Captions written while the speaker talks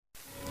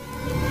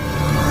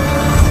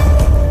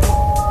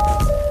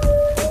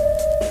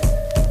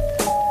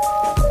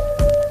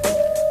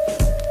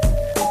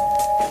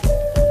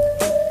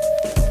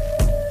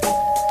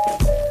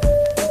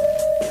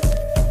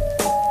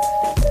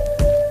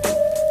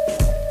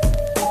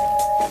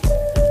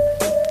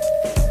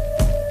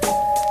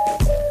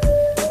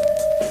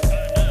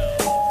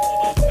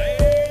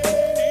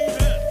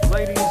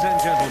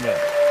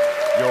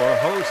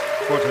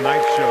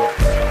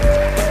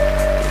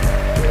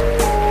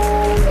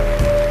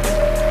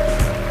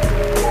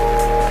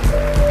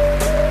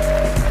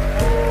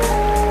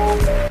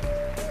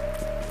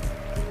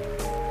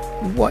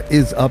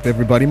is up,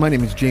 everybody? My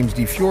name is James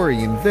D.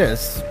 Fiore, and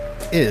this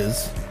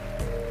is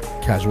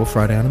Casual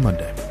Friday on a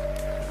Monday.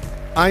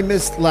 I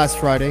missed last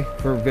Friday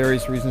for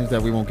various reasons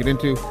that we won't get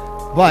into,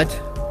 but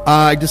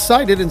I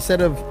decided instead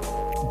of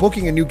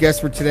booking a new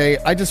guest for today,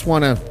 I just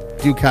want to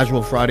do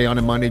Casual Friday on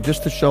a Monday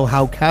just to show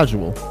how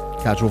casual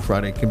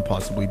Friday can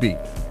possibly be.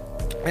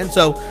 And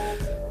so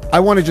I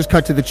want to just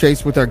cut to the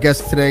chase with our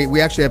guest today.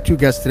 We actually have two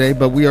guests today,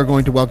 but we are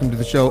going to welcome to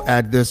the show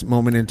at this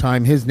moment in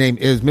time. His name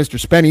is Mr.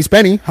 Spenny.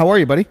 Spenny, how are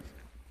you, buddy?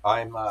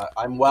 I'm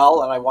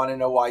well, and I want to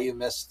know why you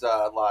missed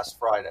last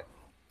Friday.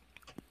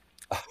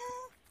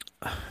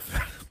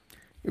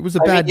 It was a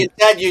bad. You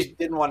said you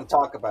didn't want to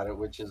talk about it,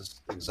 which is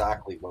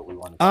exactly what we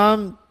want to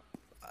talk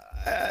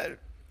about.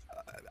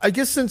 I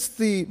guess since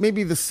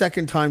maybe the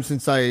second time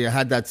since I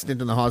had that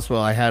stint in the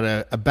hospital, I had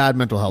a bad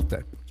mental health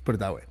day. Let's put it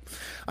that way.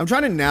 I'm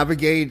trying to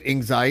navigate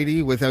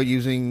anxiety without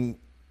using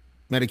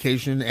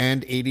medication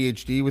and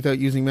ADHD without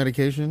using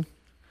medication.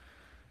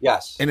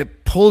 Yes. And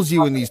it pulls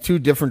you in these two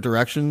different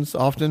directions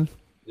often.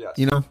 Yes.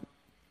 You know?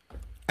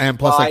 And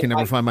plus I can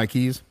never find my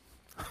keys.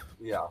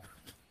 Yeah.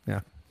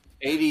 Yeah.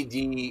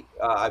 ADD,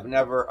 I've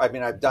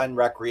done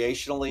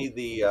recreationally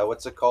the,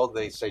 what's it called?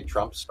 They say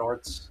Trump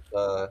snorts.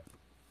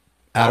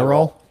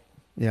 Adderall?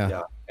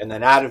 Yeah. And then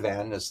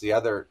Ativan is the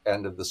other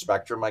end of the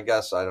spectrum, I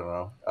guess. I don't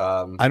know.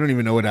 I don't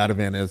even know what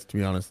Ativan is, to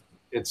be honest.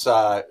 It's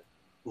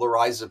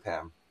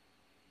lorazepam.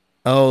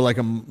 Oh, like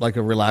a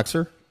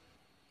relaxer?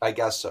 I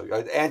guess so.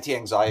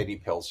 Anti-anxiety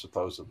pills,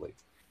 supposedly.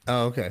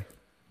 Oh, okay.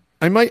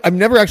 I've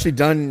never actually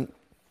done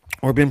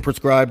or been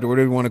prescribed or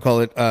whatever you want to call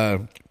it,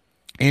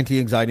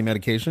 anti-anxiety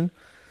medication.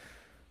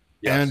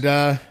 Yes.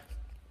 And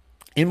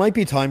it might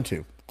be time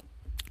to.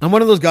 I'm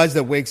one of those guys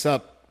that wakes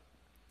up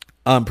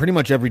pretty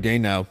much every day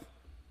now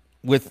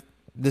with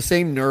the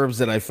same nerves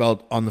that I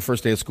felt on the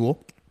first day of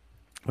school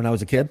when I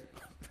was a kid.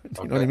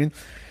 Do you know what I mean?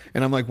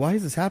 And I'm like, why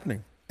is this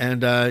happening?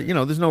 And,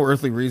 there's no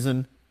earthly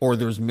reason, or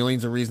there's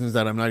millions of reasons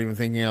that I'm not even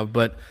thinking of.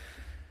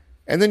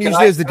 And then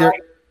usually as the... Can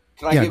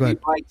I give you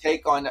my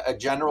take on a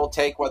general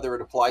take, whether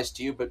it applies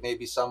to you, but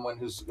maybe someone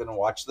who's going to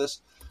watch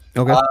this?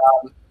 Okay.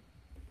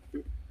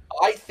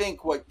 I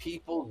think what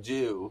people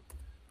do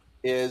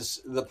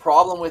is the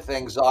problem with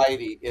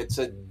anxiety. It's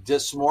a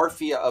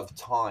dysmorphia of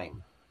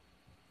time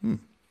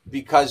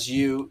because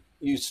you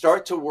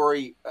start to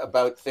worry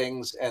about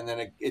things and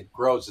then it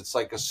grows. It's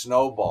like a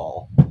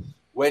snowball.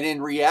 When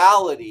in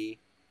reality,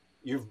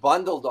 you've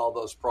bundled all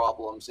those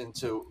problems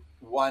into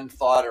one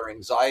thought or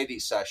anxiety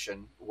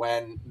session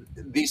when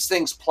these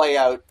things play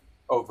out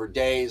over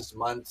days,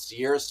 months,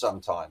 years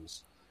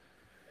sometimes.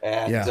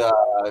 And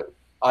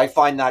I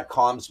find that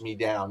calms me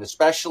down,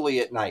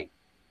 especially at night,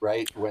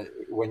 right?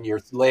 When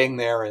you're laying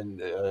there and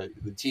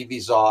the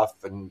TV's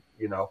off and,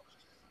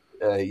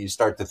 you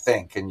start to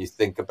think and you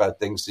think about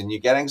things and you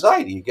get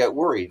anxiety, you get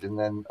worried. And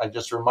then I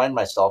just remind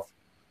myself,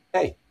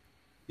 hey,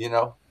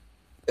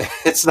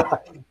 it's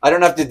not, I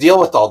don't have to deal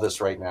with all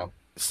this right now.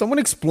 Someone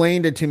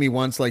explained it to me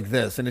once like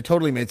this, and it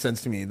totally made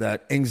sense to me,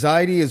 that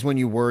anxiety is when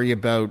you worry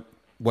about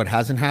what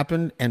hasn't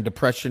happened, and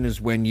depression is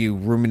when you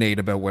ruminate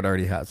about what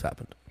already has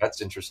happened.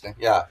 That's interesting.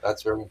 Yeah,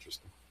 that's very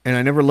interesting. And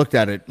I never looked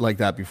at it like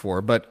that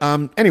before. But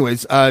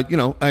anyways,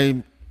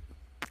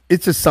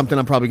 it's just something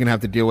I'm probably going to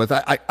have to deal with.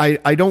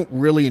 I don't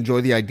really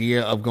enjoy the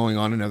idea of going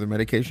on another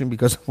medication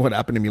because of what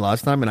happened to me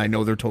last time, and I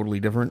know they're totally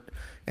different,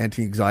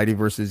 anti-anxiety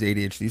versus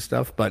ADHD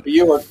stuff. But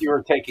you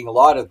were taking a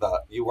lot of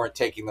that. You weren't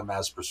taking them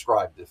as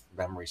prescribed, if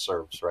memory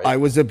serves, right? I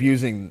was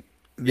abusing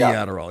the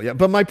Adderall, yeah.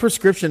 But my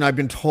prescription, I've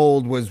been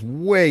told, was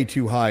way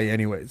too high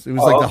anyways. It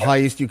was the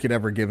highest you could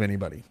ever give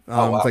anybody.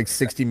 It's like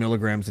 60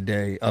 milligrams a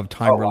day of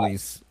time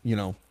release,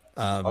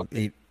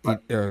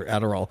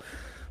 Adderall.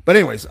 But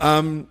anyways,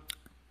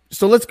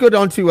 so let's go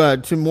down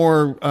to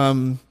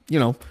more,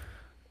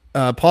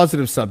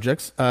 positive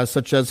subjects,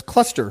 such as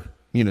cluster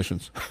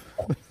munitions.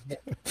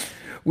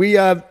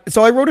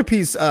 So I wrote a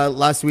piece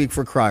last week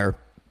for Crier,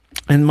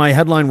 and my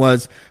headline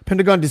was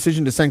Pentagon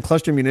decision to send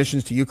cluster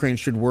munitions to Ukraine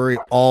should worry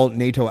all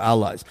NATO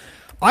allies.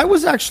 I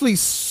was actually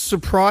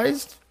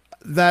surprised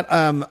that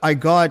I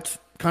got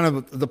kind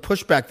of the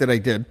pushback that I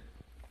did,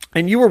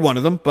 and you were one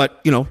of them,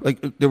 but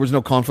there was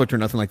no conflict or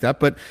nothing like that.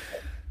 But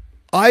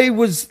I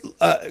was,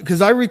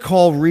 because I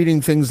recall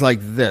reading things like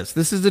this.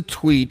 This is a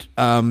tweet,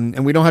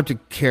 and we don't have to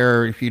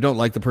care if you don't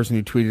like the person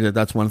who tweeted it.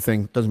 That's one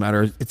thing. Doesn't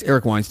matter. It's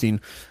Eric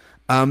Weinstein.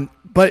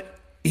 But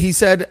he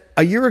said,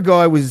 a year ago,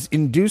 I was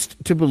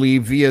induced to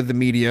believe via the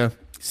media,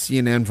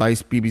 CNN,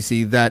 Vice,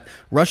 BBC, that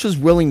Russia's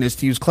willingness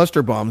to use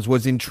cluster bombs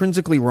was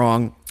intrinsically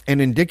wrong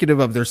and indicative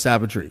of their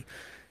savagery.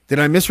 Did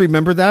I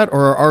misremember that,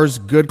 or are ours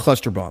good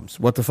cluster bombs?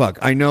 What the fuck?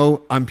 I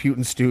know I'm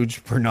Putin's stooge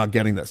for not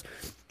getting this.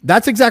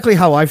 That's exactly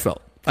how I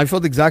felt. I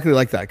felt exactly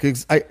like that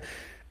because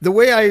the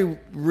way I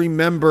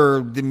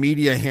remember the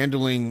media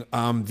handling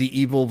the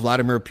evil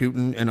Vladimir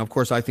Putin, and of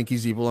course I think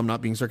he's evil. I'm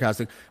not being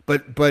sarcastic,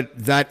 but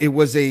that it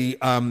was a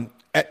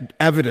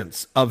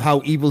evidence of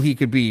how evil he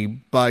could be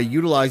by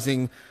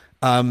utilizing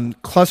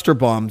cluster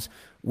bombs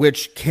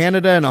which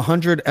Canada and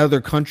 100 other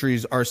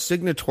countries are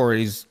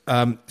signatories,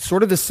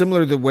 sort of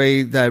similar to the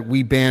way that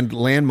we banned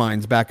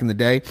landmines back in the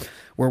day,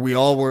 where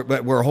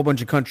where a whole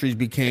bunch of countries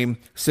became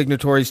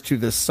signatories to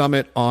the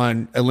summit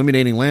on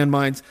eliminating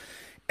landmines.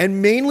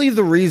 And mainly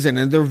the reason,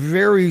 and they're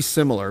very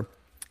similar,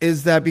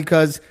 is that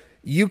because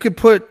you could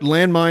put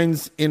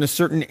landmines in a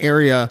certain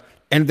area,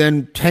 and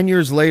then 10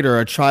 years later,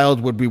 a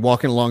child would be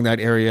walking along that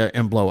area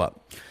and blow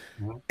up.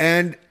 Mm-hmm.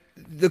 And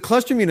the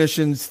cluster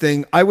munitions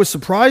thing, I was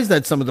surprised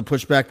at some of the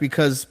pushback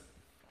because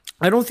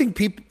I don't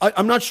think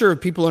I'm not sure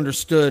if people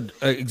understood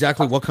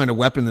exactly what kind of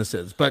weapon this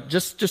is, but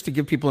just to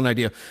give people an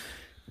idea,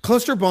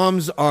 cluster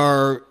bombs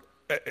are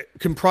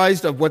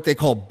comprised of what they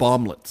call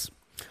bomblets.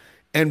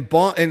 And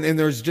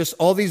there's just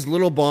all these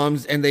little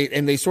bombs, and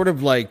they sort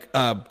of like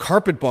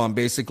carpet bomb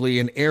basically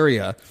an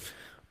area,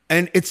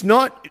 and it's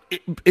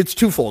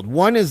twofold.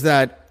 One is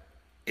that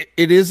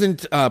it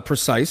isn't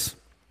precise,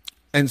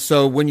 and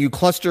so when you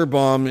cluster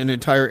bomb an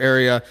entire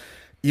area,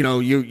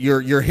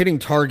 you're hitting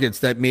targets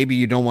that maybe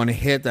you don't want to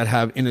hit that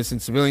have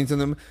innocent civilians in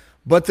them.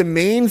 But the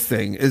main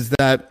thing is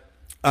that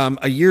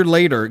a year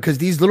later, because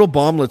these little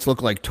bomblets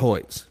look like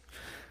toys.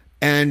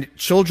 And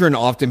children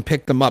often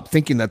pick them up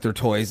thinking that they're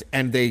toys,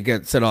 and they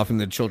get set off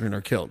and the children are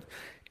killed.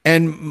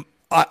 And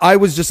I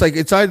was just like,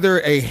 it's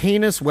either a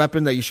heinous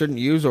weapon that you shouldn't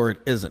use or it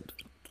isn't.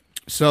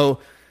 So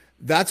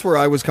that's where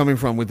I was coming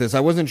from with this. I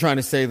wasn't trying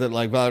to say that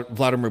like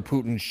Vladimir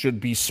Putin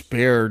should be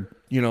spared,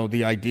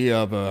 the idea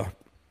of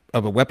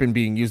a weapon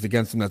being used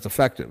against him that's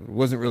effective. It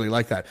wasn't really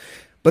like that.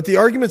 But the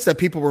arguments that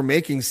people were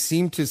making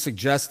seemed to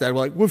suggest that,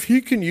 well, if he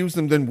can use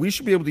them, then we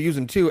should be able to use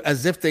them too,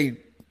 as if they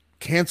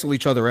cancel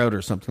each other out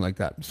or something like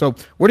that. So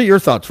what are your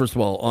thoughts, first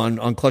of all,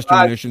 on cluster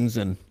munitions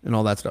and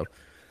all that stuff?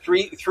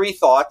 Three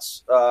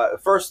thoughts.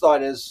 First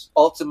thought is,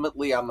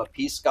 ultimately, I'm a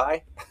peace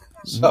guy.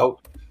 So,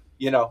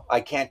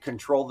 I can't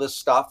control this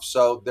stuff.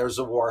 So there's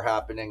a war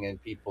happening and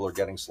people are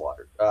getting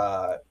slaughtered.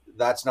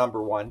 That's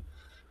number one.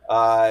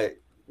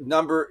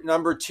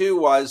 Number two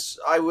was,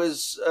 I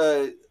was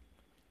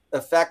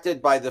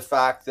affected by the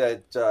fact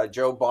that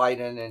Joe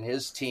Biden and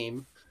his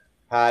team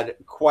had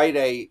quite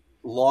a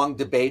long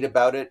debate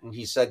about it, and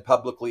he said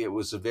publicly it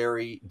was a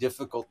very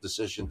difficult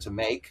decision to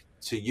make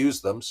to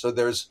use them. So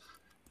there's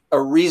a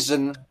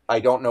reason, I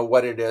don't know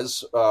what it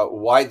is,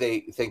 why they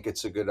think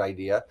it's a good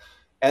idea.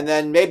 And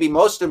then maybe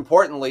most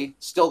importantly,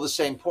 still the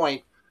same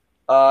point,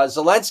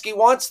 Zelensky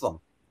wants them.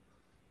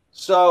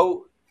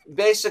 So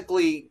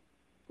basically,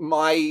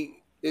 my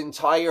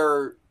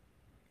entire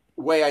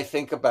way I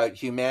think about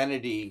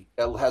humanity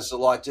has a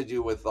lot to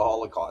do with the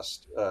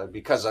Holocaust,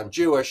 because I'm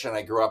Jewish and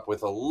I grew up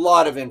with a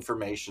lot of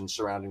information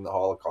surrounding the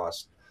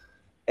Holocaust.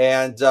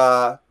 And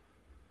I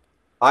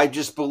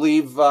just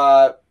believe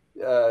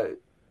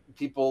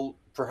people,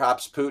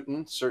 perhaps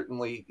Putin,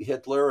 certainly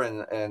Hitler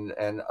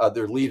and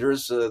other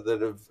leaders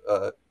that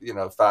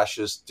have,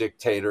 fascist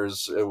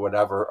dictators,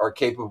 whatever, are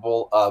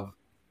capable of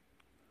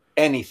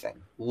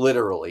anything,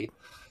 literally.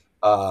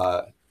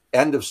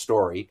 End of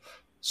story.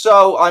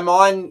 So I'm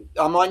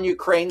on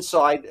Ukraine's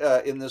side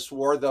in this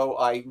war, though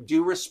I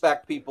do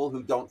respect people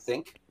who don't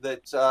think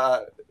that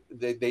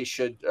they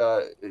should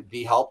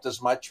be helped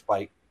as much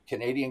by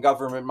Canadian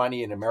government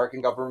money and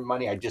American government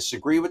money. I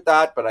disagree with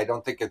that, but I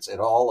don't think it's at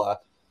all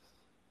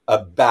a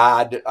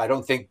bad. I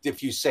don't think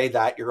if you say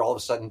that, you're all of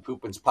a sudden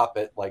Putin's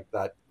puppet, like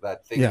that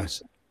thing. Yeah.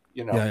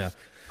 Yeah.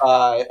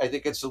 I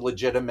think it's a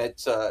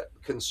legitimate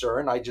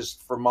concern. I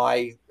just, for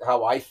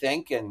how I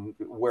think and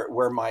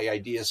where my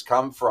ideas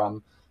come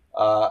from,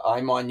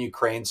 I'm on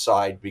Ukraine's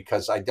side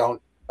because I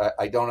don't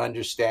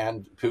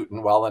understand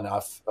Putin well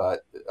enough,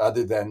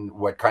 other than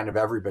what kind of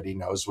everybody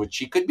knows, which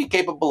he could be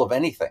capable of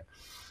anything.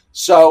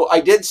 So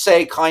I did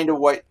say kind of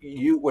what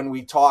when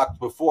we talked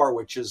before,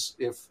 which is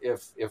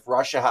if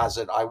Russia has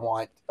it, I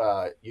want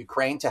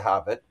Ukraine to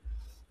have it.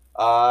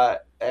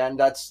 And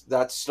that's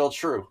still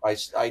true.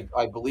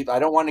 I believe I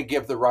don't want to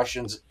give the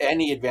Russians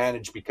any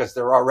advantage because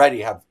they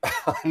already have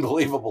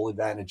unbelievable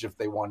advantage if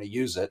they want to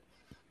use it.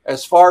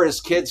 As far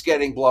as kids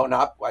getting blown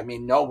up, I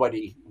mean,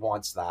 nobody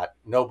wants that.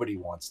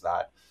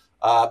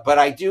 But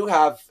I do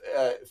have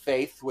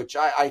faith, which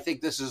I think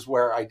this is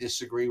where I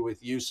disagree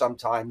with you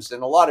sometimes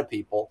and a lot of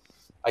people.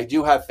 I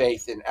do have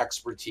faith in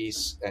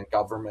expertise and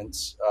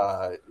governments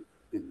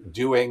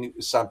doing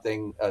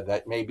something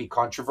that may be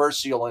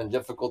controversial and a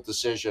difficult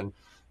decision.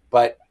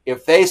 But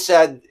if they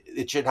said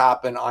it should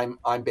happen,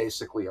 I'm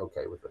basically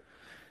okay with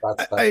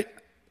it.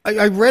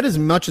 I read as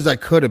much as I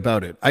could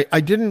about it.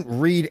 I didn't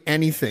read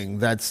anything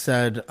that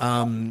said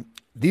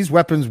these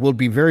weapons will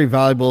be very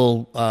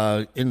valuable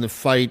in the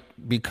fight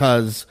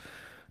because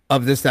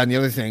of this, that, and the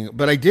other thing.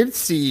 But I did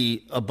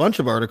see a bunch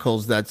of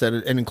articles that said,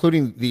 and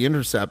including The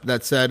Intercept,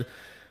 that said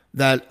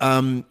that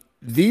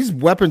these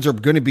weapons are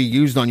going to be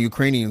used on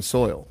Ukrainian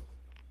soil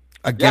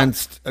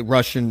against a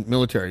Russian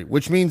military,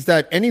 which means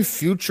that any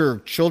future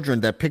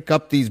children that pick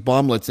up these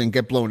bomblets and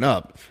get blown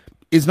up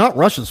is not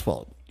Russia's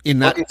fault in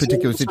that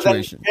particular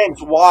situation.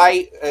 James,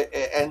 why,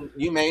 and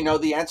you may know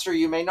the answer,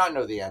 you may not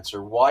know the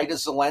answer. Why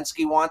does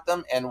Zelensky want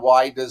them, and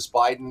why does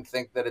Biden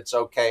think that it's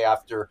okay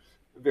after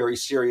very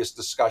serious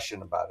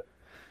discussion about it.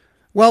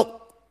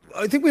 Well,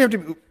 I think we have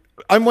to.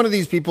 I'm one of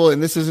these people,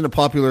 and this isn't a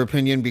popular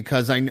opinion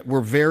because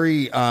we're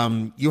very.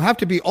 You have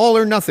to be all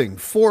or nothing,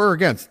 for or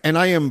against, and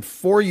I am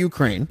for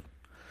Ukraine,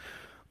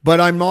 but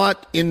I'm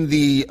not in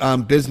the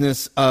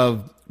business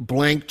of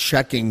blank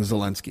checking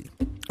Zelensky.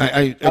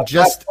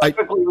 That's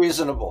perfectly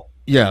reasonable.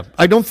 Yeah,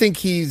 I don't think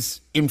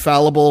he's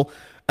infallible.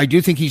 I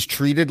do think he's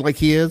treated like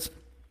he is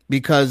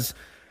because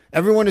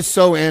everyone is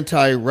so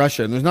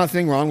anti-Russia, and there's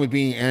nothing wrong with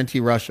being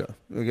anti-Russia.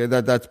 Okay,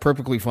 that's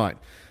perfectly fine.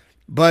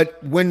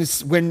 But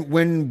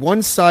when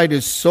one side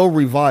is so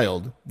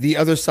reviled, the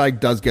other side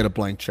does get a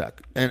blank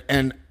check.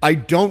 And I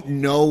don't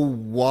know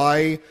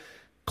why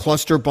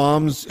cluster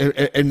bombs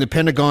in the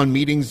Pentagon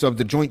meetings of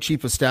the Joint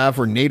Chief of Staff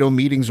or NATO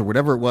meetings or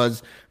whatever it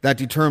was that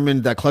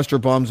determined that cluster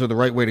bombs are the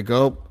right way to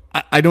go.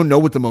 I don't know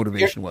what the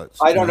motivation was.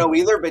 I don't know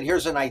either, but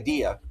here's an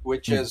idea,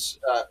 which is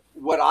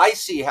what I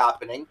see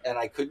happening, and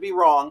I could be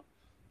wrong.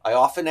 I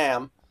often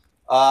am.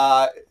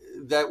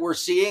 That we're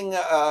seeing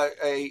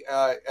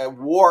a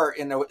war,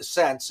 in a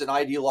sense, an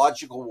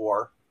ideological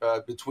war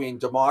between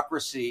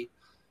democracy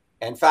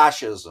and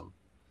fascism.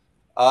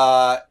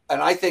 And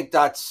I think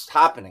that's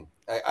happening.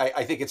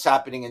 I think it's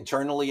happening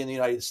internally in the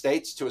United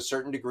States, to a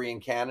certain degree in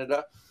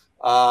Canada,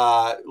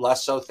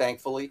 less so,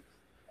 thankfully.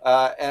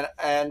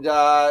 And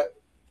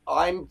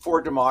I'm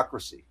for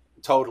democracy.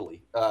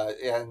 Totally.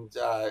 And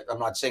I'm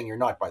not saying you're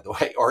not, by the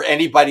way, or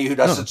anybody who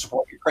doesn't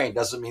support Ukraine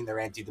doesn't mean they're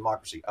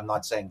anti-democracy. I'm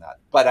not saying that.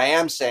 But I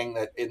am saying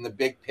that in the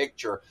big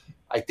picture,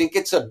 I think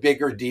it's a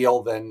bigger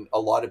deal than a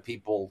lot of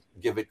people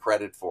give it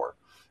credit for.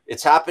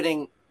 It's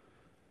happening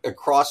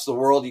across the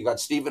world. You got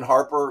Stephen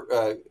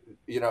Harper,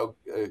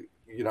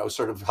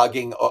 sort of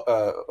hugging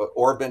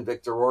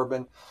Viktor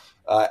Orban.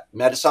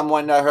 Met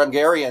someone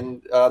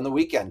Hungarian on the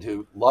weekend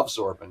who loves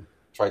Orban,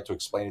 tried to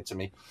explain it to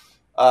me.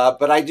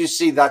 But I do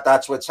see that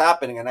that's what's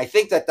happening. And I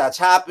think that that's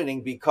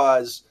happening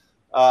because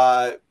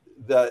the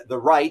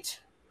right,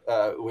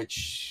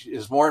 which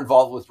is more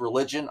involved with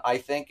religion, I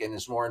think, and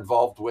is more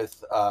involved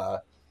with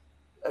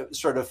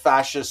sort of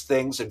fascist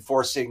things and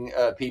forcing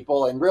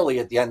people, and really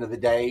at the end of the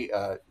day,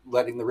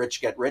 letting the rich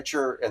get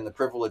richer and the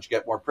privileged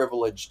get more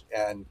privileged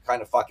and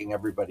kind of fucking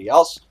everybody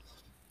else.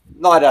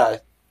 Not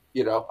a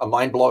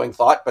mind-blowing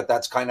thought, but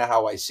that's kind of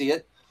how I see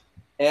it.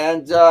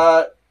 And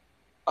I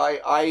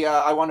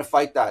want to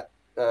fight that.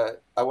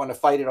 I want to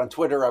fight it on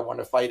Twitter. I want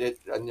to fight it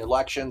in the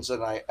elections.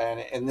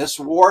 And this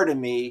war, to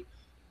me,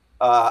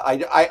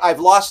 I've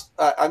lost.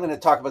 I'm going to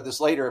talk about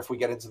this later if we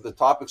get into the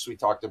topics we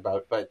talked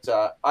about. But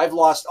I've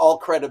lost all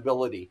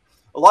credibility.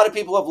 A lot of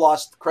people have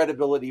lost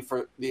credibility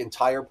for the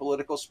entire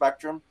political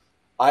spectrum.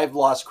 I've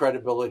lost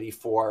credibility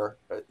for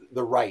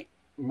the right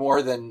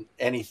more than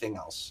anything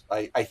else.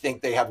 I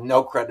think they have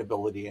no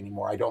credibility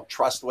anymore. I don't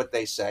trust what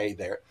they say.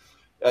 They're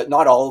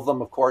not all of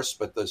them, of course,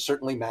 but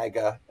certainly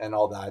MAGA and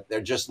all that. They're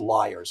just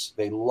liars.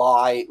 They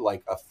lie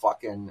like a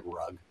fucking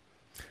rug,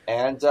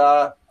 and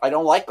I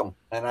don't like them.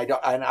 And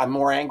I'm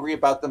more angry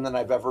about them than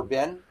I've ever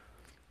been.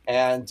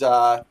 And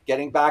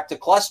getting back to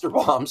cluster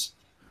bombs,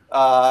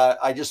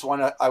 I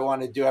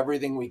want to do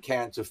everything we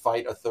can to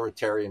fight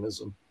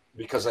authoritarianism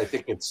because I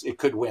think it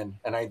could win,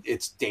 and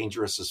it's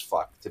dangerous as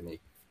fuck to me.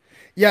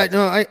 Yeah,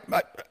 no,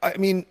 I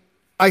mean,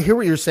 I hear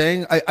what you're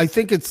saying. I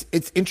think it's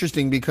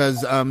interesting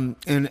because, and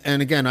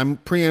again, I'm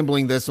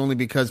preambling this only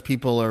because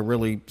people are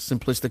really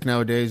simplistic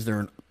nowadays.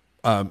 They're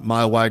a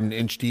mile wide and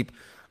inch deep.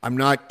 I'm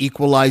not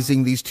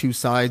equalizing these two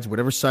sides.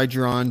 Whatever side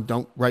you're on,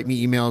 don't write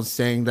me emails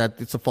saying that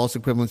it's a false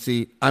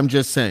equivalency. I'm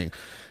just saying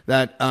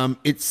that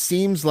it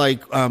seems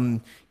like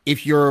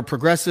if you're a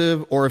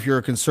progressive or if you're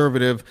a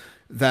conservative,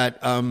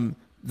 that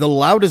the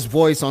loudest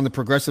voice on the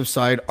progressive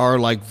side are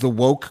like the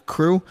woke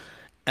crew.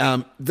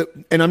 And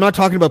I'm not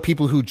talking about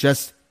people who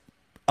just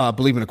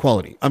believe in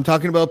equality. I'm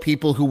talking about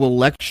people who will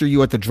lecture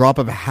you at the drop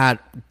of a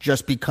hat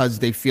just because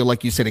they feel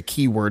like you said a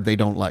keyword they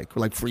don't like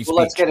free speech. Well,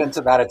 let's get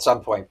into that at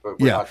some point, but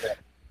we're not there.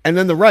 And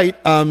then the right,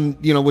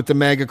 with the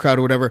MAGA crowd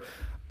or whatever,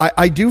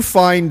 I do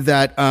find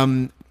that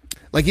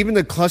like even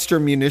the cluster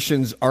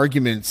munitions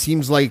argument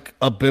seems like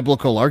a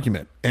biblical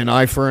argument, an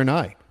eye for an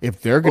eye.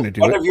 If they're going to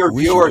do it, one of your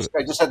viewers,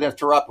 I just had to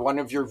interrupt. One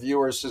of your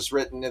viewers has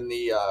written in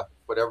the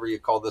whatever you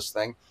call this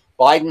thing.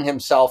 Biden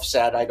himself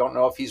said, I don't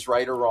know if he's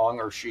right or wrong,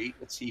 or she,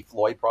 it's he,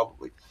 Floyd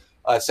probably,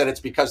 said it's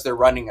because they're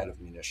running out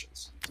of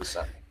munitions to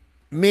send me.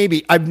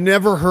 Maybe. I've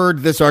never heard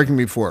this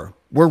argument before.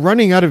 We're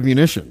running out of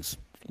munitions.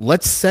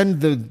 Let's send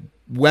the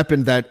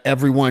weapon that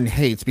everyone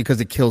hates because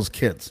it kills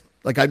kids.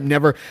 Like I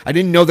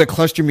didn't know that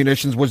cluster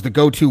munitions was the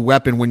go-to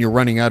weapon when you're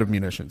running out of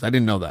munitions. I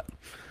didn't know that.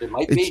 It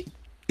might be.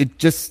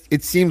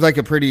 It seems like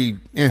a pretty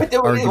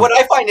argument. What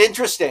I find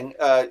interesting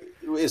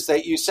is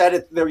that you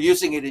said they're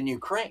using it in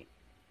Ukraine.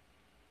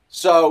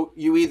 So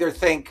you either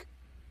think,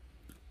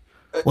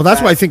 well,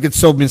 that's why I think it's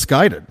so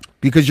misguided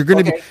because you're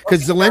going to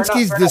because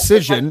Zelensky's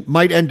decision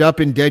might end up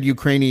in dead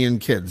Ukrainian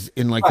kids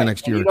in the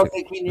next year. You don't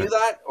think he knew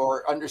that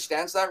or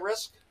understands that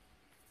risk?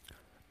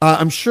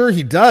 I'm sure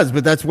he does,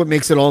 but that's what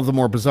makes it all the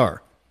more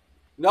bizarre.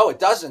 No, it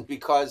doesn't,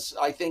 because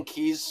I think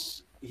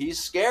he's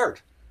scared.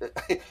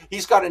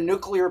 he's got a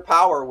nuclear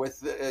power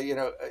with,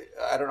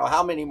 I don't know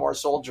how many more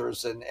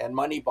soldiers and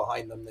money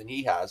behind them than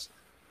he has.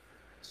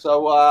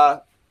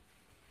 So,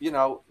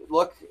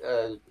 look,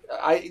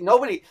 I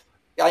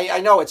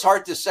know it's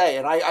hard to say.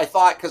 And I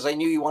thought, cause I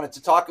knew you wanted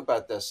to talk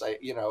about this,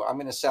 I'm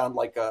going to sound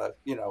like a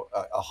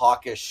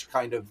hawkish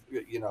kind of,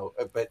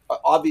 but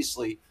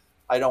obviously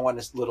I don't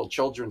want little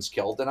children's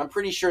killed. And I'm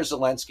pretty sure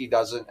Zelensky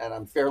doesn't. And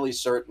I'm fairly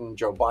certain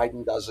Joe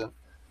Biden doesn't.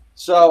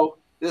 So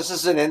this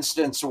is an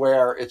instance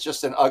where it's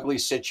just an ugly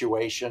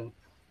situation.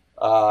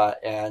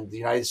 And the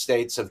United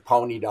States have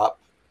ponied up,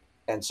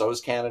 and so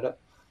has Canada.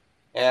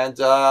 And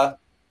I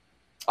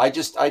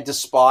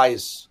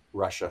despise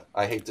Russia.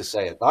 I hate to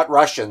say it. Not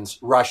Russians,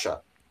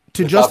 Russia.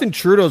 To Justin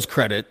Trudeau's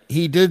credit,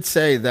 he did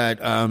say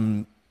that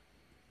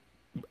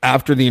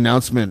after the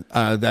announcement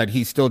that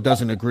he still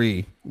doesn't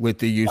agree with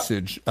the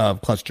usage of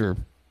cluster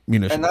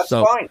munitions. And that's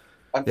fine.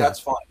 That's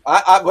fine.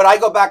 But I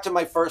go back to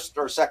my first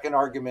or second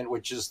argument,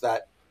 which is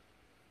that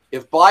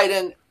if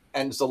Biden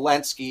and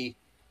Zelensky,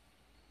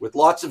 with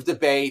lots of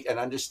debate and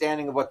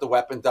understanding of what the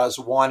weapon does,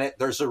 want it,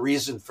 there's a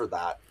reason for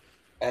that.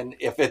 And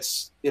if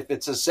it's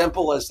as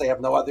simple as they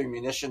have no other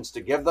munitions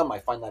to give them, I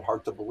find that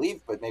hard to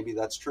believe, but maybe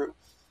that's true.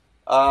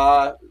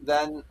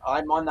 Then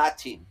I'm on that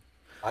team.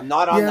 I'm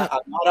not on that. I'm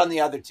not on the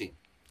other team.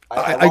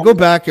 I go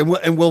back and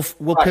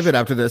we'll pivot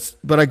after this,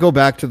 but I go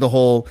back to the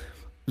whole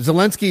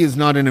Zelensky is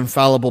not an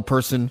infallible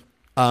person.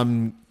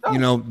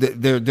 No.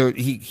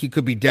 He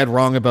could be dead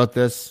wrong about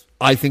this.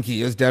 I think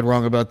he is dead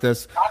wrong about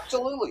this.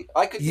 Absolutely,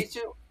 I could be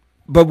too.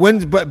 But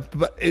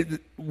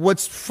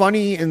what's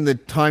funny in the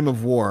time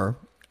of war,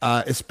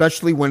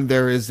 especially when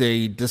there is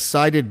a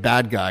decided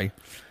bad guy,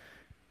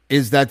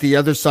 is that the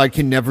other side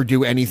can never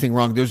do anything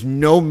wrong. There's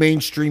no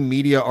mainstream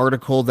media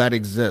article that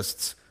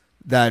exists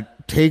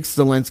that takes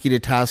Zelensky to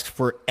task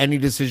for any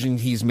decision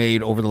he's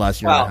made over the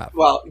last year and a half.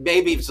 Well,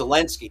 maybe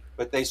Zelensky,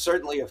 but they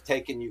certainly have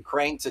taken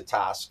Ukraine to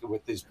task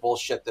with this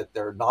bullshit that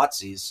they're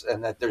Nazis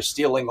and that they're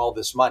stealing all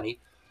this money.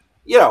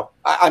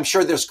 I'm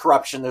sure there's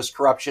corruption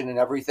in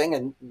everything,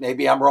 and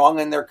maybe I'm wrong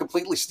and they're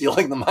completely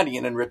stealing the money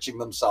and enriching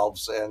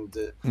themselves. And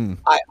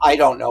I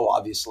don't know,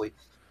 obviously,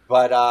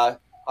 but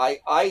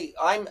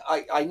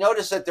I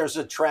notice that there's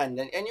a trend,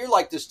 and you're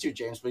like this too,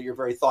 James, but you're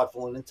very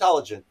thoughtful and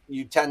intelligent.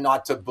 You tend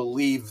not to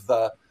believe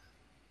the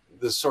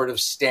sort of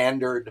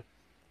standard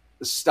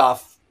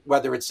stuff,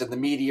 whether it's in the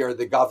media or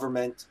the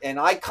government. And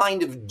I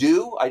kind of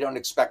do. I don't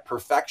expect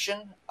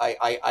perfection.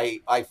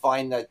 I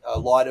find that a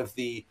lot of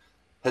the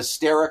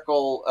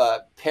hysterical,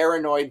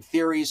 paranoid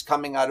theories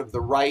coming out of the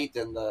right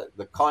and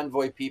the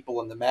convoy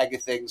people and the MAGA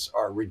things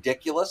are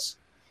ridiculous.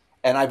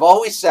 And I've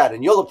always said,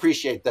 and you'll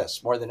appreciate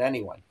this more than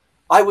anyone,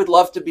 I would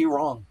love to be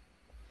wrong,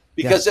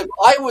 because if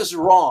I was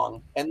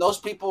wrong and those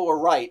people were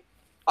right,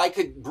 I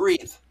could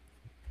breathe,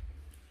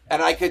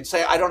 and I could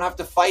say I don't have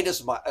to fight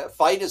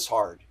as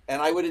hard,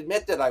 and I would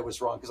admit that I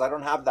was wrong because I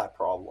don't have that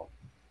problem.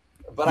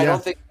 But I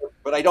don't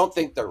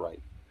think they're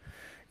right.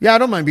 Yeah, I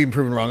don't mind being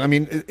proven wrong. I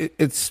mean,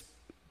 it's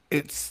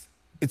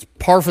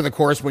par for the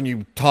course when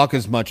you talk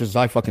as much as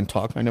I fucking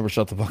talk. I never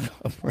shut the fuck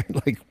up,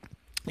 right? Like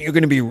you're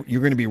gonna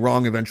be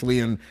wrong eventually,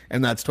 and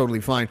that's totally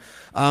fine.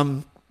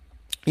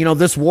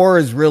 This war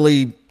is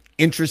really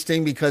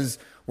interesting because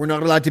we're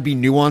not allowed to be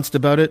nuanced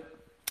about it.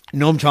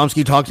 Noam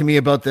Chomsky talked to me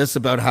about this,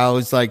 about how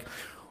it's like,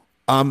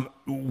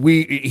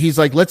 he's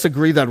like, let's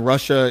agree that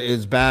Russia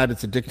is bad.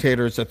 It's a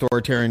dictator. It's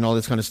authoritarian, all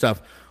this kind of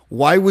stuff.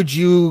 Why would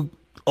you,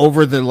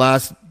 over the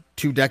last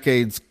 2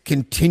 decades,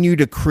 continue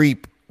to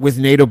creep with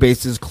NATO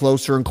bases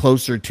closer and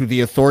closer to the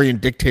authoritarian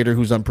dictator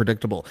who's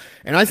unpredictable?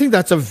 And I think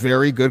that's a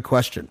very good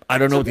question. I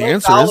don't know what the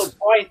answer is.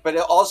 Point, but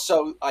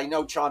also I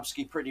know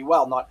Chomsky pretty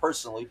well, not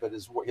personally, but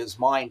his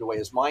mind, the way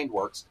his mind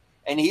works.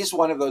 And he's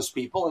one of those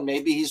people, and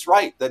maybe he's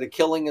right, that a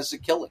killing is a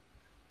killing.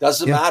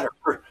 Doesn't matter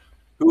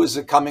who is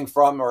it coming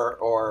from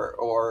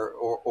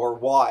or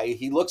why.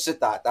 He looks at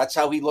that. That's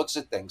how he looks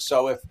at things.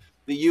 So if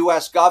the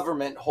U.S.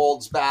 government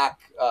holds back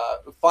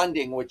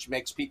funding, which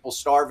makes people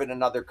starve in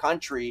another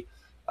country,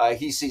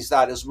 he sees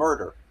that as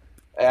murder.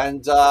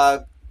 And,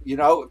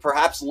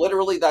 perhaps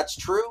literally that's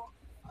true.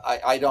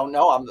 I don't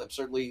know. I'm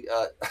certainly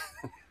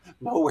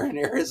nowhere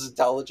near his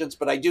intelligence,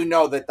 but I do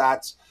know that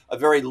that's a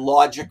very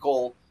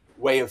logical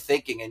way of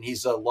thinking. And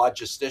he's a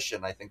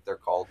logistician, I think they're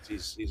called.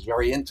 He's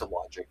very into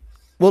logic.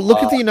 Well,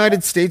 look at the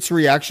United States'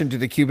 reaction to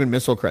the Cuban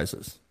Missile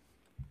Crisis.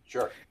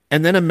 Sure.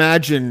 And then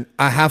imagine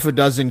a half a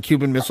dozen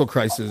Cuban Missile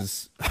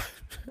Crises,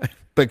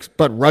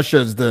 but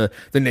Russia's the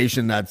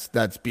nation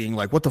that's being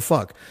like, what the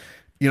fuck?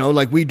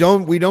 Like we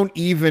don't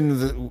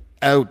even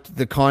out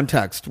the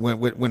context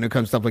when it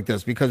comes to stuff like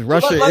this, because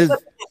Russia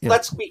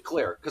Let's be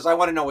clear, because I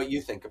want to know what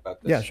you think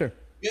about this. Yeah, sure.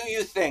 Do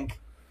you think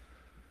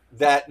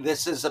that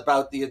this is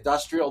about the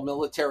industrial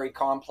military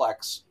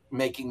complex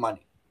making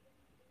money?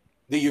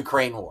 The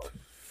Ukraine war,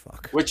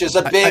 which is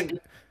a big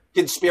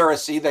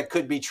conspiracy that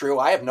could be true.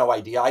 I have no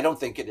idea. I don't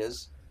think it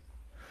is.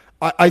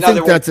 I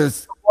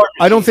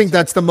don't think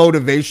that's the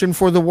motivation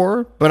for the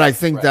war, but I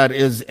think that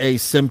is a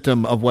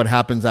symptom of what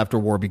happens after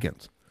war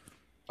begins.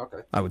 Okay.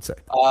 I would say.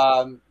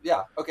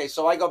 Yeah. Okay.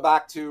 So I go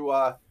back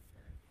to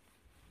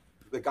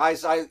the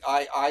guys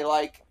I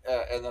like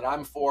and that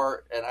I'm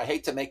for, and I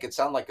hate to make it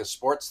sound like a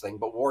sports thing,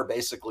 but war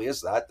basically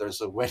is that.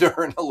 There's a winner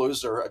and a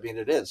loser. I mean,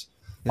 it is.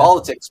 Yeah.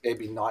 Politics,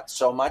 maybe not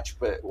so much,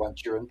 but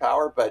once you're in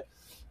power. But,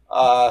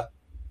 I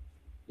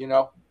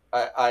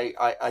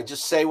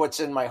just say what's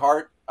in my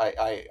heart.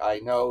 I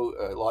know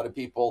a lot of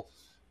people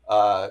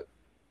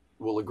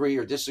will agree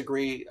or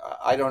disagree.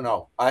 I don't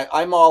know.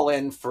 I'm all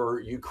in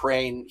for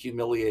Ukraine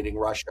humiliating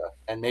Russia,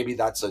 and maybe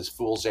that's a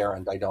fool's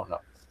errand. I don't know.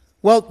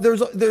 Well,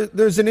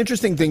 there's an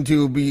interesting thing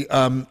to be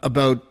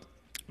about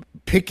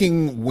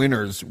picking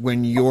winners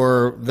when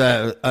you're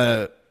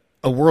a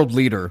world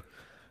leader,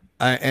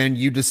 and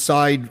you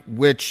decide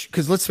which.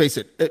 Because let's face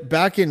it,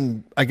 back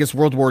in I guess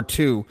World War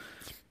II,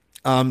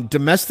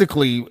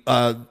 domestically,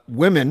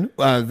 women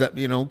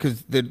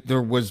because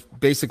there was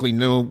basically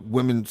no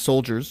women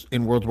soldiers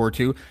in World War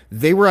II.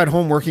 They were at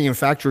home working in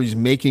factories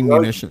making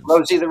munitions.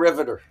 Rosie the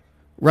Riveter,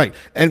 right?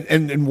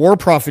 And war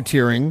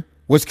profiteering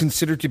was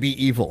considered to be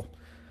evil.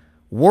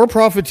 War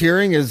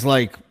profiteering is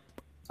like,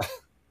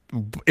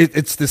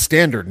 it's the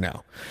standard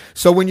now.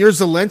 So when you're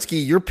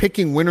Zelensky, you're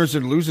picking winners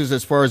and losers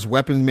as far as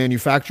weapons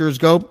manufacturers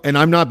go. And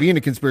I'm not being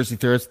a conspiracy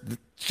theorist. It's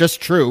just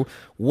true.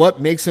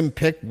 What makes him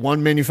pick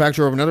one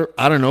manufacturer over another?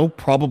 I don't know.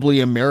 Probably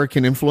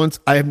American influence.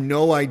 I have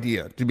no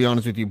idea, to be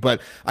honest with you.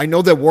 But I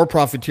know that war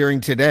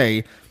profiteering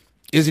today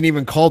isn't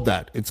even called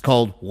that. It's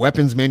called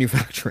weapons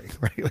manufacturing,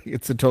 right? Like,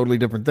 it's a totally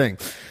different thing.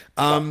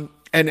 And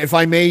if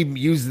I may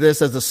use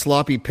this as a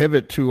sloppy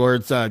pivot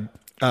towards our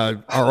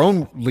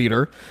own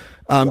leader,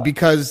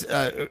 because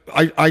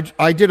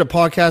I did a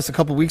podcast a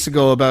couple of weeks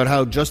ago about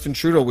how Justin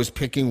Trudeau was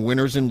picking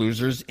winners and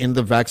losers in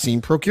the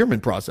vaccine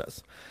procurement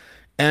process,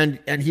 and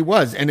he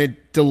was, and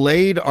it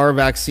delayed our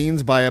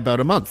vaccines by about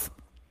a month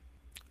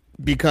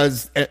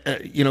because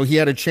he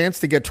had a chance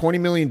to get 20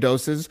 million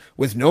doses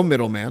with no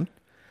middleman,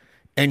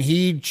 and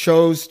he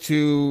chose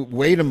to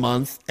wait a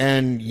month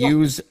and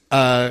use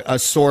a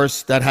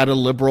source that had a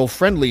liberal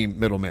friendly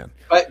middleman.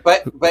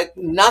 But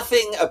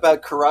nothing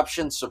about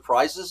corruption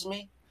surprises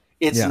me.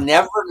 It's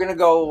never going to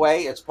go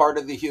away. It's part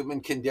of the human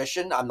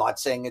condition. I'm not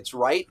saying it's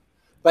right.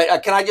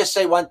 But can I just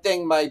say one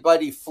thing? My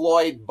buddy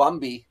Floyd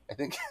Bumby, I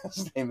think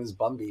his name is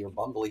Bumby or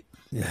Bumbly.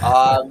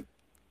 Yeah.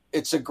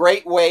 It's a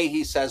great way,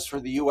 he says, for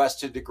the U.S.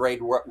 to degrade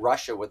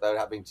Russia without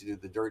having to do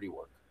the dirty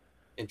work.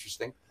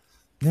 Interesting.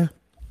 Yeah.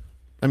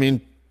 I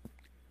mean,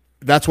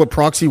 that's what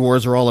proxy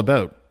wars are all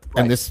about.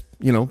 Right. And this,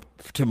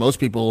 to most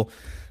people,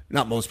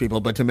 not most people,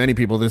 but to many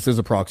people, this is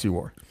a proxy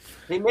war.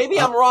 Hey, maybe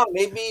I'm wrong.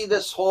 Maybe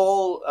this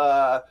whole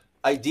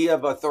idea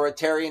of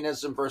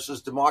authoritarianism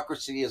versus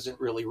democracy isn't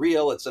really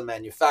real. It's a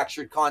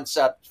manufactured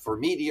concept for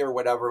media or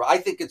whatever. I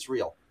think it's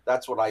real.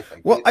 That's what I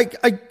think. Well,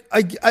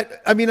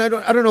 I mean, I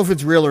don't know if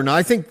it's real or not.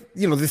 I think,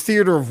 the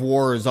theater of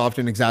war is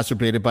often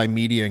exacerbated by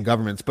media and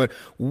governments. But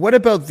what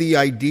about the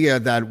idea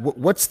that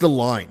what's the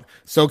line?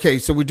 So, okay,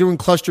 so we're doing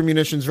cluster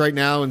munitions right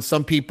now, and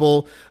some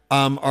people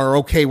are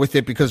okay with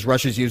it because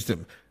Russia's used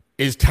them.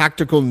 Is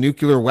tactical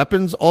nuclear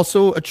weapons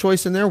also a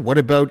choice in there? What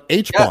about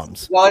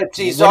H-bombs?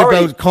 Yes.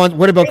 Well,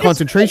 what about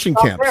concentration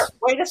camps?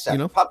 Wait a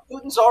second.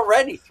 Putin's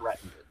already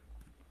threatened it.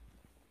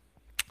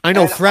 I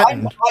know,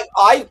 threatened.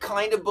 I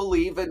kind of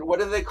believe in, what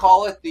do they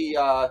call it?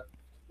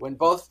 When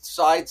both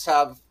sides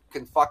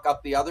can fuck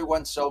up the other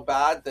one so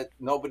bad that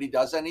nobody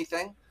does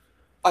anything.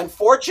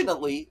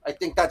 Unfortunately, I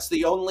think that's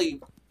the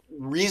only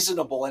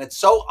reasonable, and it's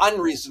so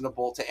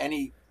unreasonable to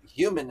any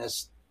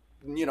humanist,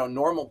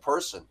 normal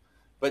person.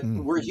 But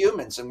we're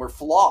humans, and we're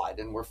flawed,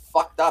 and we're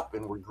fucked up,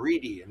 and we're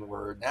greedy, and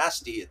we're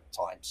nasty at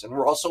times, and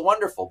we're also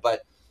wonderful.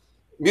 But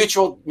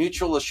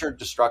mutual assured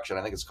destruction,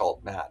 I think it's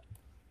called MAD.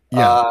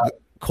 Yeah,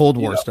 Cold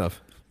War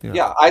stuff.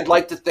 Yeah, I'd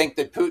like to think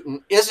that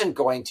Putin isn't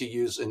going to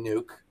use a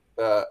nuke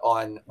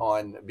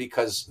on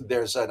because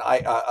there's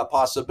a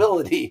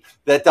possibility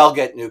that they'll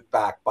get nuked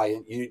back by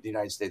the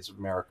United States of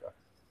America.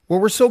 Well,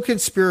 we're so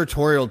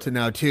conspiratorial to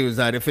now too, is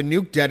that if a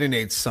nuke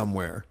detonates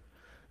somewhere,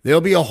 there'll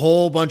be a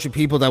whole bunch of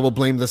people that will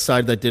blame the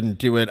side that didn't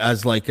do it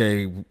as like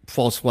a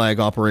false flag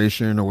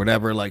operation or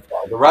whatever. Like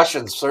the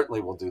Russians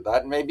certainly will do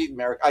that, and maybe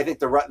America. I think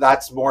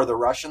that's more the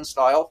Russian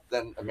style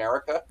than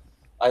America.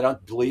 I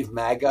don't believe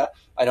MAGA.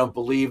 I don't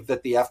believe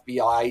that the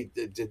FBI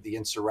did the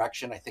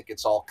insurrection. I think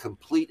it's all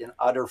complete and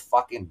utter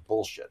fucking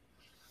bullshit.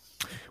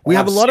 We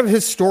have a lot of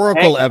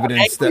historical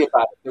evidence that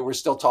we're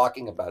still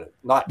talking about it.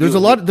 There's a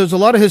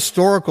lot of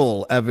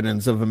historical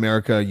evidence of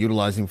America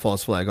utilizing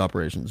false flag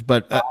operations,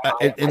 but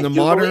in the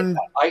modern,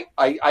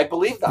 I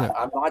believe that. Yeah.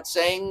 I'm not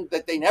saying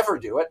that they never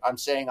do it. I'm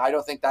saying I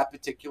don't think that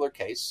particular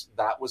case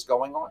that was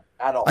going on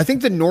at all. I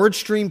think the Nord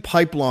Stream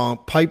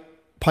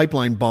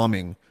pipeline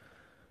bombing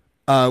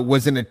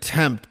was an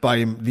attempt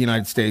by the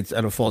United States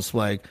at a false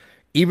flag,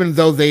 even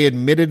though they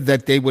admitted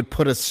that they would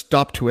put a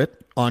stop to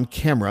it on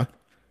camera.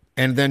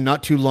 And then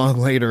not too long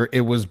later,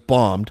 it was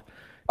bombed.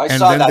 I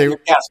saw that. Your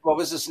guest. What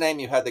was his name?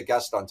 You had the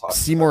guest on top.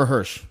 Seymour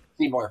Hersh.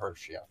 Seymour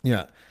Hersh, yeah.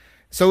 Yeah.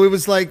 So it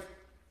was like,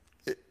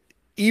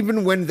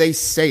 even when they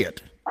say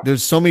it,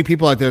 there's so many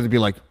people out there that be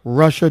like,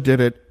 Russia did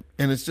it.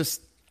 And it's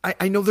just,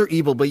 I know they're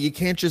evil, but you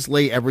can't just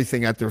lay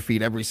everything at their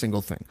feet, every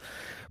single thing.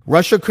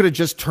 Russia could have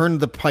just turned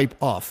the pipe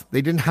off.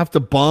 They didn't have to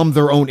bomb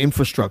their own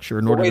infrastructure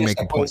in order to make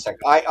a point. Wait a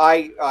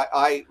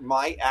second.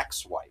 My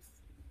ex-wife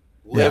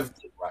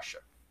lived in Russia.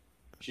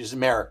 She's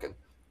American,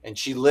 and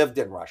she lived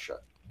in Russia,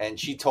 and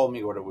she told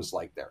me what it was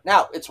like there.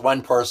 Now, it's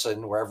one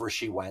person wherever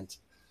she went.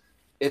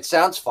 It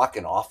sounds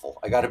fucking awful.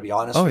 I got to be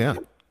honest with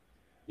you.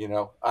 You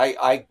know,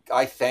 I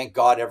thank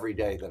God every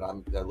day that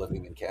I'm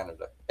living in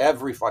Canada.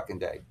 Every fucking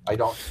day. I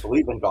don't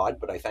believe in God,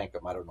 but I thank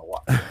him. I don't know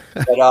why.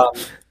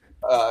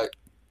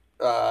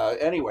 But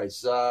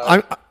anyways,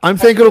 I'm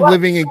thankful of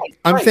living in.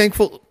 I'm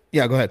thankful.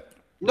 Yeah, go ahead.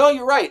 No,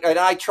 you're right. And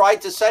I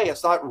tried to say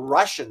it's not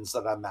Russians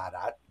that I'm mad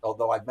at,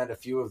 although I've met a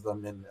few of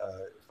them in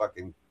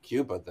fucking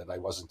Cuba that I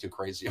wasn't too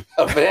crazy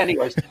about. But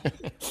anyways,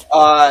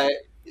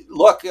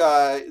 look,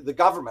 the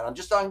government. I'm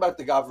just talking about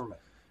the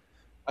government.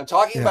 I'm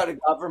talking about a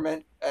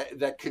government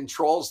that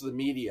controls the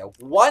media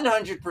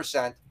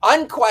 100%,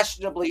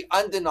 unquestionably,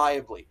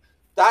 undeniably.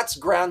 That's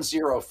ground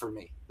zero for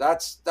me.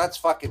 That's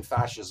fucking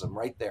fascism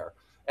right there.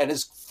 And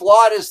as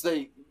flawed as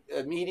the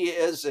media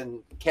is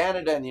in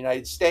Canada and the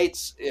United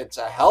States, it's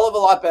a hell of a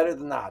lot better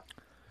than that.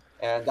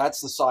 And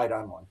that's the side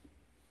I'm on.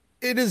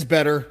 It is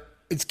better.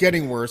 It's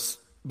getting worse,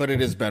 but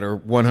it is better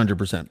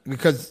 100%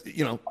 because,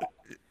 you know,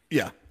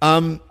 yeah. I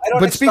don't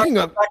but speaking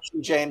of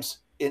James,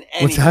 in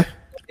any what's that?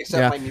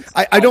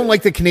 I don't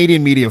like the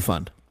Canadian Media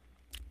Fund.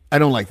 I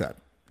don't like that.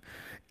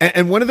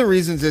 And one of the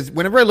reasons is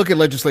whenever I look at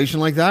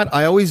legislation like that,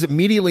 I always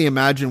immediately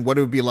imagine what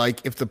it would be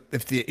like if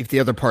the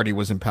other party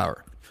was in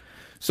power.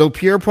 So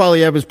Pierre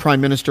Poilievre is prime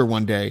minister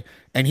one day,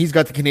 and he's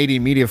got the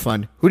Canadian Media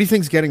Fund. Who do you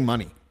think's getting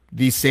money?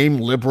 These same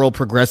liberal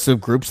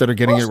progressive groups that are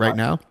getting it right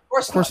now?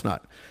 Of course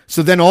not.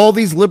 So then all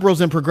these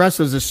liberals and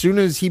progressives, as soon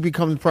as he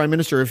becomes prime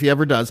minister, if he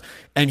ever does,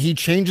 and he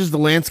changes the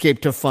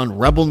landscape to fund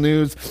Rebel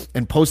News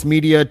and Post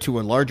Media to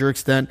a larger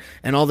extent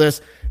and all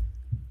this,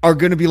 are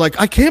going to be like,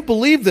 I can't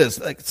believe this.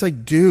 It's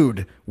like,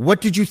 dude,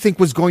 what did you think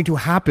was going to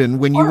happen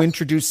when you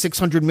introduced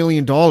 $600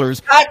 million?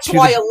 That's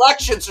why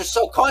elections are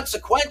so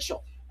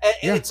consequential.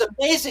 And it's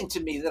amazing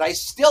to me that I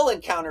still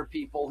encounter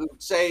people who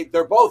say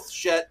they're both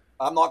shit.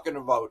 I'm not going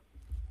to vote.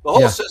 The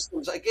whole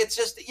system's like, it's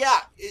just,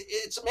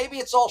 it's maybe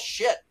it's all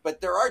shit, but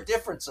there are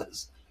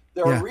differences.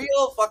 There are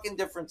real fucking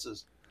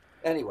differences.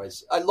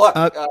 Anyways, look,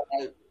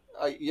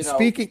 you know.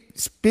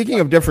 Speaking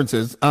of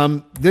differences,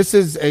 this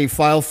is a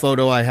file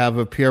photo I have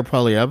of Pierre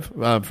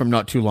Poilievre from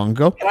not too long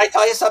ago. Can I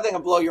tell you something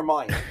and blow your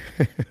mind?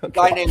 A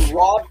guy named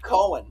Rob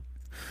Cohen.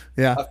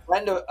 Yeah, a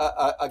friend of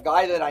a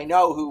guy that I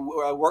know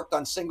who worked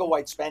on Single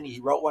White Spenny. He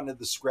wrote one of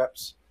the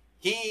scripts.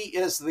 He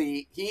is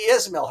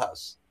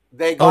Milhouse.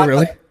 They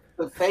got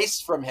the face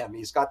from him.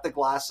 He's got the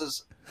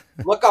glasses.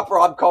 Look up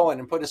Rob Cohen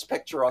and put his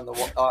picture on the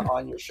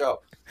on your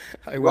show.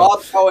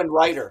 Rob Cohen,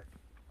 writer.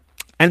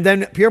 And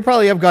then Pierre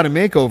Poilievre got a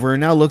makeover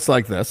and now looks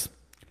like this.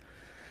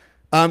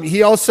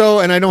 He also,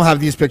 and I don't have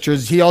these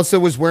pictures, he also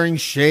was wearing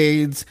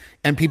shades,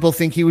 and people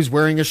think he was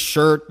wearing a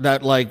shirt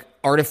that like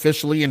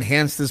artificially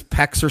enhanced his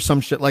pecs or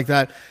some shit like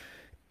that.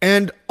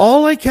 And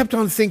all I kept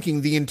on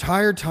thinking the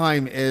entire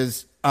time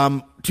is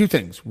two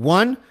things.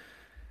 One,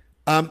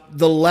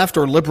 the left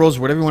or liberals,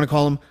 whatever you want to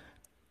call them,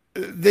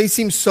 they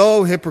seem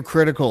so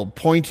hypocritical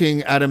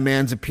pointing at a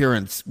man's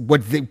appearance,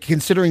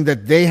 considering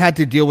that they had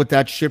to deal with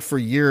that shit for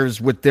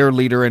years with their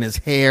leader and his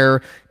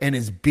hair and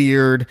his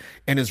beard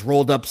and his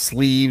rolled up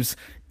sleeves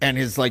and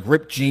his like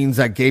ripped jeans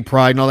at gay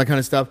pride and all that kind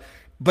of stuff.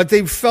 But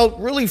they felt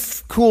really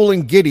cool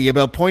and giddy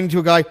about pointing to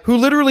a guy who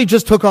literally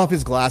just took off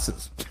his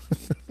glasses.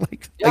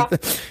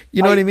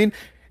 You know what I mean?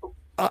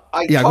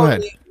 I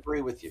totally agree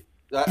with you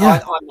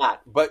on that.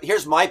 But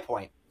here's my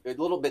point, a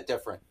little bit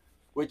different,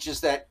 which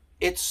is that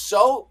it's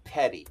so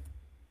petty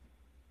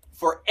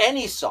for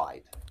any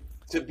side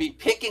to be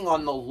picking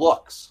on the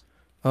looks.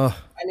 I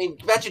mean,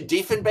 imagine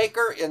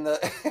Diefenbaker in the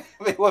I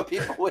mean, what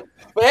people would.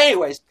 But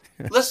anyways,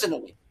 listen to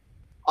me.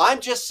 I'm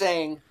just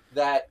saying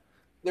that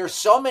there's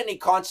so many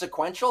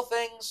consequential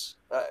things: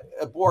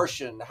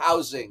 abortion,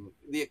 housing,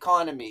 the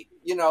economy.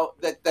 You know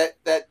that,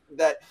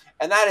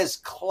 and that is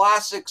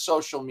classic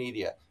social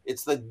media.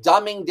 It's the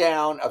dumbing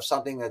down of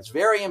something that's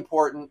very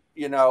important,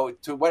 you know,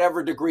 to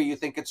whatever degree you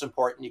think it's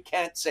important. You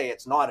can't say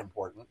it's not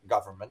important,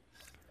 government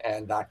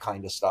and that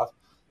kind of stuff.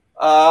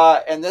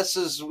 And this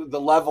is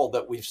the level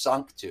that we've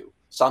sunk to.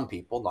 Some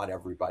people, not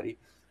everybody.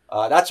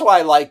 That's why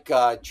I like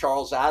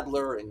Charles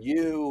Adler and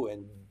you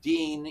and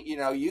Dean. You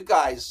know, you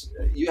guys,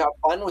 you have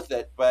fun with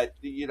it, but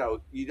you know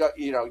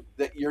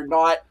that you're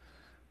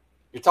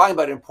talking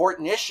about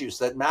important issues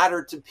that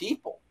matter to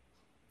people.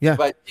 Yeah.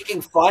 But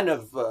making fun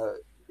of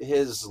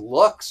his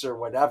looks or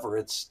whatever,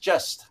 it's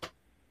just.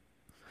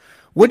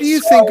 What did you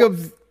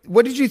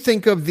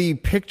think of the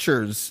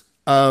pictures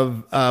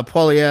of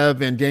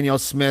Poilievre and Danielle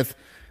Smith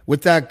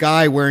with that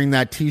guy wearing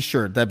that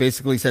T-shirt that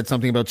basically said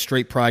something about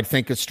straight pride?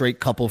 Thank a straight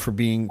couple for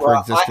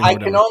existing. I'm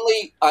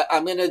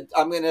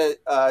gonna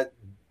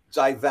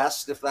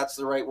divest, if that's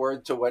the right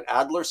word, to what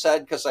Adler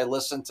said, because I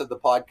listened to the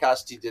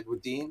podcast he did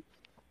with Dean.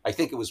 I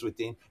think it was with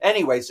Dean.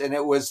 Anyways, and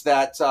it was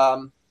that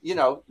you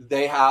know,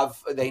 they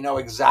know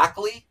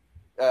exactly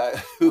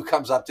who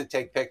comes up to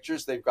take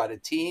pictures. They've got a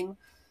team.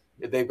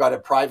 They've got a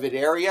private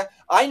area.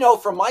 I know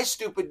from my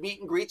stupid meet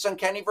and greets on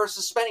Kenny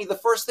versus Spenny, the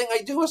first thing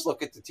I do is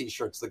look at the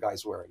T-shirts the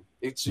guy's wearing.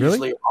 It's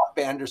usually a rock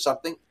band or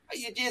something.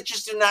 It's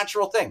just a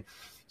natural thing.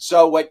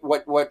 So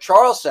what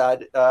Charles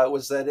said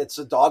was that it's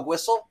a dog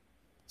whistle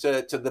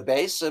to the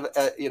base, and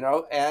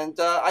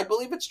I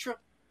believe it's true.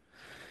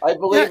 I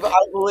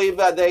believe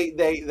that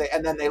they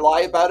and then they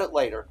lie about it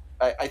later.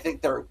 I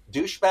think they're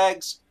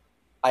douchebags.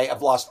 I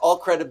have lost all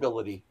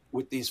credibility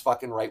with these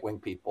fucking right-wing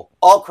people.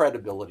 All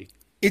credibility.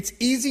 It's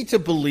easy to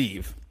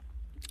believe,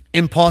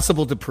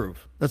 impossible to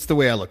prove. That's the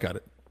way I look at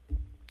it.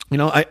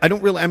 I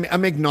don't really,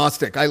 I'm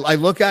agnostic. I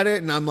look at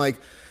it and I'm like,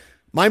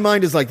 my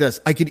mind is like this.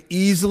 I could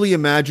easily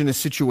imagine a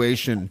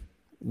situation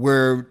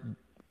where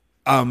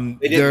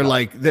they're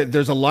like,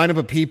 there's a lineup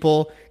of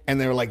people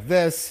and they're like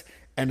this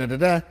and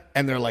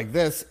and they're like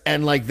this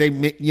and like they,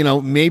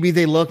 maybe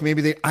they look,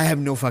 I have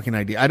no fucking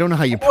idea. I don't know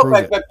how you prove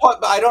it.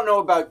 But I don't know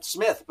about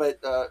Smith, but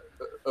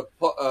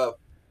I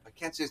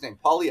can't say his name,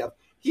 Polyev.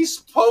 He's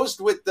posed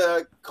with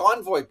the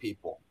convoy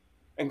people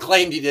and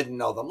claimed he didn't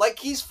know them. Like,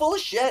 he's full of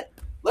shit.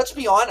 Let's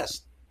be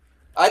honest.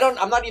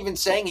 I'm not even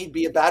saying he'd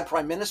be a bad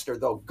prime minister,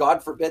 though.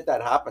 God forbid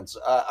that happens.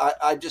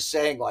 I'm just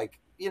saying, like,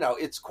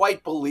 it's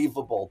quite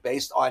believable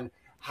based on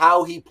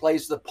how he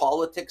plays the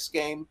politics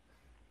game,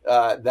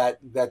 that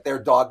they're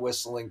dog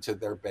whistling to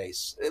their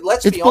base.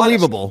 It's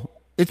believable.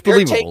 It's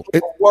believable.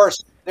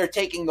 They're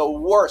taking the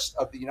worst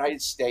of the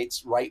United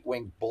States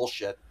right-wing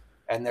bullshit,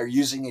 and they're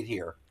using it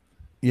here.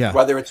 Yeah.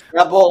 Whether it's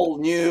Rebel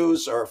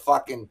News or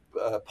fucking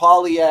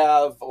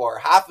Polyev or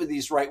half of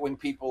these right-wing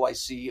people I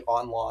see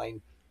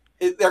online,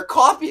 they're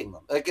copying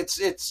them. Like,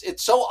 it's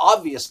so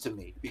obvious to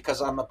me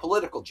because I'm a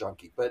political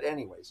junkie. But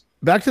anyways.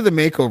 Back to the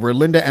makeover.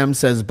 Linda M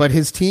says, but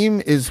his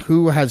team is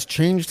who has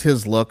changed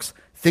his looks,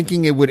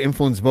 thinking it would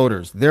influence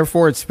voters.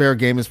 Therefore, it's fair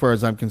game as far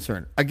as I'm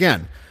concerned.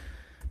 Again,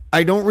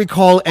 I don't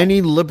recall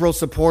any liberal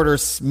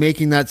supporters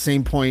making that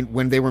same point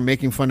when they were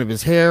making fun of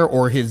his hair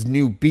or his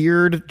new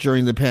beard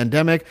during the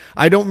pandemic.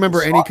 I don't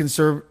remember any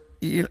conservative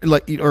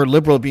or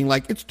liberal being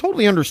like, it's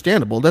totally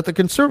understandable that the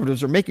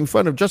conservatives are making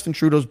fun of Justin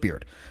Trudeau's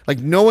beard. Like,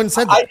 no one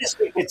said that. I just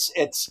think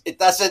it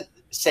doesn't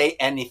say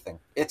anything.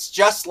 It's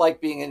just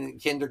like being in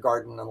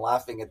kindergarten and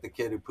laughing at the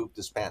kid who pooped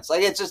his pants.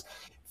 Like, it's just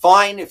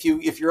fine if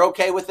you're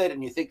okay with it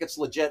and you think it's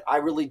legit. I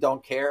really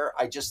don't care.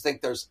 I just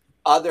think there's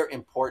other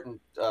important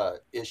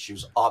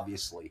issues,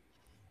 obviously,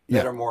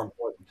 that are more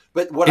important.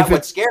 But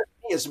what scares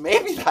me is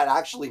maybe that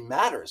actually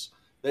matters,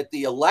 that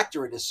the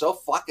electorate is so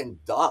fucking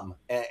dumb.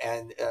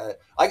 And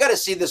I got to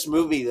see this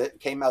movie that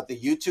came out, The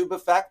YouTube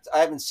Effect. I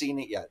haven't seen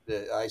it yet.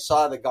 I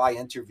saw the guy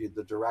interviewed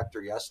the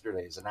director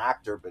yesterday. He's an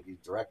actor, but he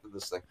directed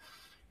this thing.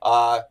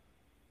 I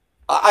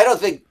don't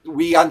think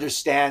we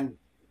understand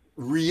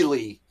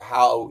really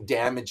how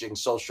damaging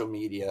social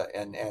media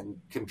and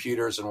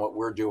computers and what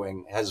we're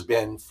doing has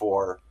been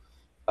for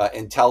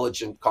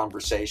intelligent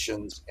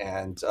conversations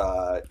and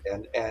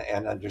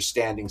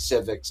understanding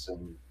civics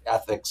and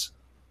ethics.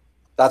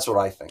 That's what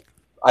I think.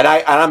 And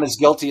I'm as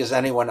guilty as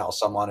anyone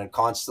else. I'm on it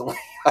constantly.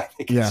 I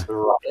think it's a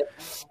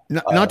riot.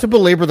 Not to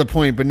belabor the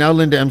point, but now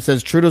Linda M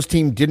says Trudeau's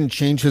team didn't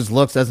change his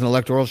looks as an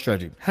electoral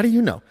strategy. How do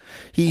you know?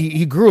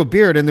 He grew a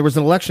beard and there was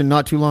an election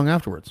not too long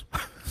afterwards.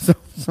 So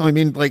I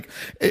mean, like,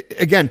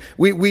 again,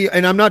 we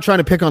and I'm not trying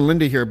to pick on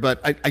Linda here, but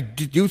I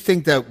do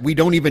think that we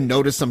don't even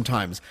notice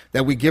sometimes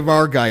that we give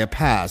our guy a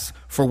pass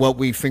for what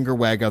we finger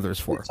wag others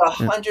for. It's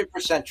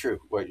 100% true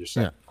what you're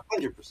saying.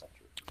 100% true.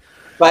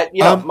 But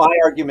my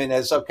argument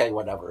is, okay,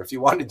 whatever. If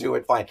you want to do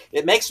it, fine.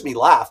 It makes me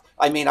laugh.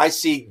 I mean, I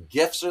see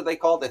GIFs. Are they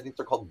called? I think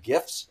they're called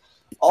GIFs.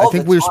 I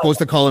think we were supposed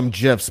to call them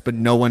GIFs, but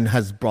no one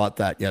has brought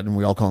that yet, and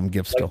we all call them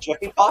GIFs like still.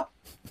 Jiffy Pop.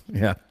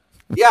 Yeah.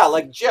 Yeah,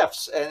 like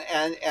GIFs,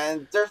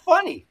 and they're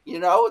funny.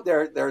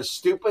 They're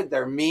stupid.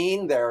 They're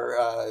mean. They're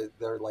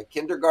like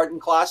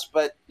kindergarten class,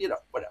 but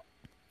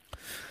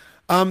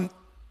whatever.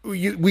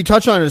 We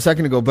touched on it a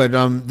second ago, but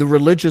the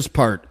religious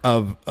part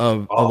of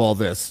all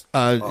this.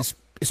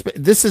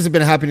 This has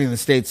been happening in the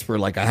States for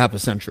like a half a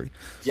century.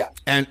 Yeah.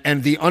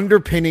 And the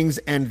underpinnings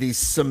and the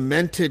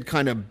cemented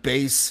kind of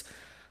base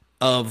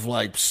of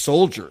like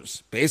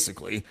soldiers,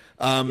 basically,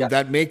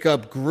 that make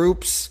up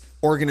groups,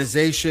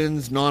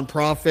 organizations,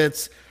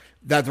 nonprofits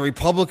that the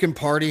Republican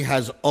Party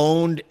has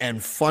owned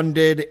and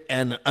funded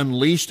and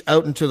unleashed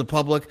out into the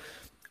public,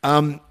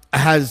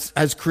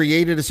 has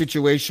created a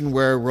situation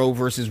where Roe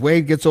versus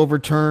Wade gets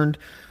overturned,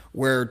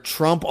 where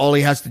Trump, all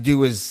he has to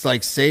do is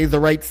like say the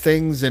right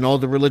things and all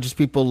the religious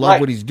people love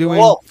what he's doing.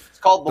 It's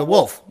called the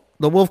wolf.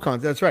 The wolf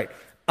concept. That's right.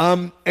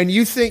 And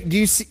you think, do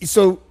you see,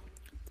 so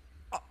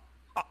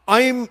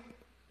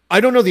I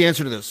don't know the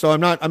answer to this, so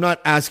I'm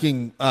not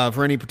asking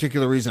for any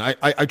particular reason.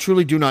 I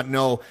truly do not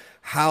know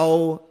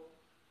how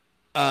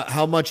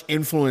much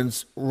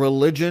influence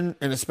religion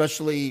and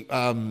especially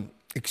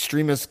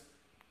extremist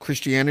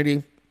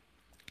Christianity,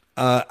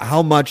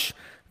 how much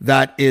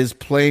that is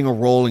playing a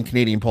role in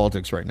Canadian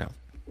politics right now.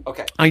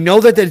 Okay. I know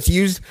that it's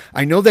used.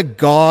 I know that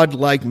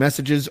God-like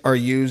messages are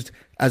used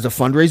as a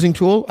fundraising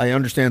tool. I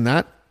understand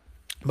that,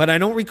 but I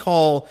don't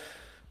recall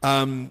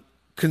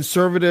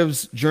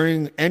conservatives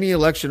during any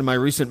election in my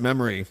recent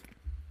memory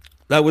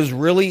that was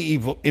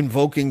really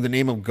invoking the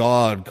name of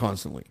God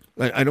constantly.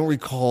 I don't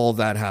recall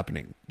that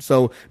happening.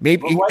 So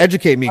maybe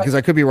educate me, because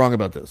I could be wrong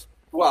about this.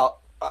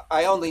 Well,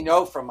 I only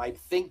know from, I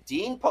think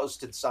Dean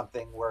posted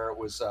something where it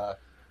was,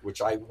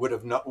 which I would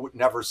have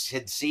never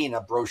had seen,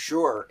 a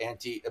brochure,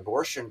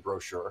 anti-abortion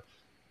brochure.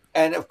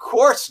 And of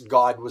course,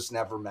 God was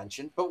never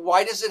mentioned. But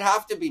why does it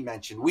have to be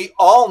mentioned? We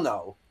all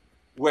know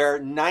where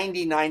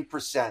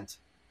 99%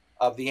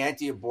 of the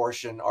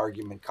anti-abortion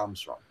argument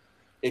comes from.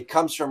 It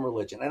comes from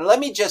religion. And let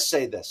me just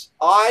say this.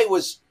 I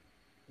was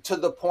to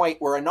the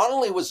point where not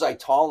only was I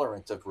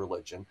tolerant of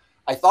religion,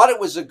 I thought it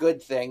was a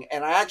good thing.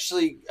 And I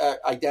actually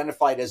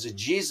identified as a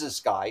Jesus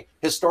guy,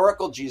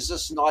 historical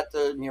Jesus, not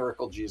the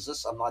miracle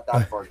Jesus. I'm not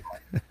that far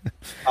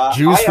gone.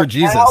 Jews for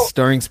Jesus, now,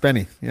 starring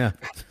Spenny. Yeah.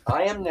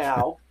 I am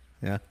now.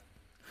 Yeah.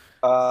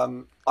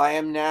 I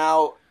am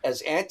now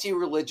as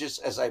anti-religious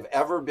as I've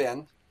ever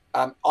been.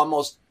 I'm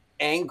almost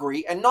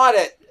angry, and not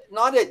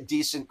at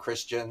decent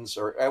Christians,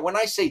 or when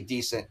I say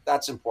decent,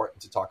 that's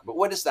important to talk about.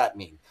 What does that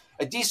mean?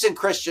 A decent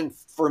Christian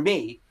for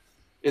me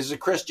is a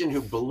Christian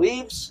who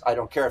believes, I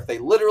don't care if they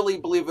literally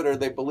believe it or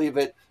they believe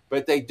it,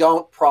 but they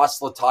don't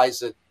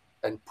proselytize it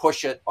and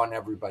push it on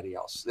everybody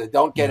else. They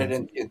don't get it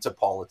into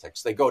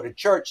politics. They go to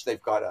church.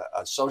 They've got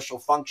a social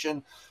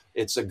function.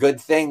 It's a good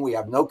thing. We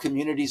have no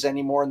communities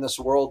anymore in this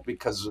world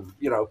because of,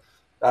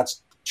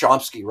 that's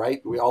Chomsky,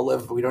 right? We all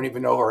live, we don't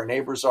even know who our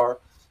neighbors are.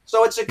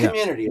 So it's a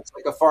community. It's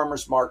like a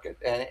farmer's market.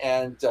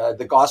 And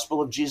the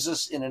gospel of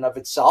Jesus in and of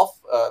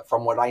itself,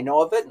 from what I know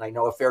of it, and I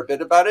know a fair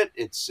bit about it,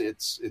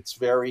 it's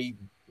very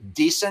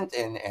decent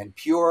and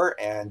pure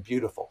and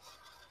beautiful.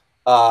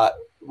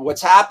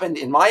 What's happened,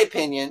 in my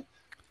opinion,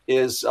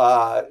 is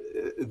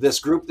this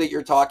group that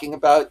you're talking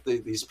about,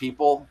 these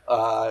people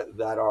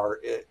that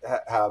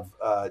have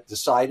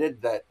decided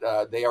that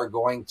they are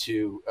going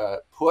to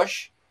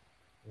push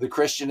the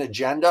Christian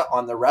agenda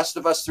on the rest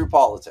of us through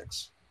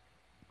politics.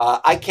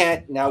 I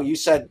can't. Now, you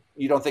said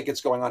you don't think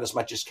it's going on as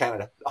much as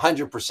Canada.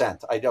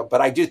 100%. I don't,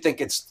 but I do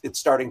think it's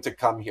starting to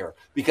come here,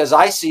 because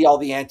I see all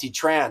the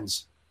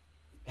anti-trans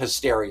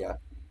hysteria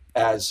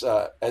as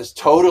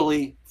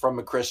totally from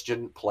a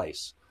Christian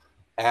place.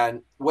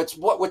 And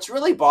what's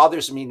really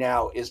bothers me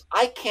now is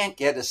I can't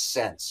get a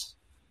sense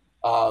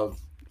of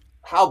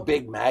how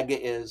big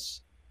MAGA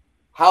is,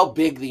 how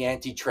big the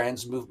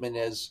anti-trans movement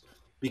is,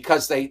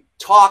 because they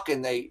talk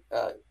and they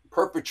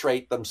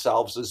perpetrate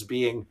themselves as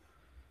being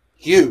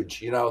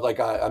huge, like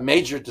a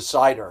major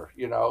decider,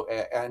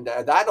 and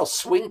that'll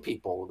swing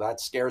people. That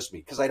scares me,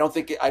 because I don't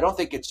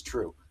think it's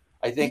true.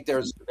 I think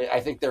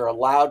they're a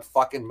loud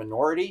fucking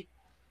minority.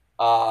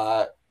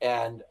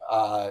 And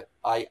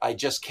I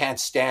just can't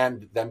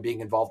stand them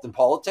being involved in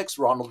politics.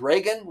 Ronald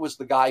Reagan was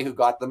the guy who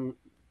got them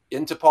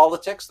into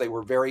politics. They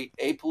were very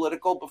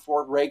apolitical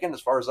before Reagan,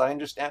 as far as I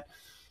understand.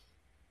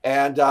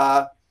 And,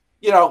 I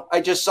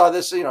just saw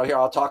this, here,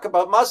 I'll talk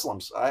about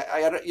Muslims.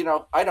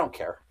 I don't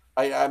care.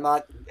 I'm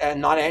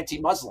not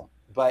anti-Muslim,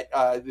 but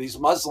these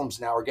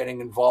Muslims now are getting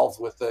involved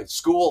with the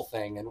school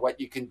thing and what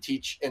you can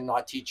teach and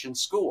not teach in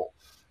school.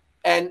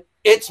 And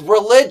it's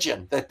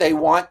religion that they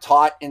want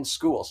taught in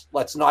schools.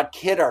 Let's not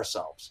kid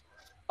ourselves.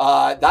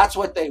 That's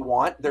what they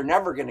want. They're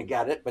never going to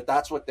get it, but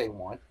that's what they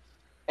want.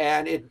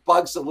 And it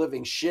bugs the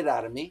living shit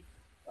out of me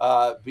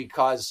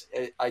because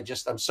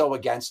I'm so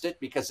against it,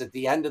 because at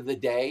the end of the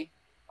day,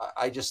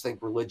 I just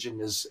think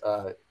religion is,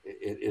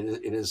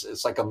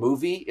 it's like a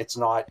movie. It's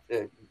not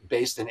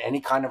based in any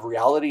kind of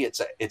reality.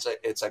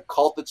 It's a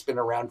cult that's been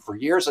around for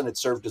years, and it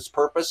served its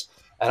purpose.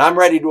 And I'm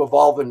ready to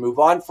evolve and move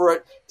on for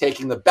it,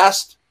 taking the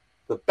best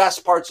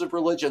parts of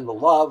religion, the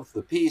love,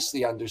 the peace,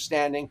 the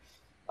understanding,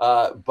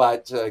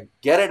 but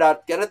get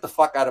it the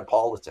fuck out of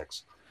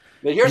politics.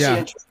 But here's the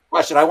interesting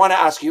question. I want to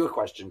ask you a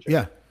question, Jim.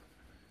 Yeah.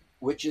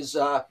 Which is,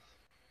 the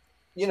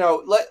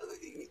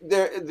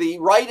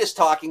right is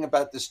talking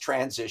about this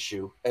trans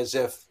issue as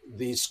if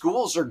these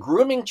schools are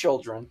grooming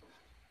children.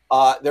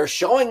 They're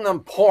showing them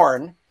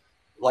porn,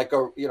 like a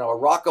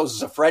Rocco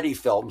Siffredi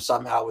film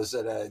somehow is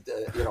at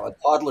a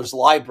toddler's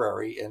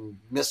library in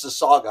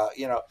Mississauga.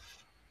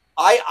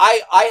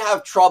 I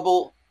have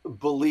trouble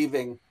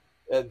believing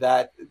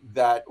that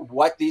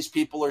what these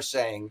people are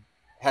saying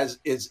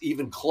is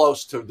even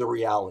close to the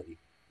reality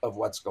of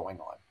what's going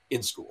on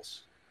in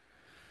schools.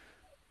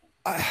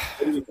 What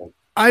do you think?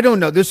 I don't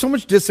know. There's so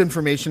much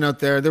disinformation out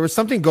there. There was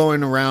something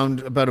going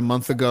around about a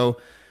month ago.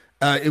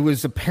 It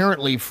was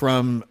apparently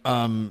from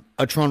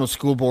a Toronto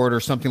school board or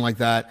something like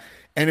that.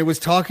 And it was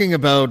talking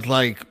about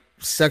like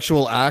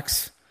sexual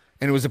acts.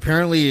 And it was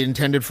apparently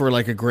intended for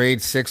like a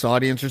grade 6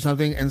 audience or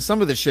something. And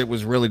some of the shit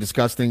was really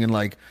disgusting and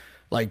like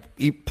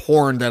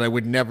porn that I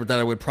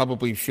would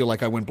probably feel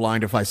like I went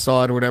blind if I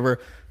saw it or whatever.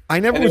 I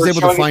never was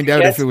able to find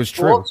out if it was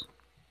true.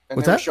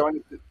 What's that?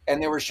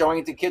 They were showing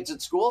it to kids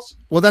at schools?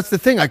 Well, that's the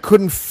thing. I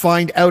couldn't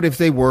find out if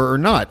they were or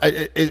not.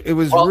 It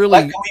was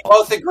really... Can we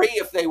both agree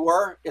if they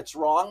were, it's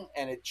wrong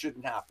and it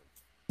shouldn't happen?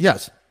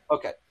 Yes.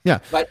 Okay. Yeah.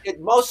 But it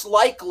most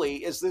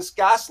likely is this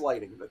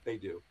gaslighting that they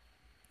do.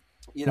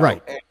 You know,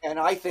 Right. and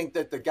I think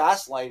that the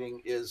gaslighting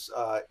is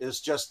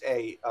just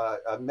a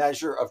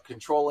measure of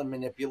control and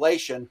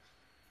manipulation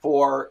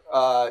for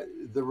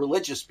the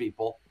religious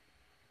people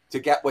to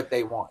get what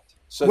they want.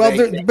 So Well,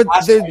 they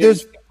gaslight it,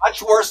 there's make it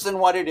much worse than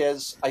what it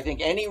is. I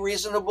think any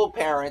reasonable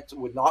parent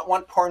would not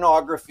want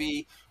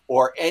pornography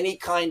or any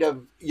kind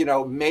of, you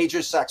know,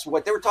 major sex.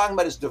 What they were talking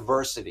about is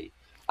diversity.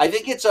 I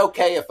think it's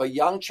okay if a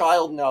young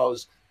child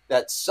knows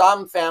that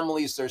some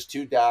families there's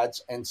two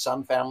dads, and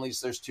some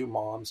families there's two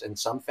moms, and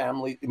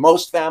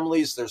most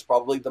families there's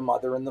probably the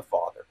mother and the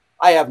father.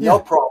 I have no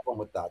problem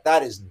with that.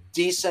 That is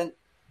decent,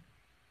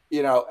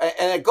 you know,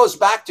 and it goes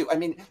back to, I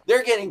mean,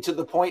 they're getting to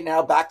the point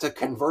now back to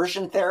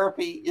conversion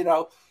therapy. You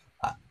know,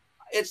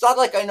 it's not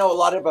like I know a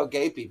lot about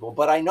gay people,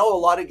 but I know a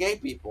lot of gay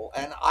people,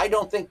 and I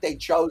don't think they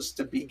chose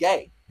to be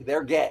gay.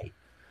 They're gay,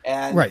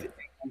 and right.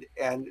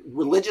 and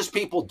religious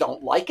people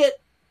don't like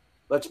it.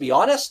 Let's be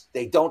honest,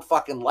 they don't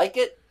fucking like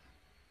it.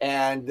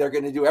 And they're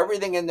going to do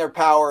everything in their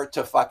power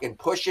to fucking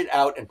push it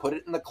out and put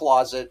it in the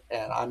closet.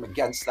 And I'm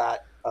against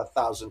that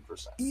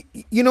 1,000%.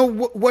 You know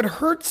what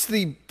hurts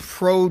the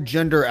pro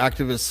gender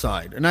activist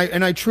side, and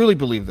I truly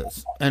believe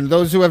this. And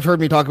those who have heard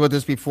me talk about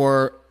this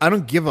before, I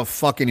don't give a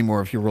fuck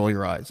anymore if you roll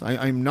your eyes.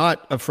 I'm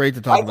not afraid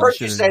to talk I've about heard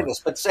this you shit say anymore.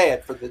 this, but say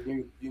it for the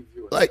new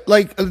viewers.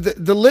 Like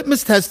the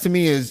litmus test to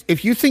me is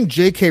if you think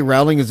J.K.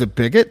 Rowling is a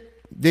bigot,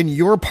 then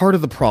you're part of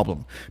the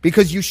problem,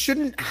 because you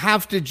shouldn't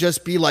have to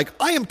just be like,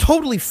 I am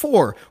totally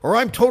for or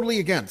I'm totally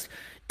against.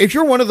 If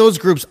you're one of those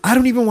groups, I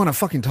don't even want to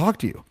fucking talk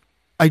to you.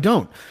 I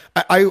don't.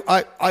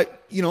 I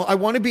you know, I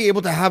want to be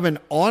able to have an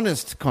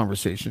honest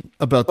conversation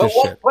about this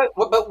shit.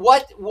 But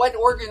what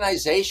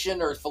organization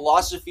or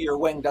philosophy or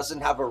wing doesn't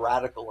have a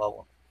radical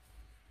element?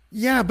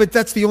 Yeah, but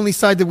that's the only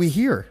side that we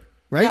hear,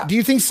 right? Yeah. Do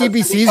you think CBC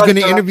is Because going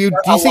to interview? they're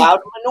Do you a think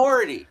loud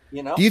minority?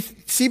 You know, Do you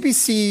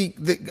CBC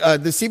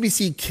the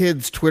CBC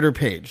Kids Twitter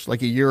page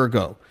like a year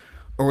ago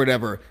or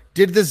whatever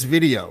did this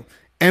video,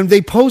 and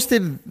they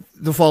posted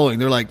the following.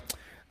 They're like,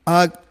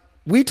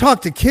 we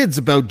talked to kids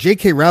about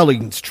J.K.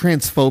 Rowling's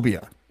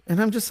transphobia,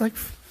 and I'm just like,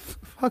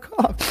 fuck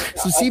off.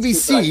 Yeah, So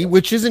CBC,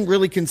 which isn't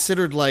really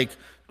considered like,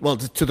 well,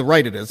 to the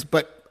right it is,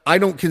 but I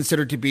don't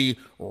consider it to be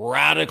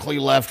radically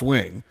left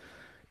wing,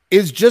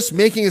 is just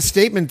making a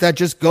statement that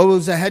just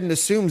goes ahead and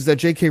assumes that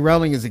J.K.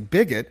 Rowling is a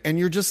bigot, and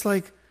you're just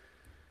like,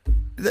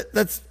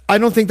 that's. I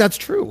don't think that's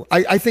true.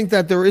 I think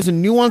that there is a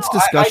nuanced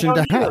discussion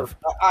to have.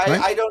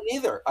 I don't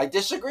either. I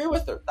disagree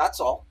with her. That's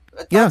all.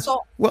 That's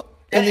all. Well,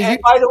 and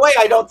by the way,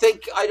 I don't,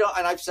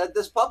 and I've said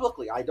this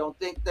publicly, I don't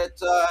think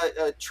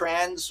that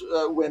trans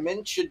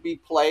women should be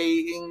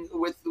playing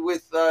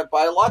with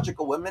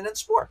biological women in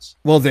sports.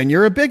 Well, then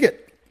you're a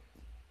bigot.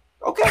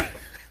 Okay.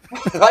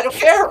 I don't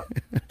care.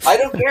 I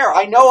don't care.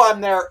 I know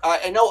I'm there.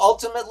 I know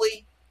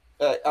ultimately,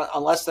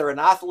 unless they're an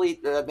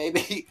athlete,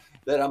 maybe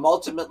that I'm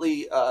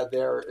ultimately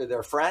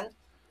their friend.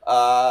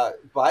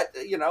 But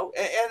you know,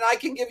 and I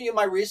can give you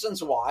my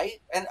reasons why,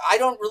 and I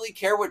don't really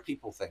care what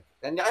people think,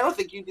 and I don't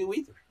think you do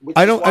either.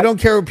 I don't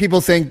care what people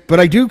think, but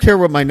I do care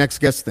what my next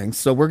guest thinks.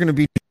 So we're going to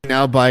be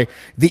now by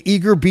the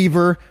eager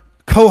beaver,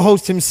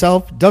 co-host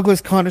himself,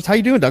 Douglas Connors. How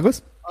you doing,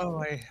 Douglas?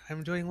 Oh,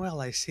 I'm doing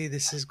well. I see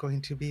this is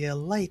going to be a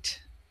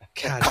light,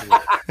 casual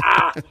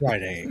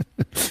Friday.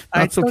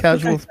 Not so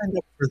casual. I signed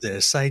up for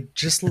this. I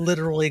just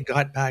literally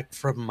got back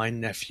from my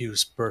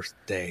nephew's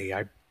birthday.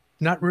 I'm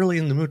not really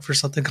in the mood for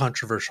something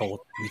controversial,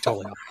 to be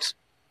totally honest.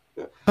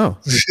 Oh.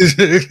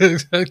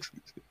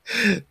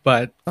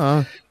 But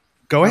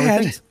go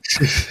ahead.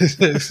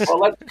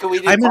 Well,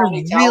 I'm in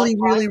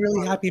a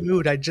really happy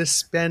mood. I just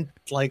spent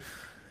like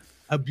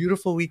a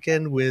beautiful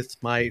weekend with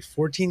my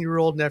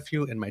 14-year-old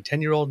nephew and my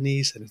 10-year-old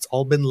niece, and it's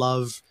all been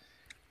love.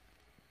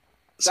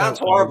 Sounds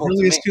horrible. I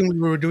really assumed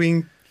we were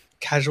doing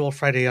casual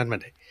Friday on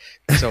Monday.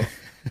 So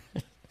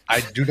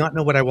I do not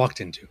know what I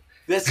walked into.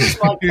 This is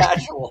my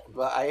casual,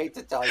 but I hate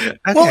to tell you. Okay.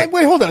 Well,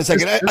 wait, hold on a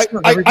second.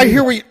 I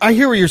hear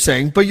what you're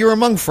saying, but you're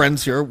among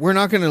friends here. We're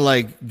not going to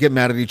like get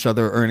mad at each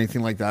other or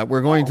anything like that.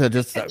 We're going to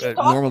just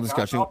normal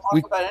discussion. I'll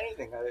talk about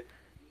anything.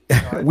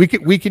 We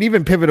could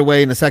even pivot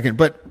away in a second,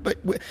 but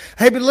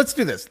hey, but let's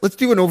do this. Let's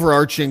do an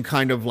overarching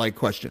kind of like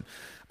question.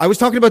 I was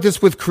talking about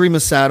this with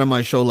Karima Sad on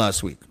my show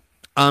last week,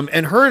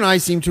 and her and I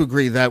seem to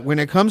agree that when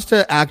it comes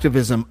to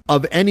activism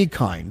of any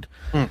kind,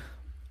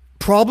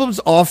 problems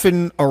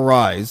often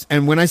arise.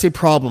 And when I say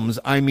problems,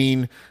 I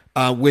mean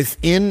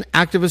within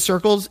activist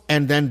circles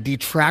and then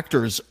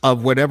detractors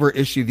of whatever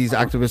issue these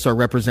activists are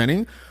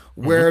representing,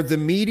 where the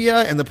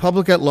media and the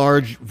public at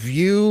large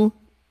view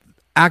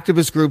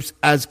activist groups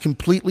as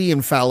completely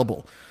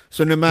infallible.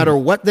 So no matter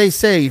what they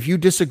say, if you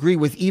disagree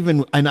with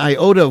even an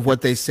iota of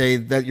what they say,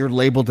 that you're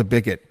labeled a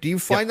bigot. Do you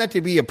find that to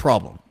be a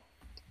problem?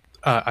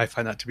 I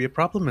find that to be a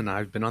problem, and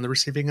I've been on the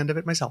receiving end of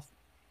it myself.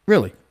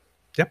 Really?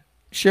 Yep.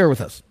 Share with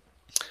us.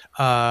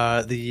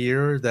 The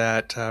year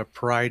that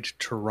Pride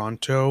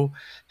Toronto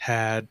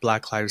had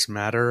Black Lives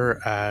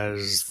Matter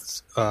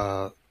as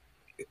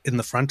in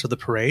the front of the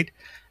parade,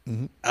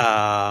 and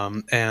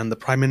the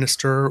Prime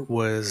Minister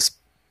was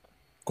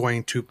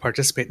going to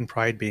participate in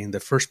Pride, being the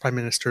first prime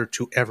minister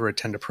to ever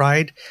attend a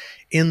Pride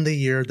in the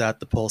year that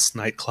the Pulse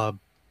nightclub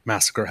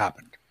massacre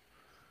happened.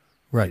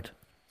 Right.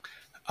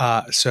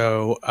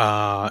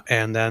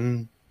 And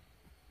then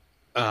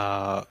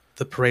the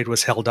parade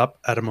was held up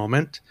at a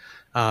moment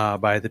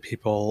by the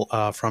people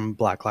from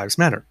Black Lives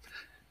Matter.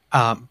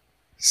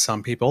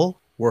 Some people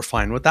were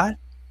fine with that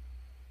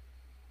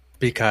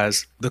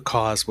because the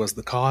cause was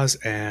the cause,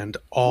 and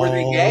Were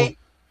they gay?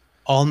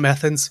 all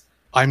methods.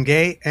 I'm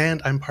gay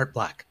and I'm part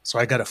black, so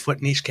I got a foot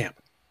in each camp.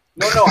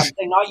 No, I'm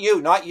saying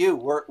not you.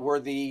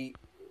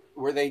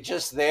 Were they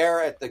just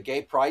there at the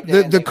gay pride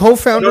day? The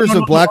co-founders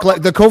of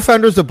the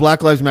co-founders of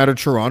Black Lives Matter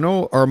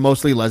Toronto are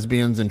mostly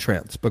lesbians and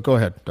trans. But go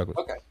ahead, Douglas.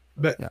 Okay.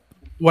 But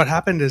what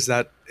happened is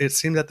that it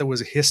seemed that there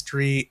was a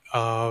history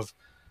of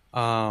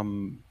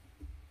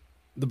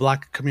the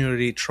black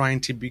community trying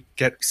to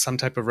get some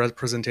type of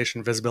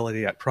representation,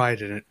 visibility at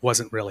Pride, and it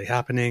wasn't really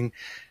happening.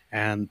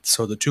 And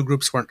so the two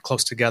groups weren't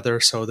close together.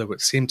 So there would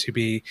seem to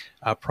be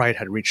Pride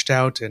had reached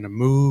out in a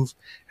move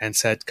and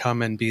said,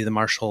 come and be the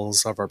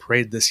marshals of our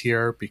parade this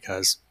year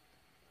because,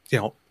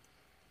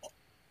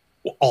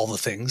 all the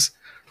things,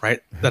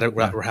 right, that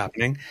were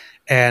happening.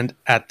 And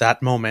at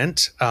that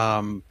moment,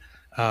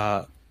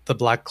 the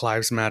Black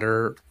Lives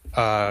Matter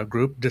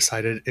group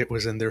decided it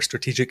was in their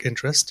strategic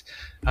interest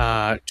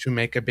to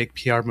make a big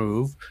PR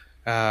move,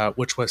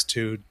 which was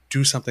to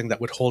do something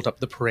that would hold up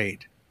the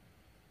parade.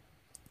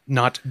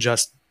 Not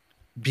just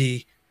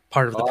be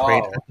part of the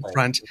parade at the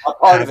front,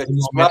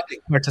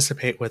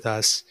 participate with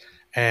us,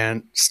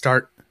 and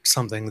start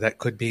something that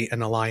could be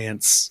an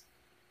alliance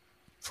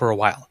for a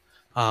while.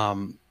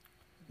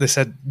 They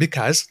said,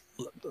 because,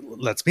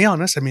 let's be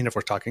honest, I mean, if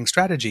we're talking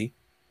strategy,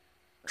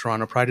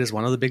 Toronto Pride is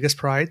one of the biggest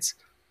prides.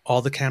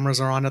 All the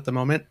cameras are on at the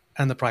moment,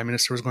 and the Prime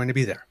Minister is going to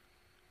be there.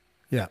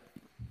 Yeah.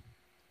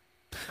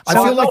 I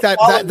feel like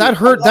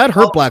that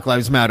hurt Black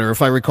Lives Matter,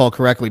 if I recall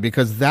correctly,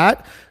 because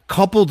that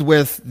coupled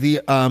with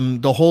the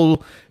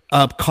whole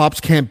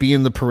cops can't be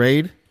in the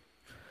parade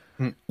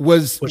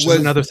was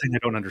another thing I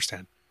don't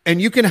understand.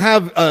 And you can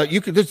have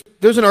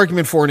there's an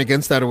argument for and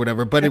against that or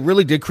whatever, but it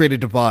really did create a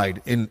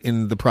divide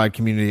in the Pride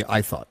community,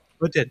 I thought.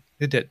 It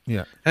did.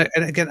 Yeah.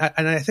 And again,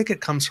 I think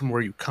it comes from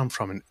where you come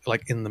from, and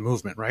like in the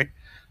movement, right?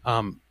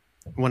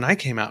 When I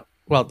came out,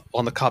 well,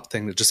 on the cop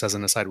thing, just as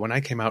an aside, when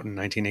I came out in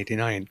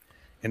 1989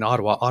 in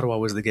Ottawa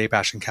was the gay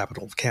bashing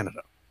capital of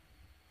Canada.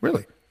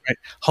 Really? Right.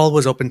 Hull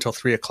was open till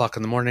 3:00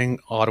 in the morning.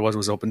 Ottawa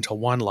was open till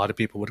 1. A lot of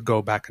people would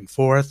go back and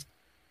forth,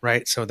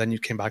 right? So then you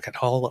came back at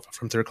Hull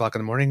from 3:00 in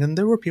the morning, and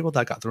there were people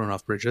that got thrown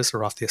off bridges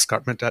or off the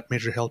escarpment at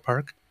Major Hill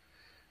Park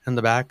in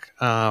the back.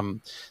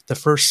 The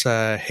first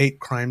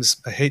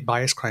hate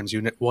bias crimes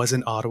unit was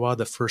in Ottawa.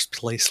 The first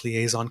police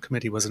liaison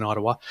committee was in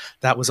Ottawa.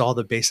 That was all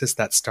the basis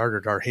that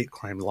started our hate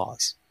crime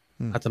laws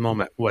at the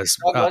moment was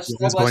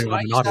going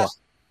on in Ottawa.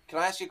 Can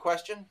I ask you a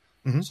question?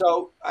 Mm-hmm.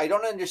 So I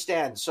don't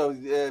understand. So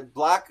the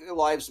Black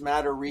Lives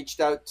Matter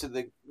reached out to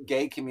the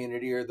gay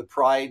community or the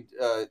Pride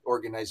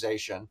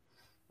organization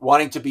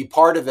wanting to be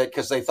part of it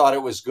because they thought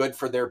it was good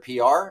for their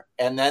PR.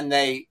 And then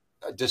they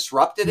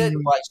disrupted it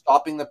by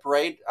stopping the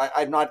parade.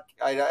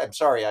 I'm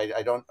sorry.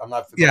 I'm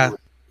not familiar with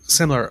it.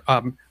 Similar.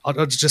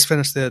 I'll just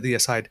finish the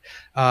aside.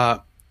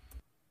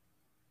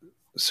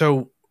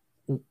 So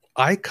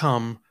I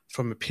come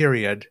from a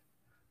period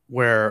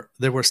where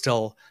there were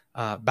still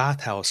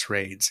bathhouse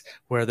raids,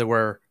 where there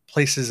were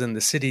places in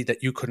the city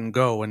that you couldn't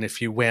go, and if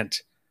you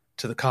went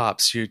to the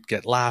cops, you'd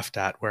get laughed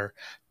at. Where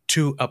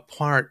to a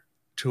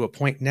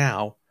point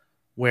now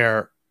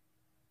where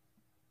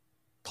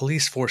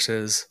police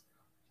forces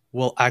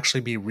will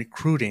actually be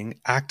recruiting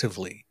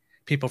actively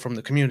people from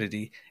the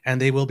community, and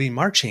they will be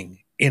marching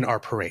in our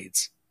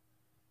parades.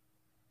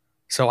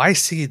 So I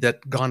see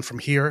that gone from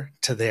here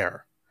to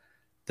there.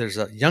 There's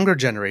a younger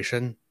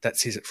generation that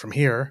sees it from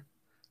here.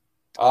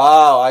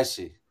 Oh, I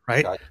see.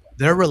 Right? Gotcha.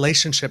 Their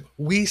relationship,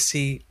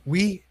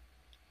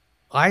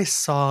 I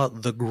saw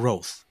the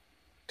growth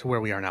to where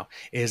we are now.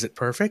 Is it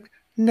perfect?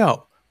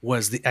 No.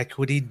 Was the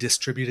equity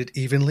distributed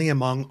evenly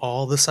among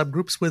all the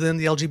subgroups within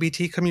the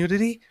LGBT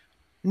community?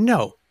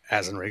 No.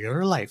 As in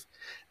regular life.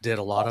 Did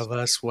a lot of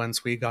us,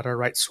 once we got our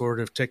rights, sort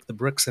of take the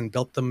bricks and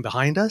built them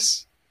behind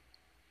us?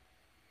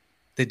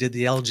 They did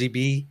the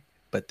LGB,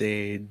 but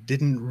they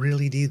didn't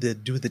really do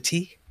the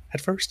T at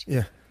first.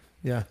 Yeah.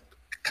 Yeah.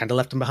 Kind of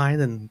left them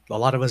behind, and a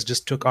lot of us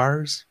just took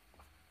ours.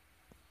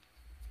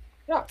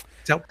 Yeah.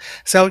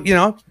 So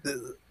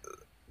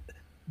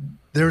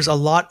there's a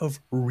lot of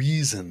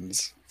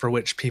reasons for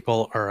which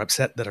people are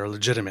upset that are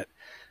legitimate.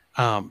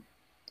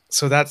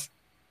 That's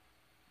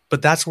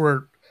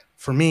where,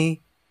 for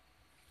me,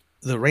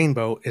 the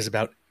rainbow is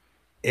about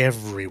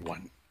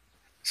everyone.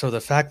 So the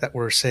fact that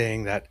we're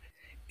saying that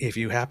if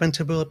you happen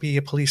to be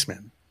a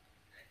policeman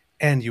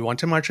and you want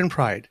to march in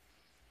Pride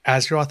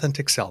as your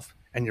authentic self,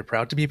 and you're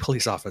proud to be a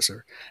police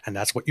officer, and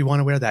that's what you want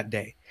to wear that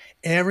day,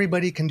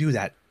 everybody can do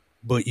that,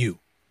 but you.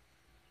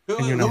 Who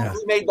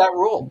made that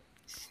rule?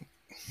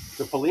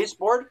 The police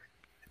board?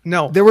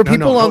 No, There were no,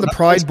 people on the that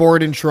Pride was-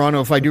 board in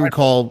Toronto, if I do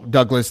recall,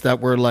 Douglas, that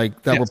were were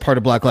Yes. part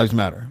of Black Lives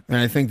Matter, and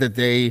I think that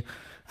they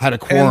had a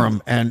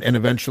quorum and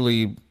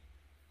eventually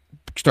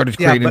started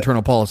to Yeah, create but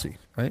internal policy,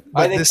 right? I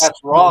but think this that's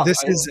wrong. this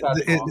I think is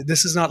that's wrong.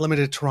 this is not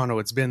limited to Toronto.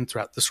 It's been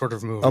throughout the sort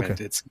of movement.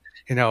 Okay. It's,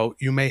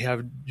 you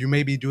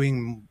may be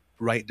doing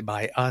right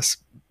by us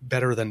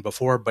better than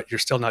before, but you're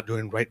still not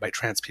doing right by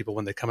trans people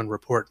when they come and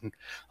report and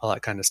all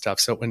that kind of stuff.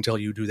 So until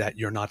you do that,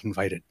 you're not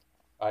invited,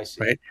 I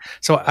see. right?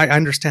 So I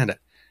understand it,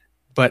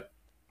 but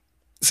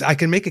I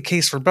can make a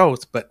case for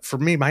both. But for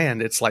me, my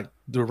end, it's like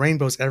the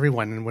rainbow's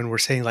everyone, and when we're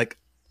saying like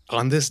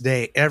on this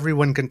day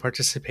everyone can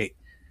participate,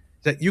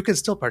 that you can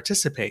still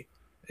participate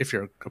if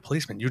you're a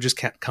policeman. You just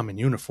can't come in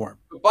uniform.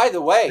 By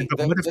the way,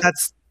 But what if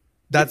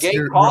that's gay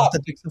your cop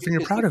authentic self and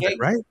you're is proud the of gay- it,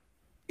 right?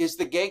 is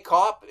the gay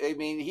cop. I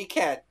mean, he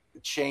can't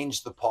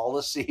change the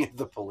policy of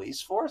the police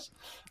force.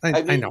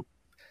 I mean, know.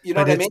 You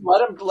know But what I mean?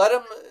 Let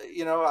him.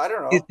 I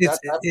don't know. That's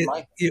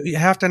my. You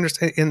have to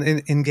understand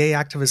in gay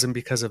activism,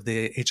 because of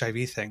the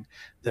HIV thing,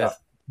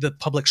 the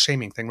public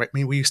shaming thing, right? I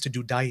mean, we used to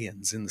do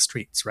die-ins in the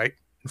streets, right,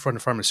 in front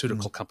of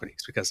pharmaceutical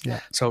companies, because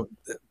so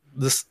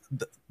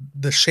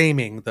the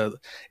shaming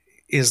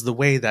is the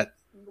way that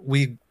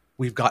we've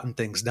gotten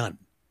things done.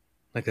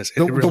 Like this,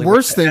 The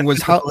worst thing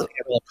was how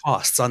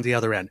costs on the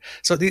other end.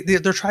 So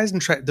they're tried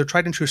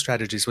and true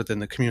strategies within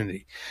the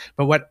community.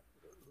 But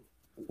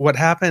what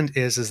happened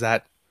is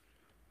that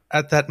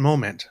at that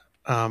moment,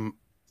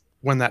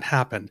 when that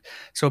happened,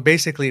 so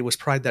basically it was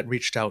Pride that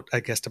reached out, I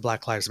guess, to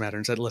Black Lives Matter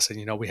and said,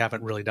 "Listen, we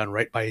haven't really done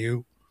right by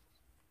you.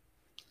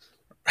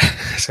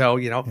 So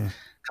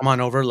come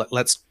on over.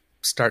 Let's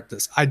start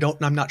this."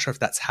 I'm not sure if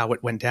that's how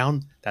it went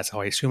down. That's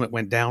how I assume it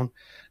went down,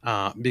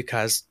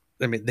 because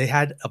I mean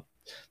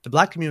the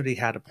Black community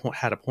had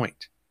a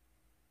point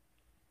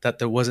that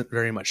there wasn't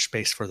very much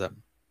space for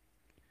them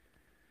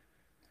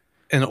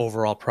in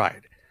overall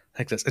Pride,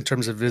 like this, in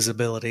terms of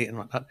visibility and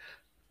whatnot.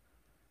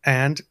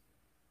 And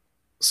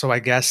so I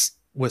guess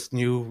with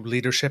new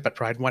leadership at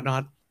Pride and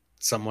whatnot,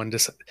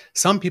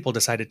 some people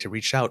decided to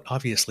reach out.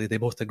 Obviously, they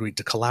both agreed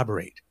to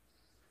collaborate.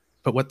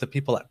 But what the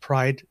people at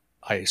Pride,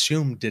 I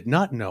assume, did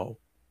not know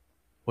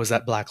was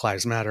that Black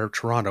Lives Matter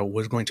Toronto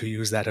was going to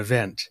use that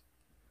event.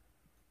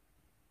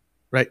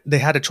 Right? They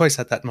had a choice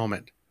at that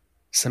moment.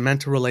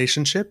 Cement a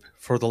relationship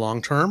for the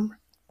long term.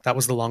 That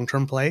was the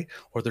long-term play.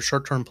 Or the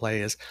short-term play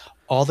is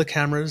all the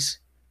cameras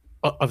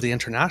of the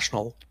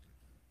international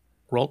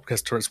world,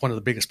 because it's one of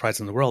the biggest prides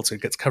in the world, so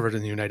it gets covered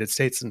in the United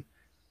States, and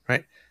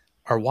right,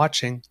 are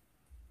watching.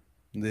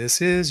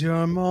 This is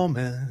your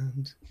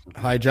moment.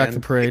 Hijack the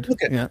parade.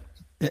 Yeah.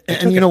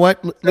 And you know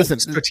what? Listen,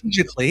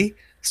 strategically,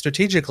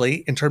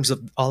 in terms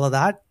of all of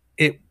that,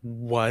 it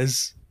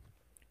was.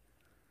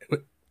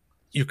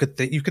 You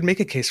could make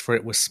a case for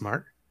it was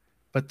smart,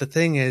 but the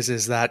thing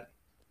is that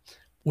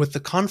with the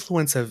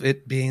confluence of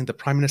it being the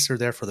Prime Minister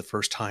there for the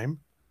first time,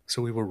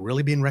 so we were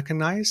really being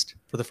recognized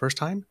for the first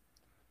time,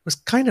 was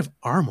kind of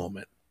our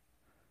moment.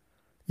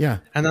 Yeah,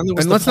 and then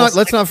let's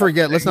not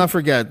forget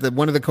that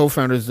one of the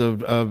co-founders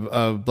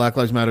of Black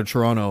Lives Matter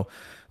Toronto,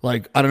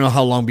 like I don't know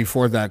how long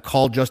before that,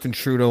 called Justin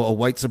Trudeau a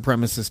white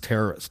supremacist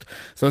terrorist.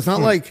 So it's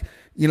not like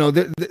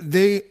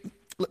they.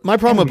 My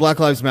problem with Black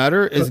Lives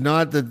Matter is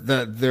not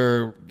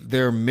that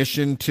their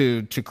mission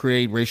to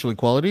create racial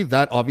equality.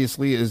 That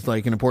obviously is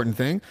like an important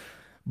thing,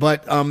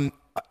 but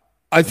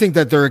I think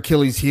that their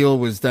Achilles heel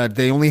was that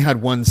they only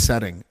had one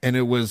setting, and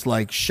it was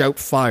like shout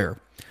fire.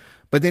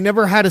 But they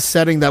never had a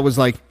setting that was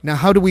like, now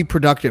how do we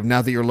productive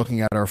now that you're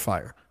looking at our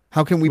fire?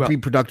 How can we be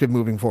productive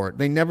moving forward?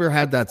 They never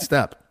had that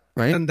step,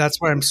 right? And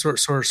that's why I'm sort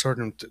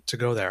of to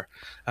go there.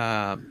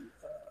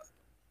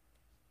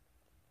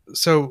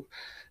 So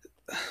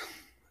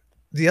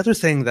the other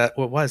thing that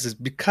is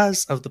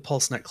because of the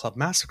Pulse nightclub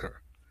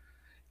massacre,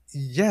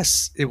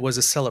 yes, it was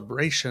a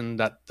celebration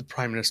that the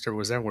Prime Minister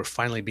was there. We're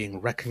finally being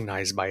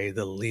recognized by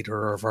the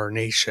leader of our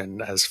nation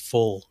as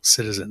full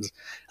citizens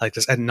like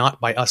this, and not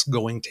by us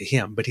going to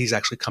him, but he's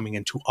actually coming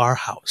into our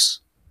house,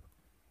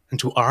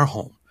 into our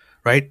home,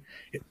 right?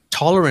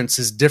 Tolerance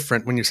is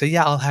different when you say,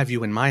 yeah, I'll have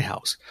you in my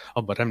house.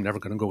 Oh, but I'm never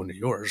going to go into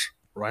yours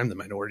where I'm the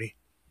minority.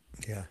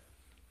 Yeah.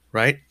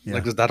 Right? Yeah.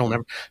 Like that'll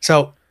never.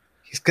 So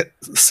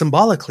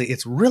symbolically,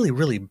 it's really,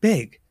 really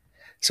big.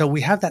 So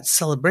we have that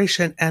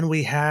celebration, and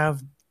we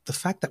have the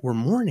fact that we're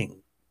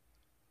mourning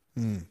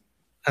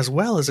as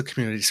well as a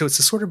community. So it's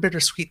a sort of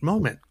bittersweet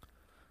moment.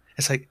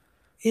 It's like,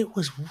 it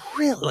was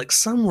really like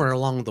somewhere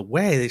along the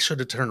way, they should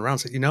have turned around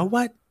and said, you know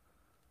what?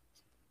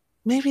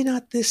 Maybe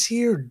not this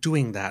year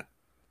doing that.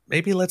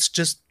 Maybe let's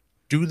just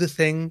do the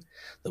thing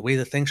the way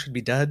the thing should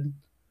be done.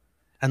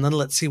 And then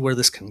let's see where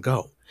this can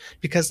go.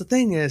 Because the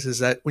thing is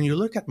that when you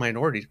look at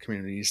minority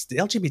communities, the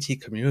LGBT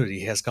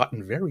community has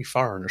gotten very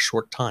far in a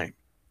short time,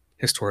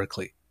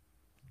 historically.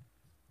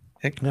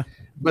 Okay? Yeah.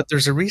 But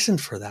there's a reason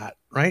for that,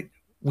 right?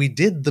 We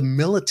did the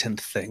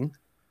militant thing,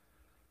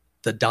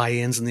 the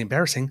die-ins and the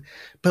embarrassing,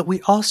 but we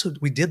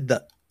did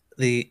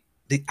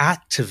the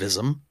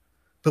activism,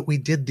 but we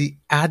did the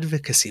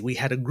advocacy. We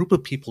had a group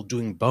of people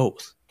doing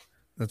both.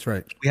 That's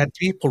right. We had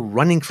people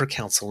running for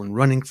council and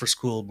running for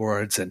school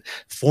boards and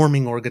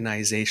forming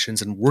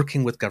organizations and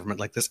working with government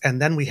like this.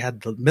 And then we had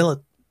the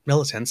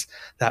militants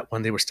that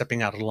when they were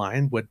stepping out of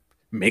line would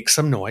make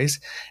some noise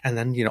and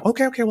then,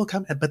 okay, we'll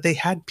come. But they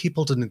had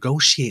people to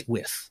negotiate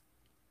with.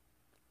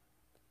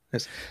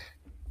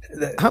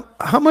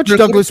 How much,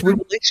 Douglas, would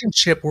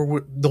relationship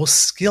where those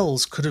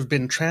skills could have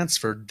been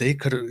transferred? They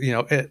could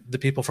have, the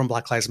people from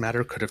Black Lives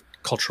Matter could have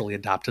culturally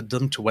adapted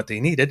them to what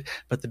they needed,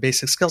 but the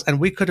basic skills, and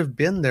we could have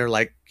been there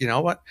like,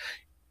 what,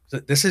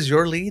 this is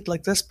your lead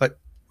like this, but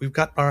we've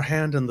got our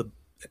hand on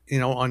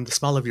on the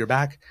small of your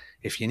back.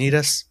 If you need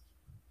us,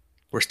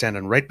 we're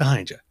standing right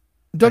behind you.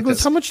 Douglas,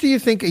 like how much do you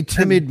think a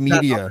timid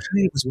media that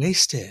opportunity was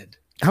wasted?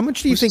 How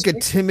much do you think a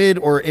timid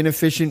or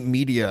inefficient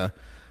media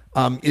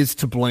is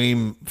to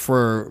blame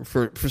for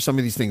some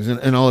of these things?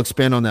 And I'll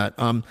expand on that.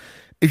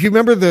 If you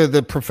remember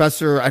the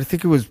professor, I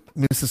think it was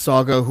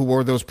Mississauga, who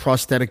wore those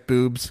prosthetic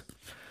boobs.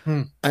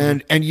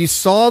 And you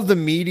saw the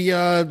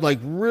media like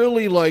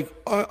really like,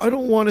 I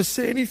don't want to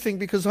say anything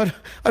because I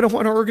don't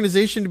want our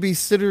organization to be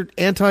considered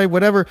anti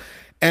whatever.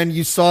 And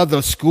you saw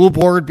the school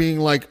board being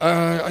like,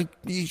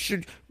 you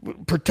should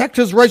protect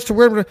his rights to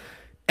wear.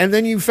 And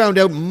then you found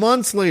out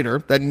months later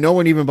that no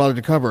one even bothered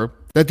to cover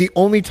that the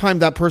only time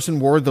that person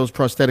wore those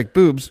prosthetic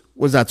boobs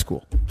was at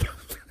school.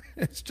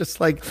 It's just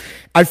like,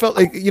 I felt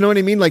like, you know what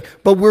I mean? Like,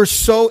 but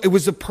it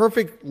was a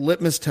perfect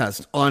litmus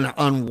test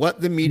on what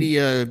the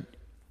media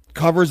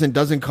covers and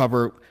doesn't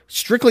cover,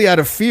 strictly out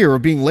of fear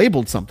of being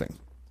labeled something.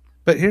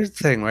 But here's the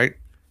thing, right?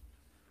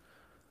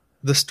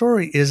 The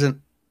story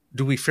isn't,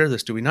 do we fear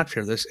this? Do we not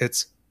fear this?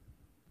 It's,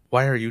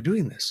 why are you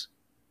doing this?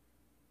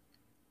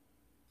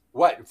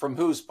 What? From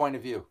whose point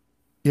of view?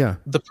 Yeah.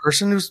 The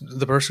person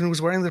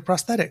who's wearing the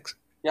prosthetics.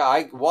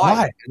 Yeah,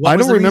 why? I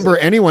don't remember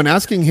anyone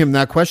asking him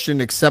that question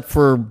except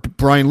for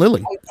Brian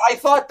Lilly. I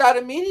thought that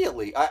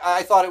immediately.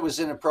 I thought it was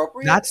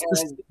inappropriate.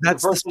 The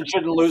person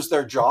shouldn't lose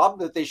their job,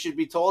 that they should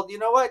be told, you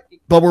know what?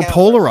 But we're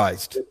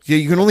polarized.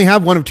 You can only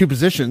have one of two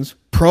positions,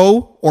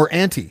 pro or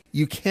anti.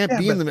 You can't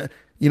be in the,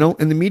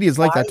 and the media is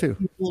like that too.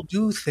 People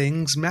do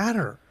things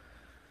matter.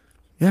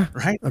 Yeah.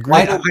 Right.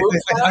 Agreed. I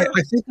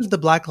think of the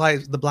Black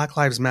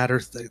Lives Matter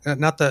thing,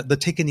 not the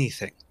take a knee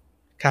thing.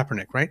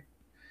 Kaepernick, right?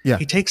 Yeah.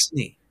 He takes a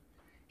knee.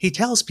 He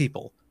tells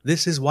people,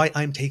 this is why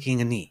I'm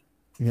taking a knee.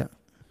 Yeah.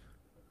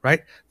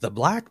 Right? The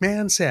black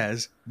man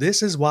says,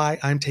 this is why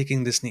I'm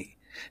taking this knee.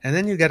 And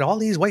then you get all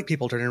these white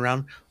people turning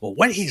around. Well,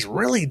 what he's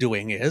really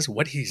doing is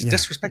what he's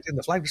disrespecting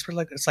the flag.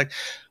 It's like,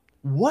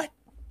 what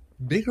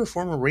bigger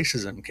form of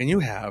racism can you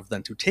have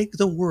than to take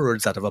the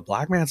words out of a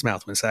black man's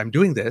mouth and say, I'm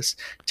doing this,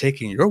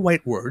 taking your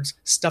white words,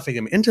 stuffing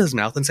them into his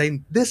mouth and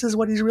saying, this is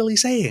what he's really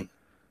saying.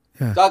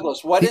 Yeah.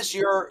 Douglas, what is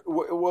your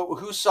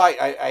whose side?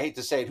 I hate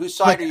to say it. Whose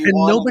side are you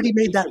on? Nobody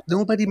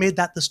made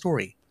that the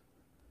story.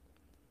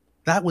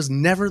 That was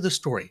never the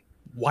story.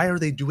 Why are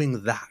they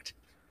doing that?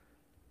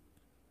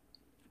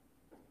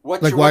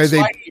 What side are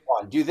you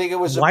on? Do you think it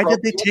was? Why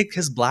did they take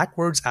his black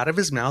words out of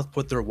his mouth,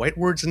 put their white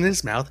words in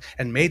his mouth,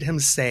 and made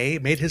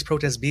his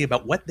protest be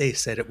about what they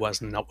said it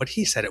was and not what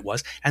he said it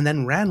was, and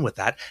then ran with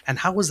that? And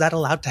how was that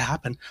allowed to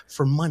happen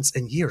for months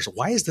and years?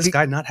 Why does this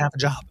guy not have a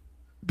job?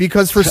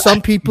 Because for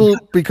some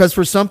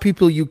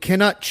people, you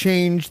cannot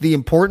change the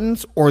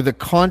importance or the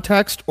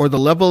context or the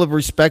level of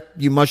respect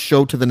you must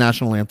show to the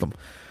national anthem.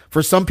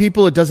 For some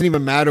people, it doesn't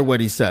even matter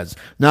what he says.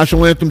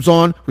 National anthem's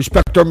on.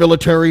 Respect our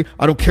military.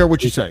 I don't care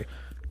what you say.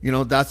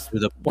 That's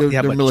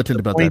they're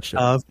militant about that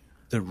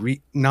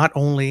shit. Not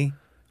only,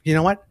 you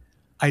know what?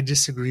 I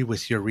disagree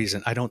with your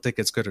reason. I don't think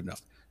it's good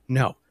enough.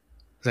 No,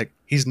 it's like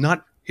he's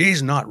not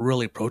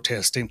really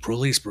protesting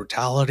police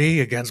brutality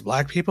against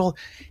black people.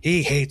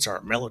 He hates our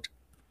military.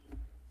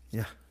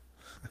 Yeah.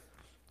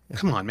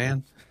 Come on,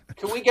 man.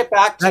 Can we get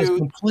back to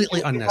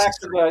completely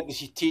unnecessary? Back to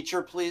the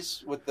teacher,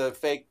 please, with the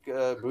fake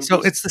boobies?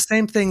 So it's the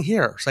same thing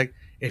here. It's like,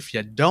 if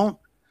you don't,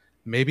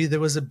 maybe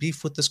there was a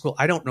beef with the school.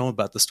 I don't know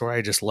about the story.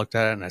 I just looked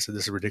at it and I said,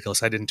 this is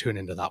ridiculous. I didn't tune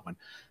into that one.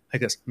 I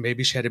guess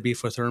maybe she had a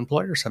beef with her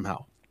employer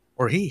somehow.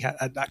 Or he had,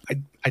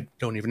 I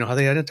don't even know how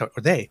they identify,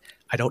 or they,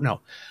 I don't know.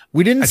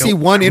 We didn't see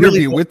one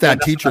interview with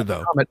that teacher,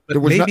 though. But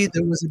maybe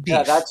there was a beef.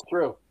 Yeah, that's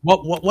true.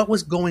 What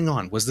was going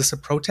on? Was this a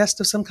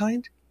protest of some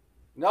kind?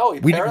 No,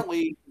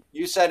 apparently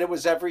you said it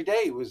was every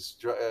day. It was.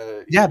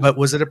 But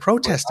was it a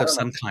protest of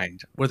some kind?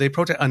 Were they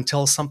protest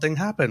until something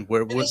happened?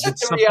 Did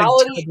something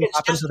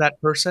happen to that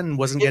person and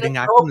wasn't getting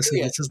action? And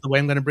said, this is the way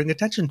I'm going to bring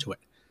attention to it.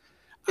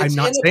 I'm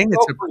not saying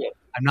it's appropriate.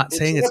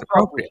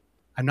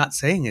 I'm not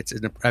saying it's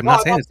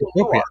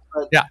appropriate.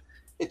 Yeah,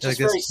 it's just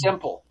very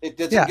simple. It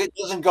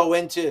doesn't go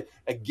into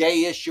a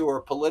gay issue or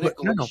a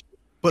political issue.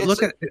 But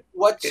look at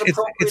what's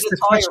appropriate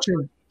attire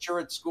for a teacher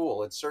at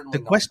school. It's certainly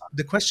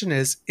the question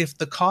is, if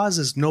the cause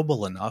is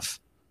noble enough,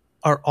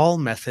 are all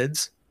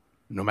methods,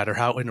 no matter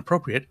how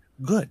inappropriate,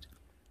 good?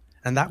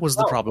 And that was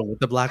the problem with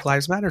the Black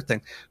Lives Matter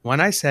thing. When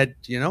I said,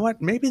 you know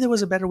what, maybe there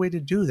was a better way to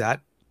do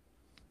that.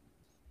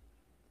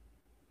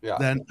 Yeah.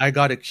 Then I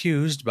got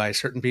accused by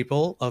certain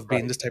people of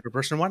being this type of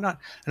person and whatnot.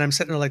 And I'm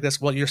sitting there like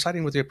this, well, you're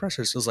siding with the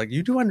oppressors. So it's like,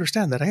 you do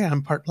understand that I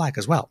am part black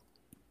as well.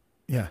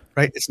 Yeah.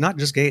 Right? It's not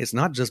just gay. It's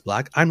not just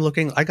black.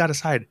 I got a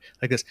side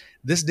like this.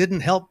 This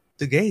didn't help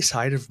the gay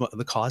side of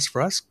the cause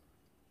for us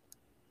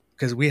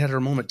because we had our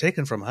moment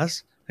taken from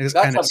us. And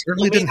it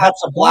certainly didn't help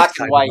a black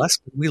and white. us.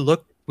 We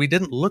looked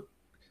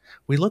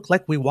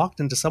like we walked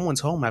into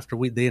someone's home after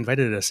they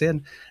invited us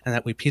in, and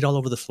that we peed all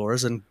over the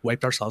floors and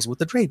wiped ourselves with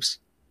the drapes.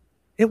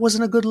 It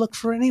wasn't a good look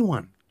for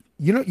anyone.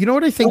 You know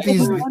what I think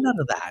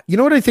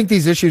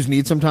these issues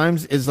need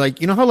sometimes is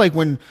like, you know how like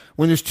when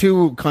there's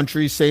two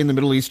countries, say in the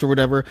Middle East or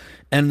whatever,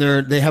 and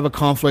they have a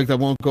conflict that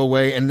won't go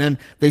away, and then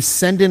they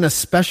send in a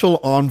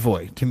special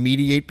envoy to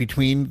mediate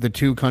between the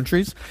two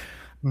countries.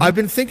 Mm-hmm. I've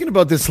been thinking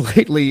about this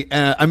lately.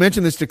 I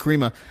mentioned this to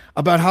Karima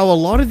about how a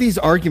lot of these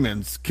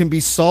arguments can be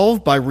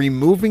solved by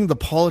removing the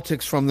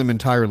politics from them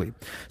entirely.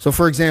 So,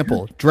 for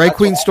example, drag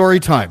queen story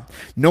time.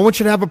 No one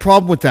should have a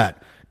problem with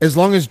that, as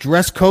long as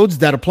dress codes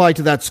that apply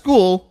to that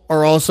school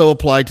are also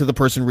applied to the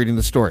person reading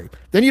the story.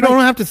 Then you don't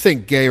have to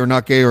think gay or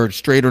not gay or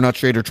straight or not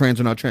straight or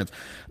trans or not trans.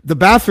 The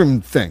bathroom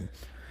thing.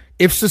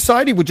 If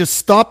society would just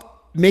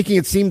stop making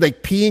it seem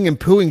like peeing and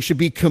pooing should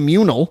be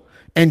communal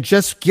and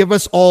just give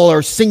us all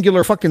our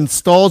singular fucking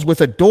stalls with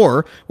a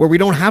door where we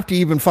don't have to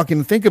even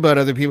fucking think about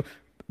other people,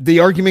 the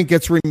argument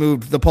gets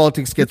removed, the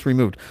politics gets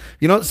removed.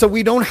 So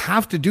we don't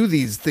have to do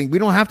these things. We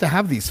don't have to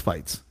have these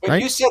fights. But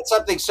right? You said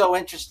something so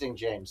interesting,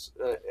 James,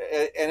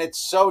 and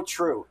it's so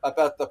true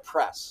about the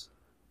press.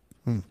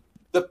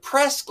 The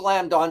press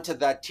glammed onto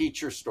that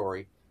teacher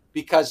story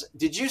because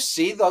did you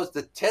see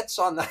the tits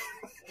on the?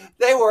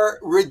 They were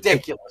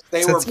ridiculous.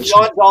 They were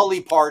beyond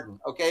Dolly Parton.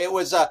 Okay, it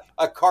was a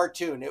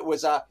cartoon. It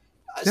was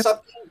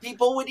something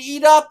people would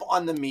eat up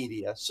on the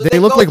media. So they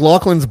look like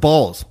Lachlan's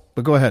balls.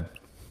 But go ahead.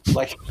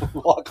 Like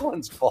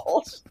Lachlan's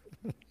balls.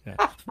 Yeah.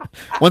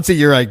 Once a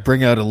year, I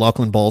bring out a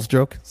Lachlan balls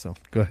joke. So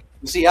go ahead.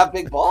 Does he have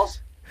big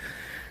balls?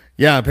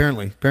 Yeah,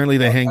 apparently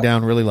they hang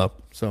down really low.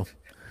 So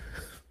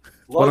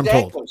low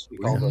dangles, we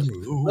call those.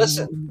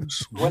 Listen,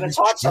 when it's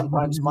hot,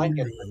 sometimes mine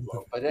get pretty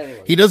low. But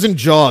anyway, he doesn't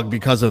jog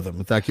because of them.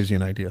 If that gives you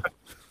an idea.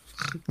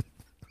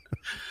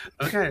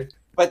 Okay.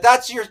 But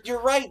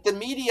you're right. The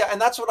media, and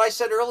that's what I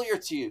said earlier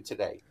to you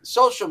today.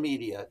 Social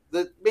media,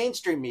 the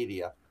mainstream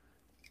media.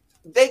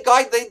 They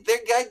guide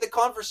the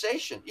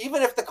conversation,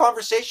 even if the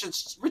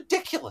conversation's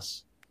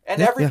ridiculous, and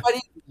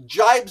everybody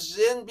jibes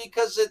in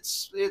because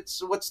it's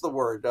what's the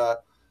word?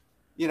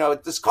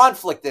 There's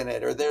conflict in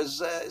it, or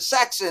there's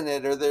sex in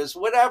it, or there's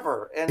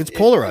whatever, and it's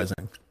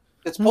polarizing.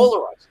 It's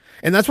polarizing,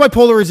 and that's why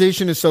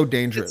polarization is so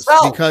dangerous.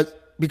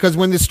 Because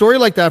when the story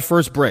like that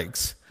first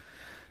breaks,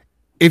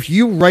 if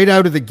you right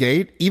out of the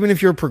gate, even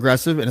if you're a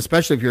progressive, and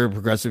especially if you're a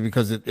progressive,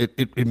 because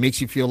it makes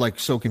you feel like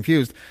so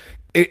confused.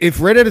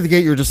 If right out of the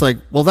gate you're just like,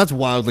 well, that's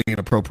wildly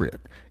inappropriate,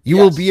 you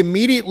will be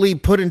immediately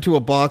put into a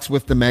box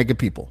with the MAGA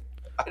people.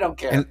 I don't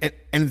care.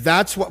 And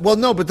that's what, well,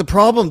 no, but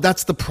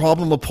that's the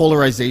problem of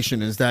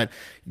polarization is that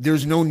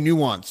there's no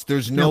nuance.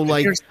 There's no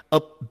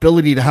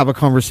ability to have a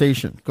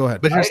conversation. Go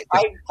ahead. But I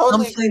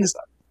totally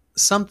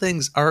some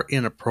things are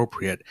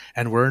inappropriate,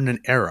 and we're in an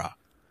era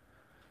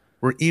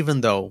where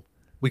even though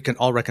we can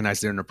all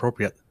recognize they're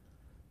inappropriate,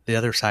 the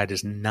other side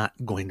is not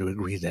going to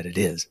agree that it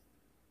is.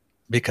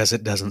 Because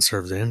it doesn't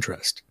serve the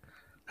interest.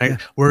 Right? Yeah.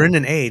 We're in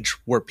an age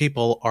where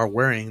people are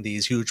wearing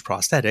these huge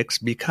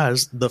prosthetics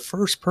because the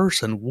first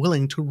person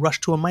willing to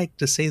rush to a mic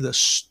to say the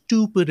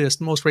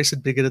stupidest, most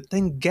racist, bigoted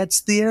thing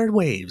gets the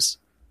airwaves.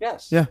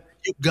 Yes. Yeah.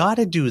 You got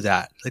to do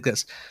that like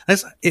this.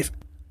 If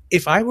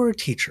I were a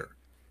teacher,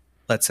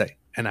 let's say,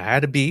 and I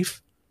had a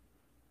beef,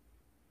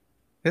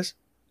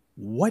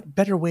 what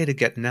better way to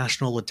get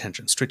national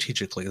attention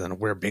strategically than to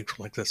wear a big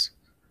like this?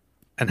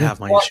 And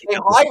have my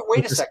issue.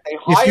 Wait a second. They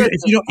hired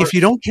if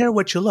you don't care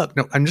what you look,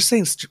 no, I'm just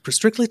saying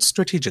strictly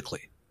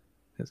strategically,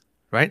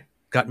 right?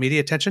 Got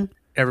media attention.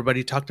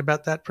 Everybody talked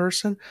about that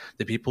person.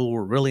 The people who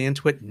were really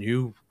into it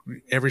knew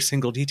every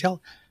single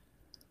detail.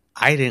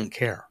 I didn't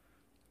care.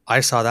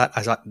 I saw that.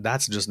 I thought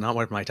that's just not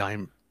worth my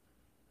time.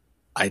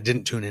 I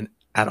didn't tune in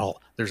at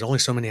all. There's only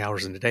so many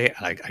hours in a day,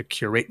 and I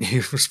curate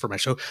news for my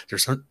show.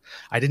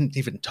 I didn't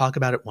even talk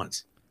about it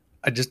once.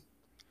 This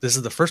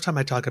is the first time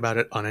I talk about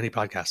it on any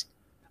podcast.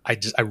 I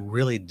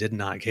really did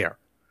not care.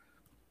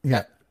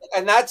 Yeah.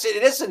 And that's it.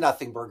 It is a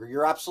nothing burger.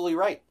 You're absolutely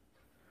right.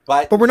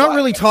 But we're not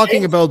really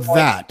talking about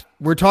that.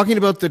 We're talking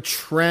about the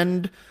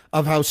trend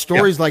of how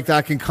stories like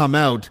that can come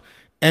out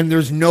and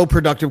there's no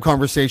productive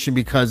conversation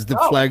because the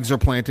flags are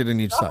planted in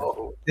each side.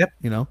 Yep.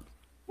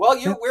 Well,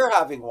 we're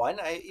having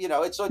one.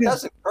 It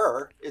does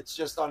occur. It's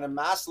just on a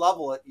mass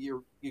level.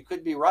 You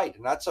could be right,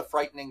 and that's a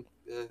frightening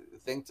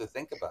thing to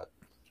think about.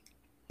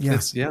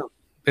 Yeah.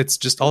 It's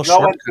just all no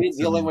one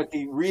dealing with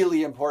the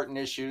really important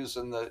issues,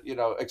 and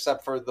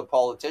except for the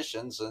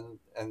politicians, and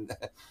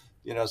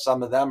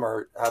some of them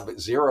have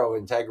zero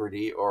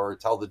integrity or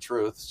tell the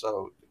truth.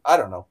 So I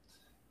don't know,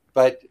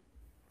 but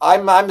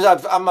I'm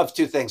of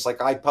two things.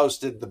 Like I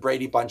posted the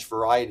Brady Bunch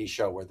variety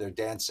show where they're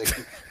dancing,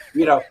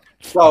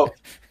 So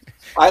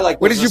I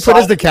like. What did you put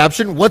as the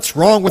caption? What's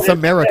wrong with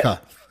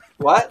America?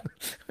 What?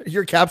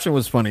 Your caption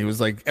was funny. It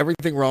was like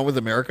everything wrong with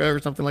America or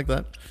something like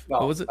that. No,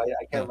 What was it?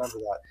 I can't remember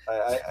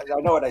that.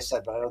 I know what I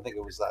said, but I don't think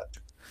it was that.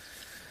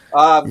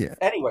 Yeah.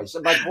 Anyways,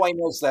 my point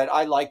is that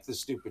I like the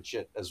stupid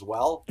shit as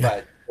well,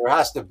 but there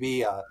has to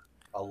be a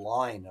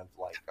line of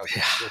like,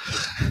 okay,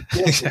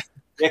 this is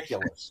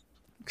ridiculous.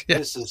 Yeah.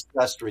 This is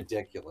just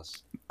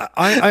ridiculous.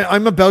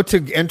 I'm about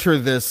to enter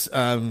this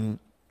an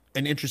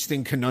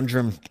interesting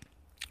conundrum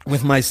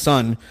with my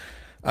son,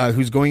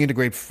 who's going into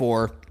grade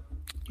 4.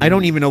 I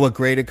don't even know what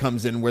grade it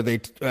comes in, where they,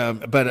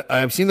 but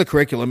I've seen the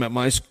curriculum at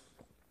my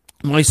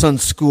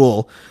son's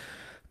school,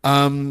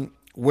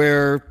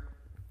 where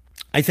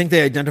I think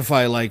they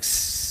identify like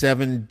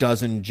 7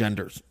 dozen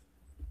genders,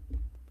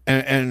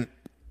 and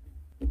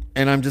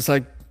I'm just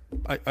like,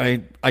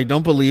 I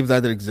don't believe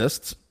that it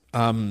exists,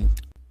 and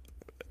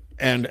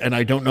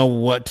I don't know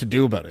what to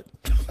do about it.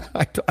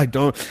 I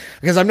don't,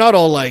 because I'm not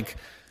all like,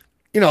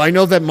 I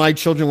know that my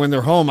children, when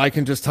they're home, I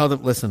can just tell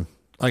them, listen,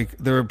 like,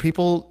 there are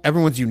people,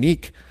 everyone's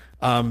unique.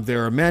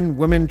 There are men,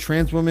 women,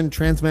 trans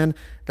men.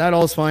 That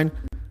all is fine.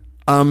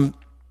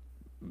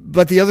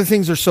 But the other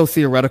things are so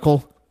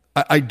theoretical.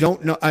 I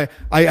don't know.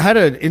 I had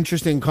an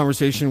interesting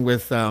conversation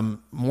with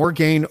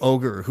Morgane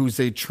Ogre, who's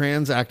a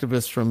trans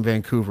activist from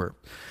Vancouver.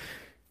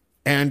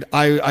 And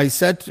I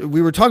said,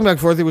 we were talking back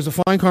and forth. It was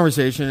a fine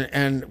conversation,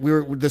 and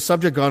the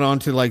subject got on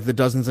to like the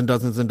dozens and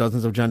dozens and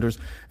dozens of genders.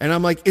 And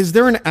I'm like, is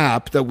there an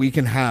app that we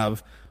can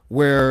have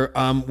where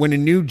when a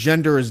new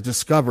gender is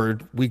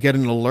discovered, we get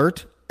an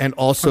alert, and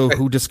also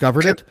who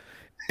discovered it?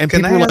 And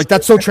people are like,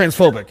 that's so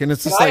transphobic. And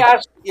it's just like,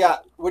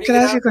 what can I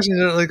ask you a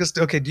question? Like,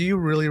 okay, do you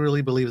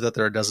really believe that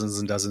there are dozens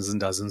and dozens and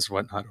dozens,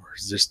 whatnot, or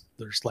is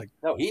there's like?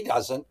 No, he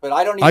doesn't. But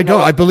I don't. Even I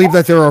don't. I believe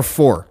that there are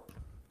 4.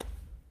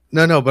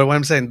 No, but what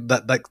I'm saying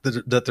that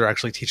that they're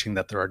actually teaching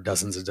that there are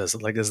dozens and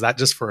dozens. Like, is that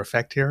just for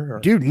effect here? Or?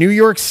 Dude, New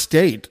York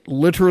State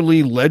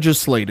literally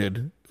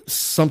legislated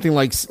something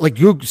like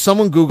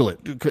someone Google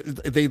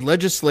it. They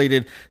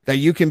legislated that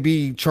you can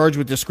be charged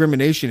with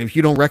discrimination if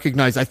you don't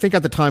recognize. I think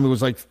at the time it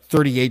was like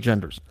 38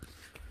 genders.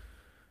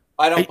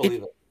 I don't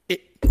believe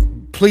it.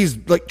 Please,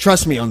 like,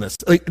 trust me on this.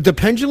 Like, the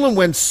pendulum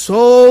went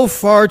so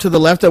far to the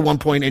left at one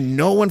point, and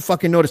no one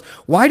fucking noticed.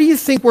 Why do you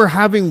think we're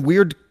having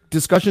weird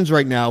discussions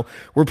right now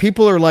where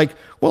people are like,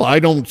 well, I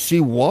don't see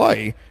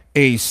why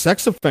a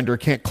sex offender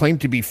can't claim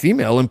to be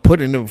female and put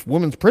in a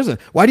woman's prison?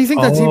 Why do you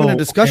think that's even a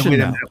discussion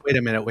now? Wait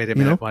a minute.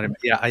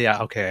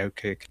 Yeah. Okay.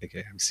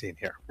 I'm seeing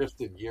here.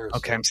 15 years.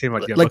 Okay, I'm seeing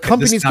what. Like, okay,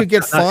 companies could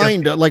get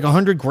fined like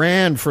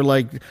 $100,000 for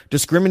like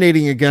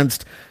discriminating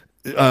against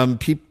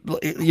people,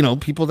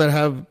 people that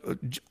have.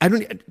 I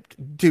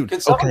don't, dude.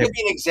 Can someone give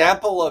me an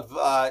example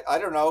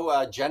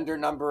of gender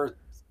number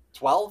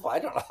 12? I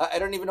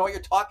don't even know what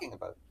you're talking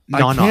about.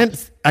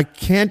 I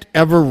can't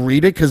ever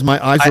read it because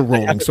my eyes are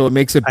rolling, so it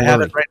makes it blurry. I have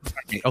it right in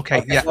front of me.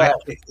 Okay,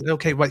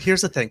 okay. But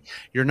here's the thing: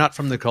 you're not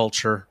from the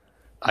culture.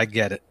 I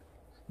get it.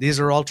 These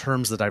are all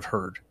terms that I've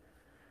heard.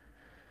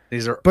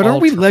 These are. But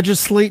aren't we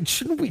legislate?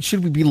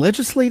 Should we be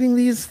legislating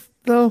these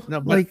though? No,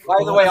 by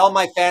the way, all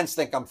my fans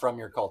think I'm from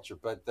your culture,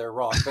 but they're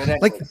wrong. But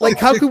anyway, like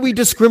how could we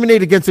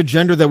discriminate against a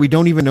gender that we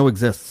don't even know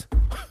exists?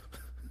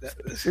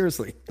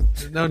 Seriously.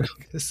 No.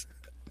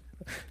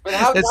 But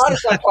how does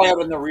that play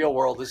out in the real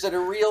world? Is it a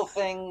real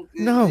thing?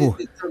 No.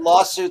 Is there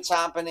lawsuits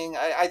happening?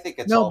 I think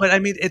it's no, but I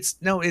mean, it's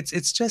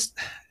just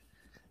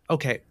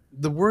okay.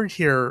 The word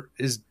here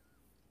is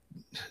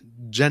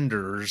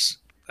genders.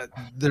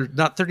 They're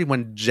not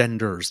 31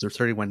 genders. They're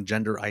 31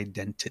 gender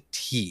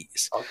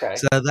identities. Okay.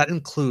 So that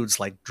includes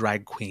like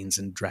drag queens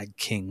and drag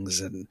kings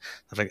and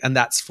stuff like, and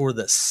that's for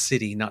the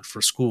city, not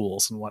for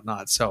schools and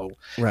whatnot. So,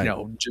 right.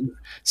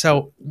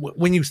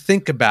 When you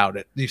think about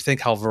it, you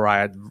think how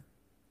varied.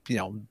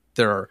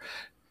 There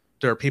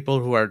are people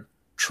who are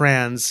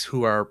trans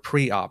who are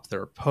pre-op,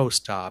 there are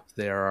post-op,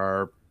 there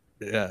are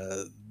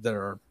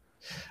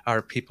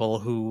people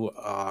who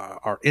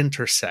are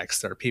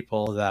intersex, there are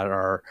people that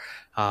are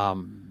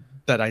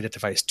that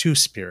identify as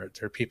two-spirit,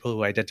 there are people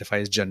who identify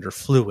as gender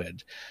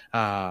fluid. So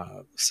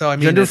I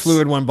mean, gender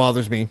fluid one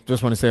bothers me.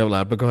 Just want to say out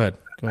loud, but go ahead.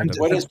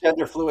 What does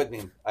gender fluid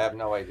mean? I have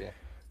no idea.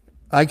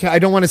 I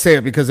don't want to say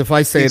it because if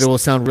I say it will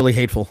sound really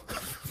hateful.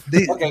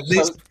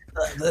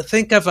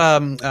 Think of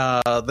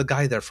the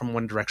guy there from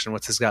One Direction.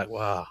 What's his guy?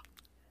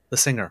 The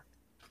singer,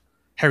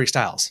 Harry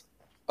Styles.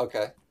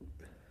 Okay.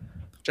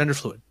 Gender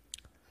fluid.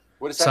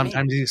 What does that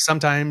mean?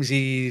 Sometimes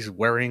he's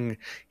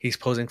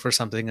posing for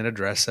something in a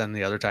dress, and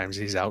the other times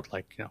he's out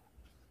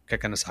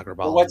kicking a soccer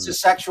ball. Well, what's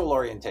his sexual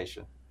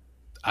orientation?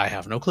 I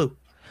have no clue.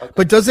 Okay.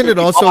 But doesn't it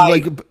also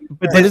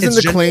But isn't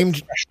the claim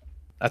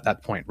at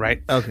that point,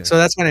 right? Okay. So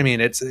that's what I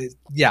mean.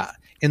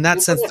 In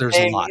that sense, there's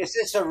a lot. Is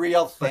this a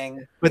real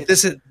thing? But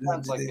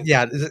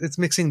it's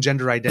mixing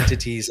gender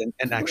identities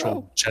and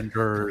actual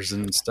genders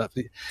and stuff.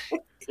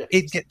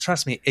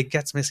 Trust me, it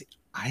gets messy.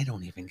 I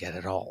don't even get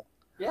it all.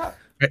 Yeah.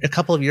 A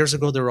couple of years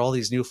ago, there were all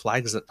these new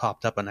flags that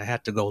popped up, and I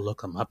had to go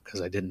look them up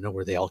because I didn't know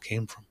where they all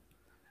came from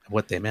and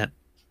what they meant.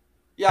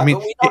 Yeah, I mean,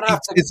 but we don't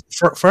have to.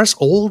 For us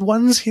old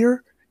ones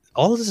here,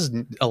 a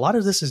lot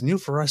of this is new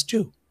for us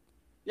too.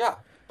 Yeah.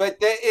 But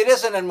it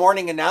isn't in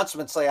morning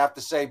announcements. They have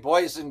to say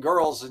boys and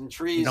girls and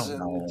trees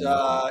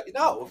no,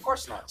 of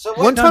course not. So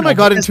one time I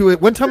got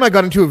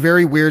into a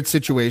very weird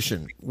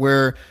situation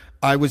where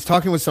I was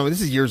talking with someone.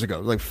 This is years ago,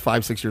 like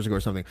 5-6 years ago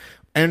or something,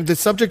 and the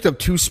subject of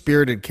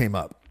two-spirited came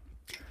up.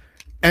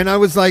 And I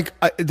was like,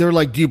 they're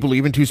like, do you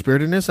believe in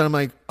two-spiritedness? And I'm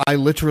like, I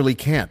literally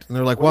can't. And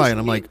they're like, why? And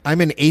I'm like, I'm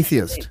an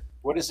atheist.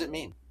 What does it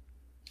mean?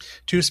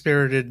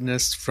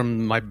 Two-spiritedness,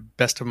 from my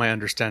best of my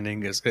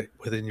understanding, is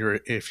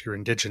if you're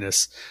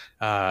indigenous,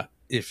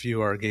 if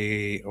you are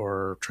gay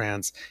or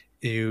trans,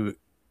 you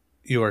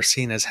are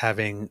seen as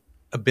having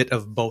a bit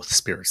of both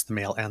spirits, the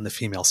male and the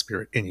female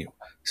spirit in you.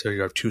 So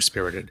you are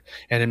two-spirited.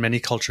 And in many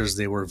cultures,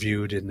 they were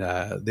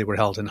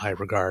held in high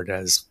regard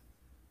as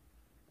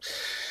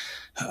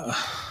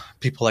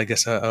people, I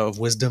guess, of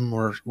wisdom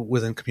or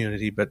within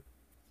community. But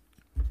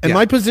and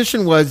my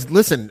position was,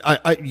 listen,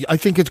 I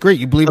think it's great.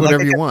 You believe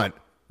whatever you want.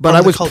 But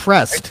I was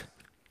pressed.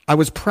 I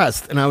was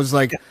pressed, and I was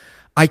like,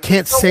 I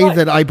can't say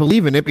that I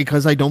believe in it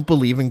because I don't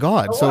believe in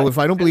God. So if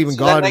I don't believe in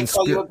God and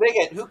call you a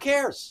bigot, who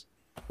cares?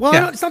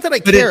 Well, it's not that I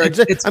care.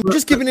 I'm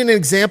just giving an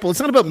example. It's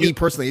not about me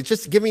personally. It's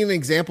just giving an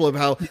example of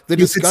how the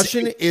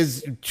discussion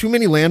is too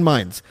many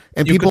landmines,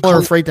 and people are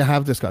afraid to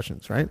have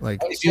discussions, right?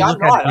 Like, I'm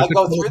not. I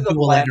go through the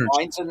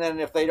landmines, and then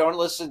if they don't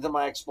listen to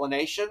my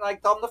explanation, I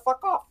tell them to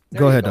fuck off.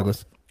 Go ahead,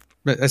 Douglas.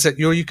 I said,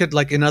 you could,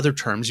 like, in other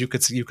terms, you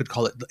could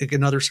call it, like,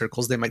 in other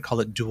circles, they might call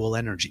it dual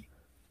energy.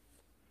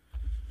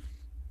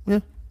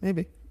 Yeah,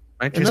 maybe.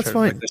 Right? And that's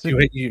fine.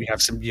 You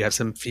have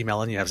some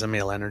female and you have some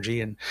male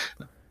energy, and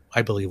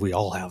I believe we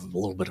all have a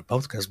little bit of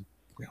both because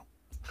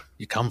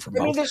you come from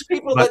both. I mean, there's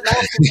people that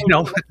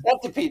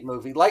centipede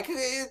movie. Like,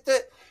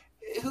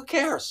 who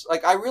cares?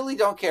 Like, I really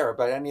don't care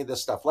about any of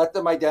this stuff. Let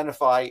them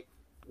identify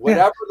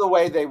whatever the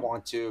way they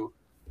want to.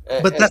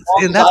 But that's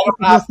what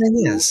the whole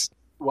thing is.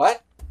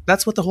 What?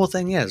 That's what the whole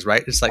thing is,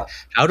 right? It's like,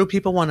 how do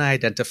people want to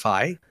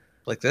identify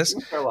like this?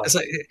 It's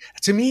like,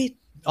 to me,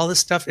 all this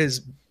stuff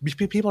is,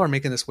 people are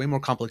making this way more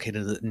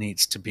complicated than it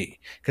needs to be.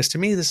 Because to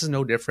me, this is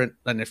no different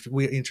than if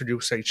we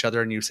introduce each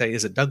other and you say,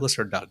 is it Douglas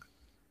or Doug?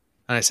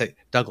 And I say,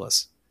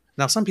 Douglas.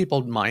 Now, some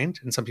people mind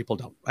and some people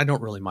don't. I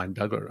don't really mind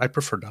Doug. I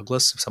prefer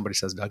Douglas. If somebody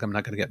says Doug, I'm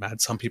not going to get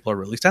mad. Some people are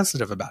really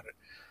sensitive about it.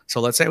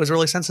 So let's say I was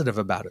really sensitive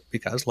about it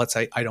because let's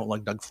say I don't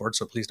like Doug Ford,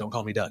 so please don't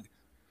call me Doug.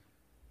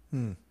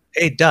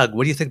 Hey, Doug,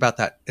 what do you think about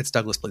that? It's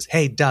Douglas, please.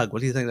 Hey, Doug,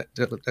 what do you think?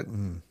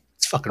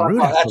 It's fucking rude.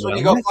 That's when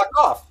you go fuck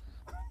off.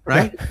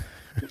 Right?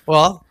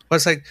 Well,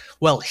 it's like,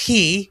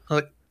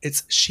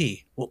 it's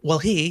she. Well,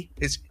 he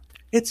is.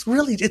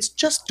 It's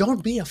just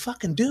don't be a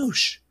fucking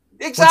douche.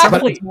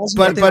 Exactly.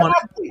 But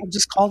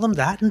just call them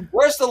that. And,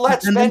 where's the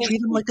let's and then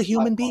treat them like a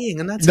human being.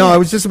 And that's I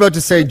was just about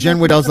to say, Jen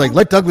Waddell's like,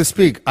 let Douglas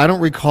speak. I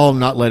don't recall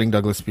not letting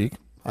Douglas speak.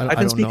 I've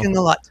been speaking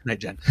a lot tonight,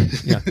 Jen.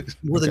 Yeah,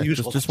 more than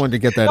usual. Just wanted to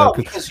get that out.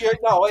 Because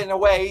in a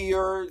way,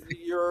 you're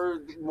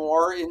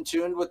more in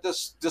tune with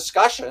this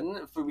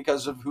discussion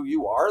because of who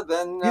you are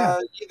than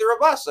either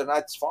of us, and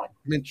that's fine.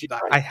 I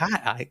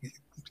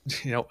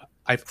mean,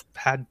 I've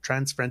had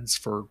trans friends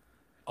for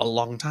a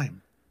long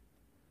time,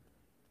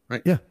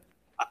 right? Yeah,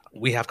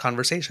 we have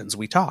conversations,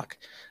 we talk,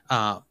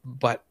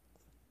 but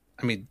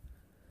I mean,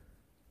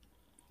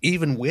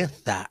 even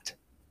with that.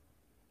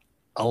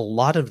 A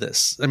lot of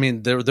this, I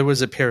mean, there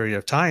was a period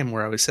of time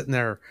where I was sitting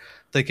there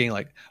thinking,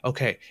 like,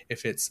 okay,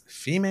 if it's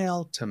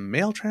female to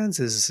male trans,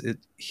 is it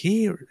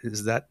he or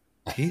is that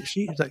he?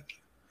 She,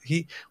 like,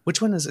 he? Which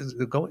one is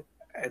it going?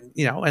 And,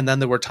 and then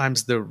there were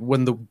times there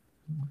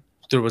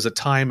was a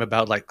time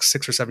about like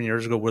 6 or 7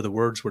 years ago where the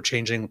words were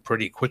changing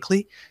pretty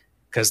quickly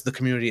because the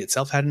community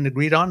itself hadn't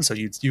agreed on. So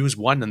you'd use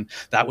one, and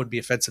that would be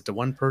offensive to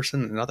one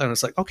person, and another. And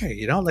it's like,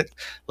 okay,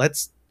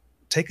 let's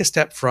take a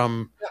step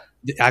from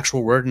the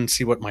actual word and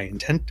see what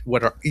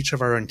each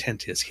of our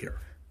intent is here.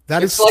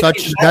 That is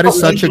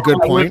such a good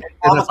point.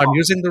 And if I'm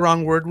using the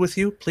wrong word with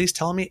you, please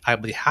tell me. I'll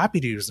be happy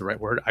to use the right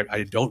word.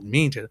 I don't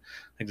mean to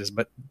like this,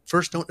 but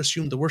first, don't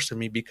assume the worst of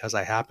me because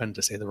I happen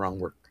to say the wrong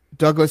word.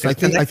 Douglas, I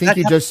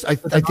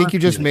think you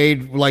just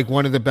made like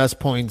one of the best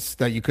points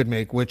that you could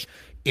make, which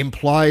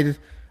implied,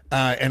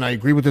 and I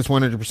agree with this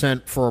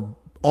 100% for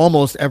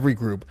almost every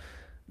group,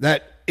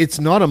 that it's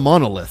not a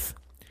monolith.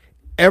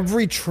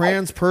 Every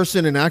trans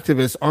person and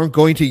activist aren't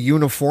going to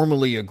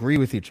uniformly agree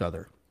with each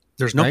other.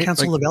 There's no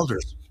council of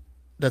elders.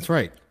 That's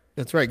right.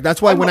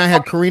 That's why when I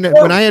had Karina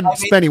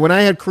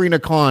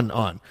Khan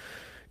on,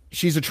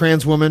 she's a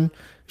trans woman.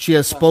 She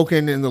has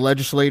spoken in the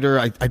legislature.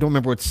 I don't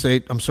remember what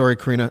state. I'm sorry,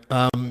 Karina,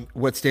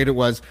 what state it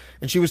was.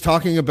 And she was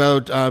talking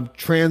about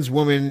trans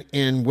women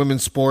in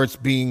women's sports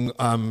being,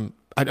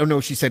 I don't know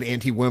if she said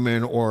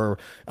anti-women or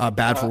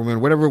bad for women,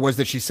 whatever it was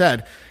that she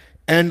said.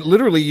 And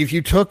literally, if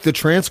you took the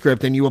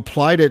transcript and you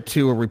applied it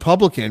to a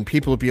Republican,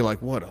 people would be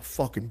like, what a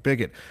fucking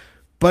bigot.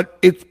 But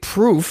it's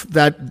proof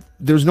that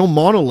there's no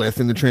monolith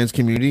in the trans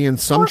community, and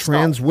some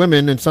trans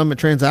women and some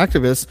trans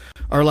activists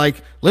are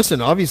like,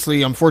 listen,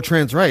 obviously I'm for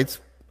trans rights.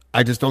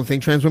 I just don't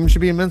think trans women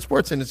should be in men's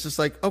sports. And it's just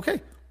like,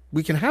 okay,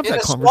 we can have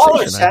that conversation.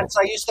 In a smaller sense,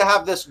 I used to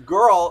have this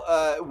girl,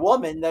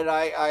 woman that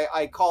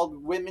I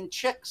called women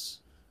chicks.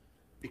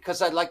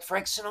 because I liked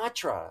Frank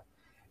Sinatra.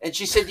 And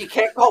she said, you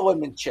can't call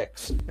women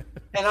chicks.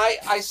 And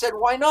I said,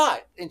 why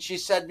not? And she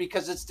said,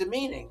 because it's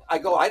demeaning. I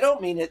go, I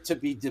don't mean it to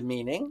be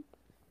demeaning.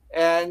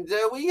 And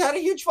we had a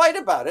huge fight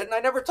about it. And I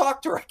never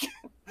talked to her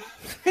again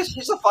because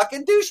she's a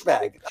fucking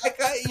douchebag. Like,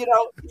 and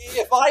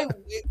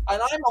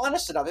I'm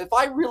honest enough, if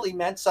I really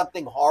meant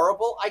something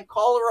horrible, I'd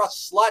call her a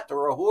slut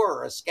or a whore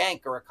or a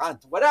skank or a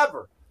cunt,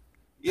 whatever.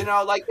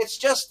 Like, it's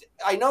just,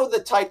 I know the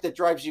type that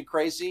drives you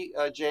crazy,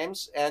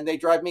 James, and they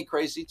drive me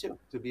crazy too,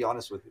 to be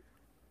honest with you.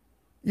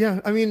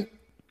 Yeah, I mean,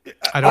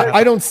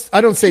 I don't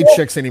say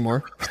chicks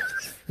anymore.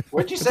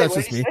 What'd you say? That's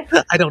just me.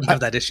 I don't have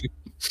that issue.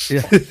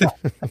 Yeah.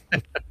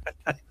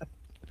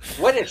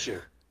 What issue?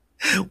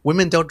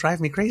 Women don't drive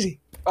me crazy.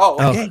 Oh,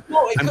 okay.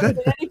 No, it could have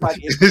been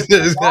anybody.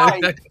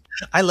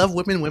 I love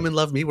women. Women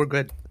love me. We're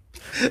good.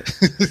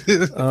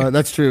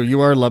 That's true. You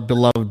are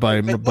beloved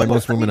by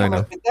most women I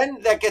know. Then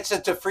that gets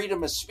into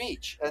freedom of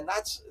speech, and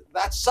that's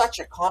such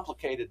a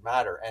complicated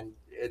matter. And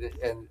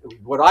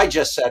what I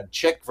just said,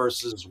 chick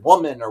versus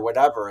woman or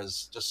whatever,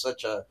 is just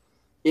such a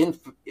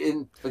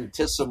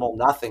infinitesimal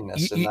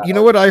nothingness. You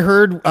know what I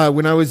heard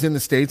when I was in the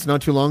States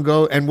not too long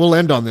ago, and we'll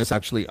end on this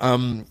actually,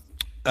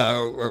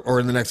 or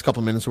in the next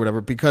couple of minutes or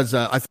whatever, because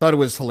I thought it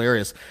was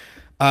hilarious.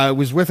 I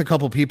was with a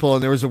couple people,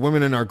 and there was a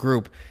woman in our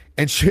group,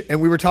 and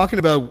we were talking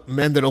about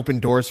men that open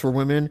doors for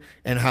women,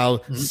 and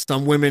how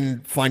some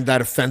women find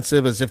that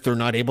offensive, as if they're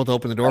not able to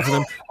open the door for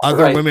them.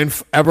 Other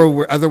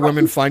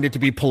women find it to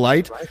be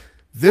polite. Right.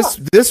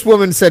 This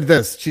woman said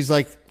this. She's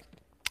like,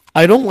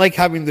 I don't like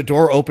having the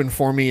door open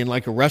for me in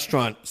like a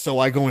restaurant, so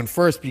I go in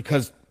first,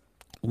 because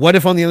what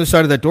if on the other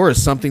side of that door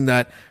is something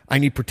that I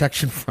need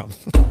protection from?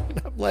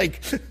 I'm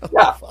like,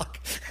 yeah. Fuck.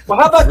 Well,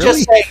 how about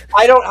really?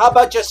 How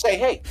about just say,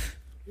 hey,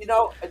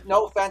 no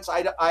offense,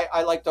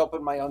 I like to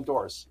open my own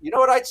doors. You know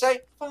what I'd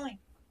say? Fine.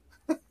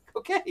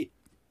 Okay.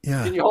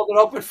 Yeah. Can you hold it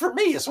open for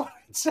me is what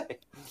I'd say.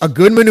 A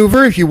good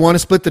maneuver, if you want to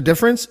split the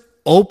difference,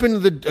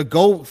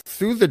 go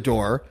through the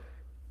door,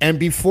 and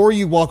before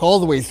you walk all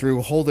the way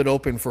through, hold it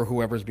open for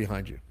whoever's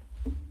behind you.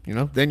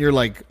 Then you're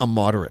like a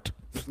moderate.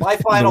 My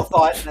final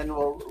thought, and then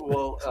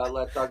we'll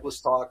let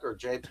Douglas talk, or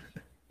James,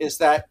 is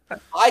that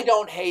I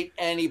don't hate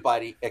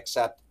anybody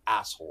except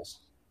assholes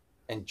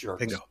and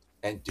jerks. Bingo.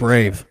 And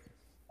brave.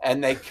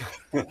 And they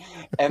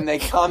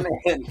come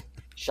in.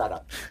 Shut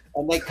up.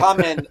 And they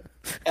come in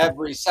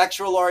every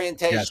sexual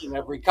orientation,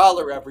 every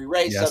color, every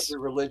race, every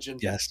religion.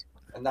 Yes.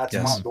 And that's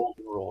my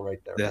golden rule right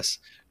there. Yes.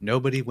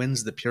 Nobody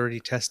wins the purity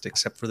test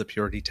except for the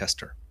purity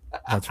tester.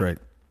 That's right.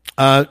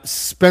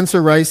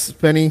 Spencer, Rice,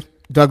 Spenny,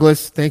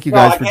 Douglas, thank you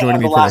guys for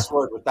joining me today. Last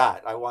word with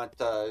that. I want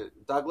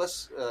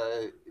Douglas.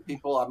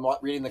 People, I'm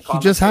reading the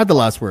comments. You just had the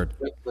last word.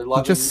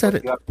 You just said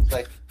it.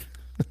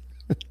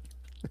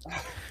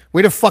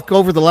 Way to fuck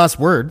over the last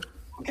word.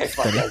 Okay,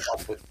 fine.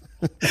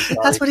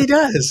 That's what he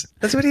does.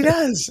 That's what he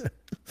does.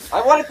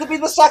 I want it to be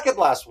the second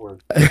last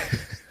word.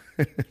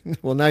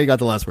 Well, now you got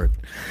the last word.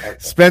 Okay.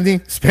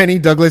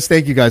 Spenny, Douglas,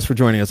 thank you guys for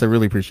joining us. I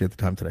really appreciate the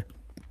time today.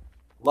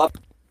 Love.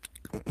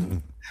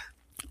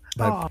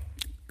 Bye.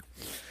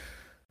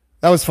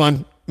 That was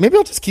fun. Maybe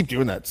I'll just keep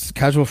doing that. It's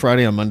Casual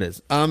Friday on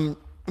Mondays. And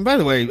by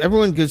the way,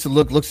 everyone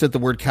looks at the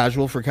word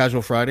casual for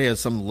Casual Friday as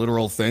some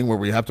literal thing where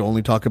we have to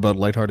only talk about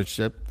lighthearted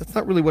shit. That's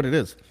not really what it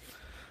is.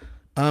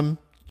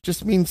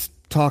 Just means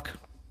talk.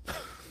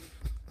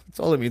 That's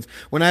all it means.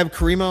 When I have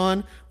Karima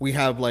on, we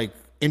have like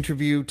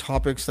interview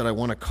topics that I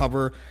want to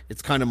cover.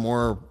 It's kind of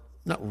more,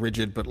 not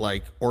rigid, but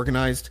like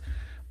organized.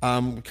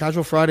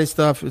 Casual Friday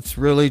stuff, it's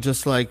really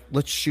just like,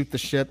 let's shoot the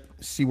shit,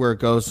 see where it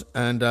goes.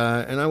 And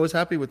I was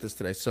happy with this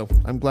today. So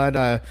I'm glad.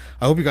 I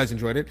hope you guys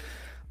enjoyed it.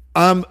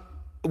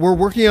 We're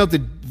working out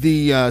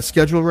the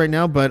schedule right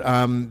now, but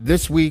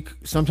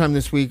sometime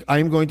this week, I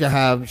am going to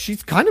have,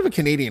 she's kind of a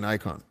Canadian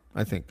icon,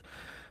 I think.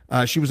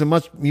 She was a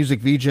music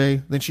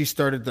VJ. Then she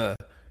started the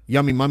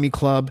Yummy Mummy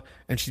Club,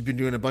 and she's been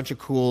doing a bunch of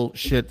cool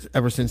shit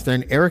ever since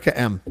then. Erica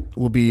M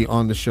will be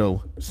on the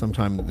show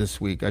sometime this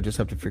week. I just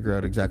have to figure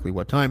out exactly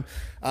what time.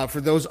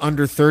 For those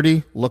under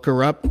 30, look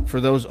her up.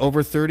 For those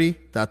over 30,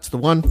 that's the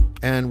one.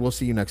 And we'll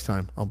see you next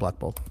time on Black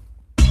Bolt.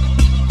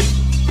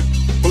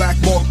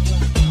 Blackmore.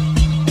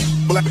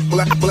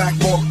 Blackmore. Blackmore.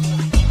 Blackmore.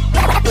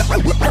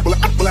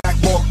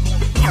 Blackmore.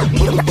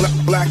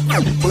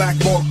 Blackmore.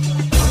 Blackmore.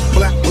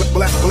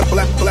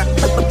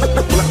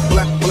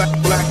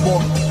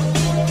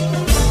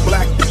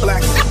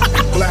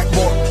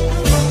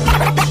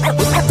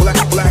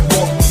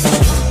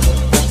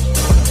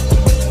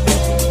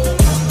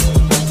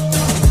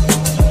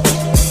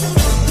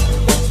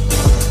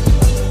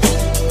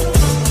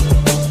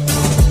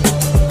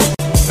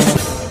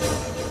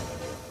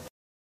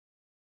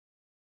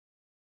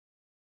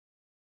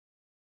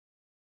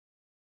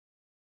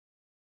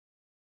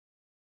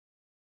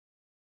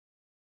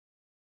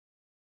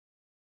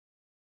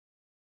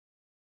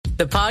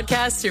 The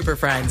Podcast Super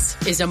Friends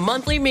is a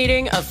monthly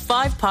meeting of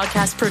 5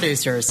 podcast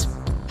producers.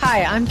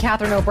 Hi, I'm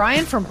Katherine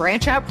O'Brien from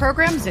Branch Out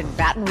Programs in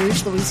Baton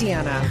Rouge,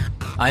 Louisiana.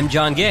 I'm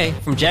John Gay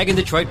from Jag and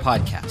Detroit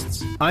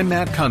Podcasts. I'm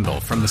Matt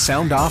Kundle from the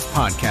Sound Off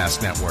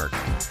Podcast Network.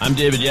 I'm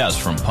David Yaz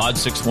from Pod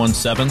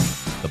 617,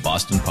 the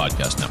Boston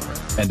Podcast Network.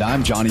 And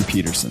I'm Johnny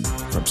Peterson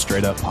from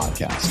Straight Up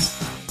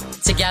Podcasts.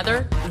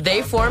 Together,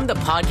 they form the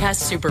Podcast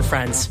Super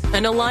Friends,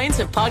 an alliance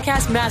of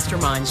podcast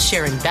masterminds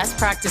sharing best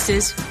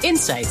practices,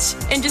 insights,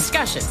 and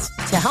discussions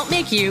to help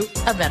make you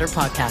a better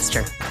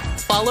podcaster.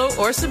 Follow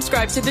or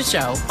subscribe to the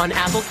show on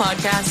Apple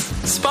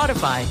Podcasts,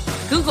 Spotify,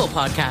 Google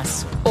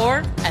Podcasts, or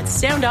at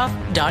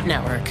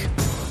soundoff.network.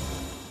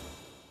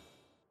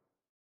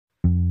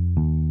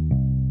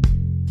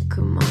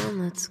 Come on,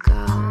 let's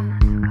go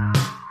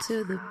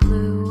to the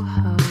Blue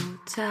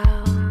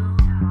Hotel.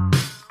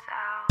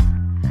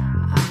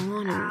 I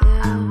wanna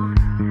live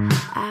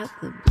at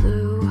the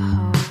Blue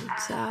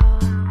Hotel.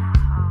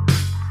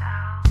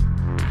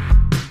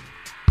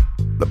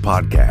 The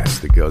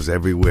podcast that goes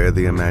everywhere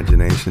the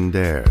imagination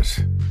dares.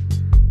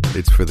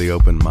 It's for the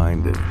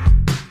open-minded,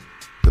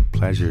 the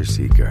pleasure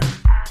seeker.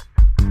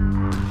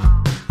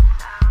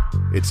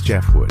 It's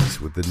Jeff Woods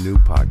with the new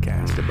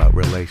podcast about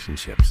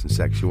relationships and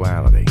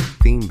sexuality,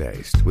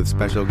 theme-based with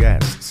special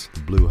guests, the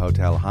Blue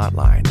Hotel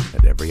Hotline,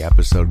 and every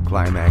episode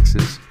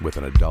climaxes with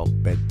an adult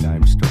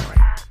bedtime story.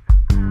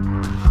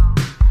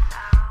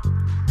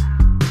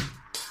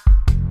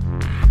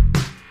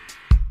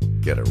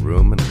 Get a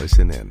room and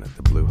listen in at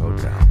the Blue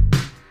Hotel.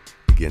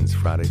 Begins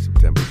Friday,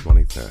 September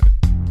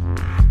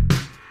 23rd.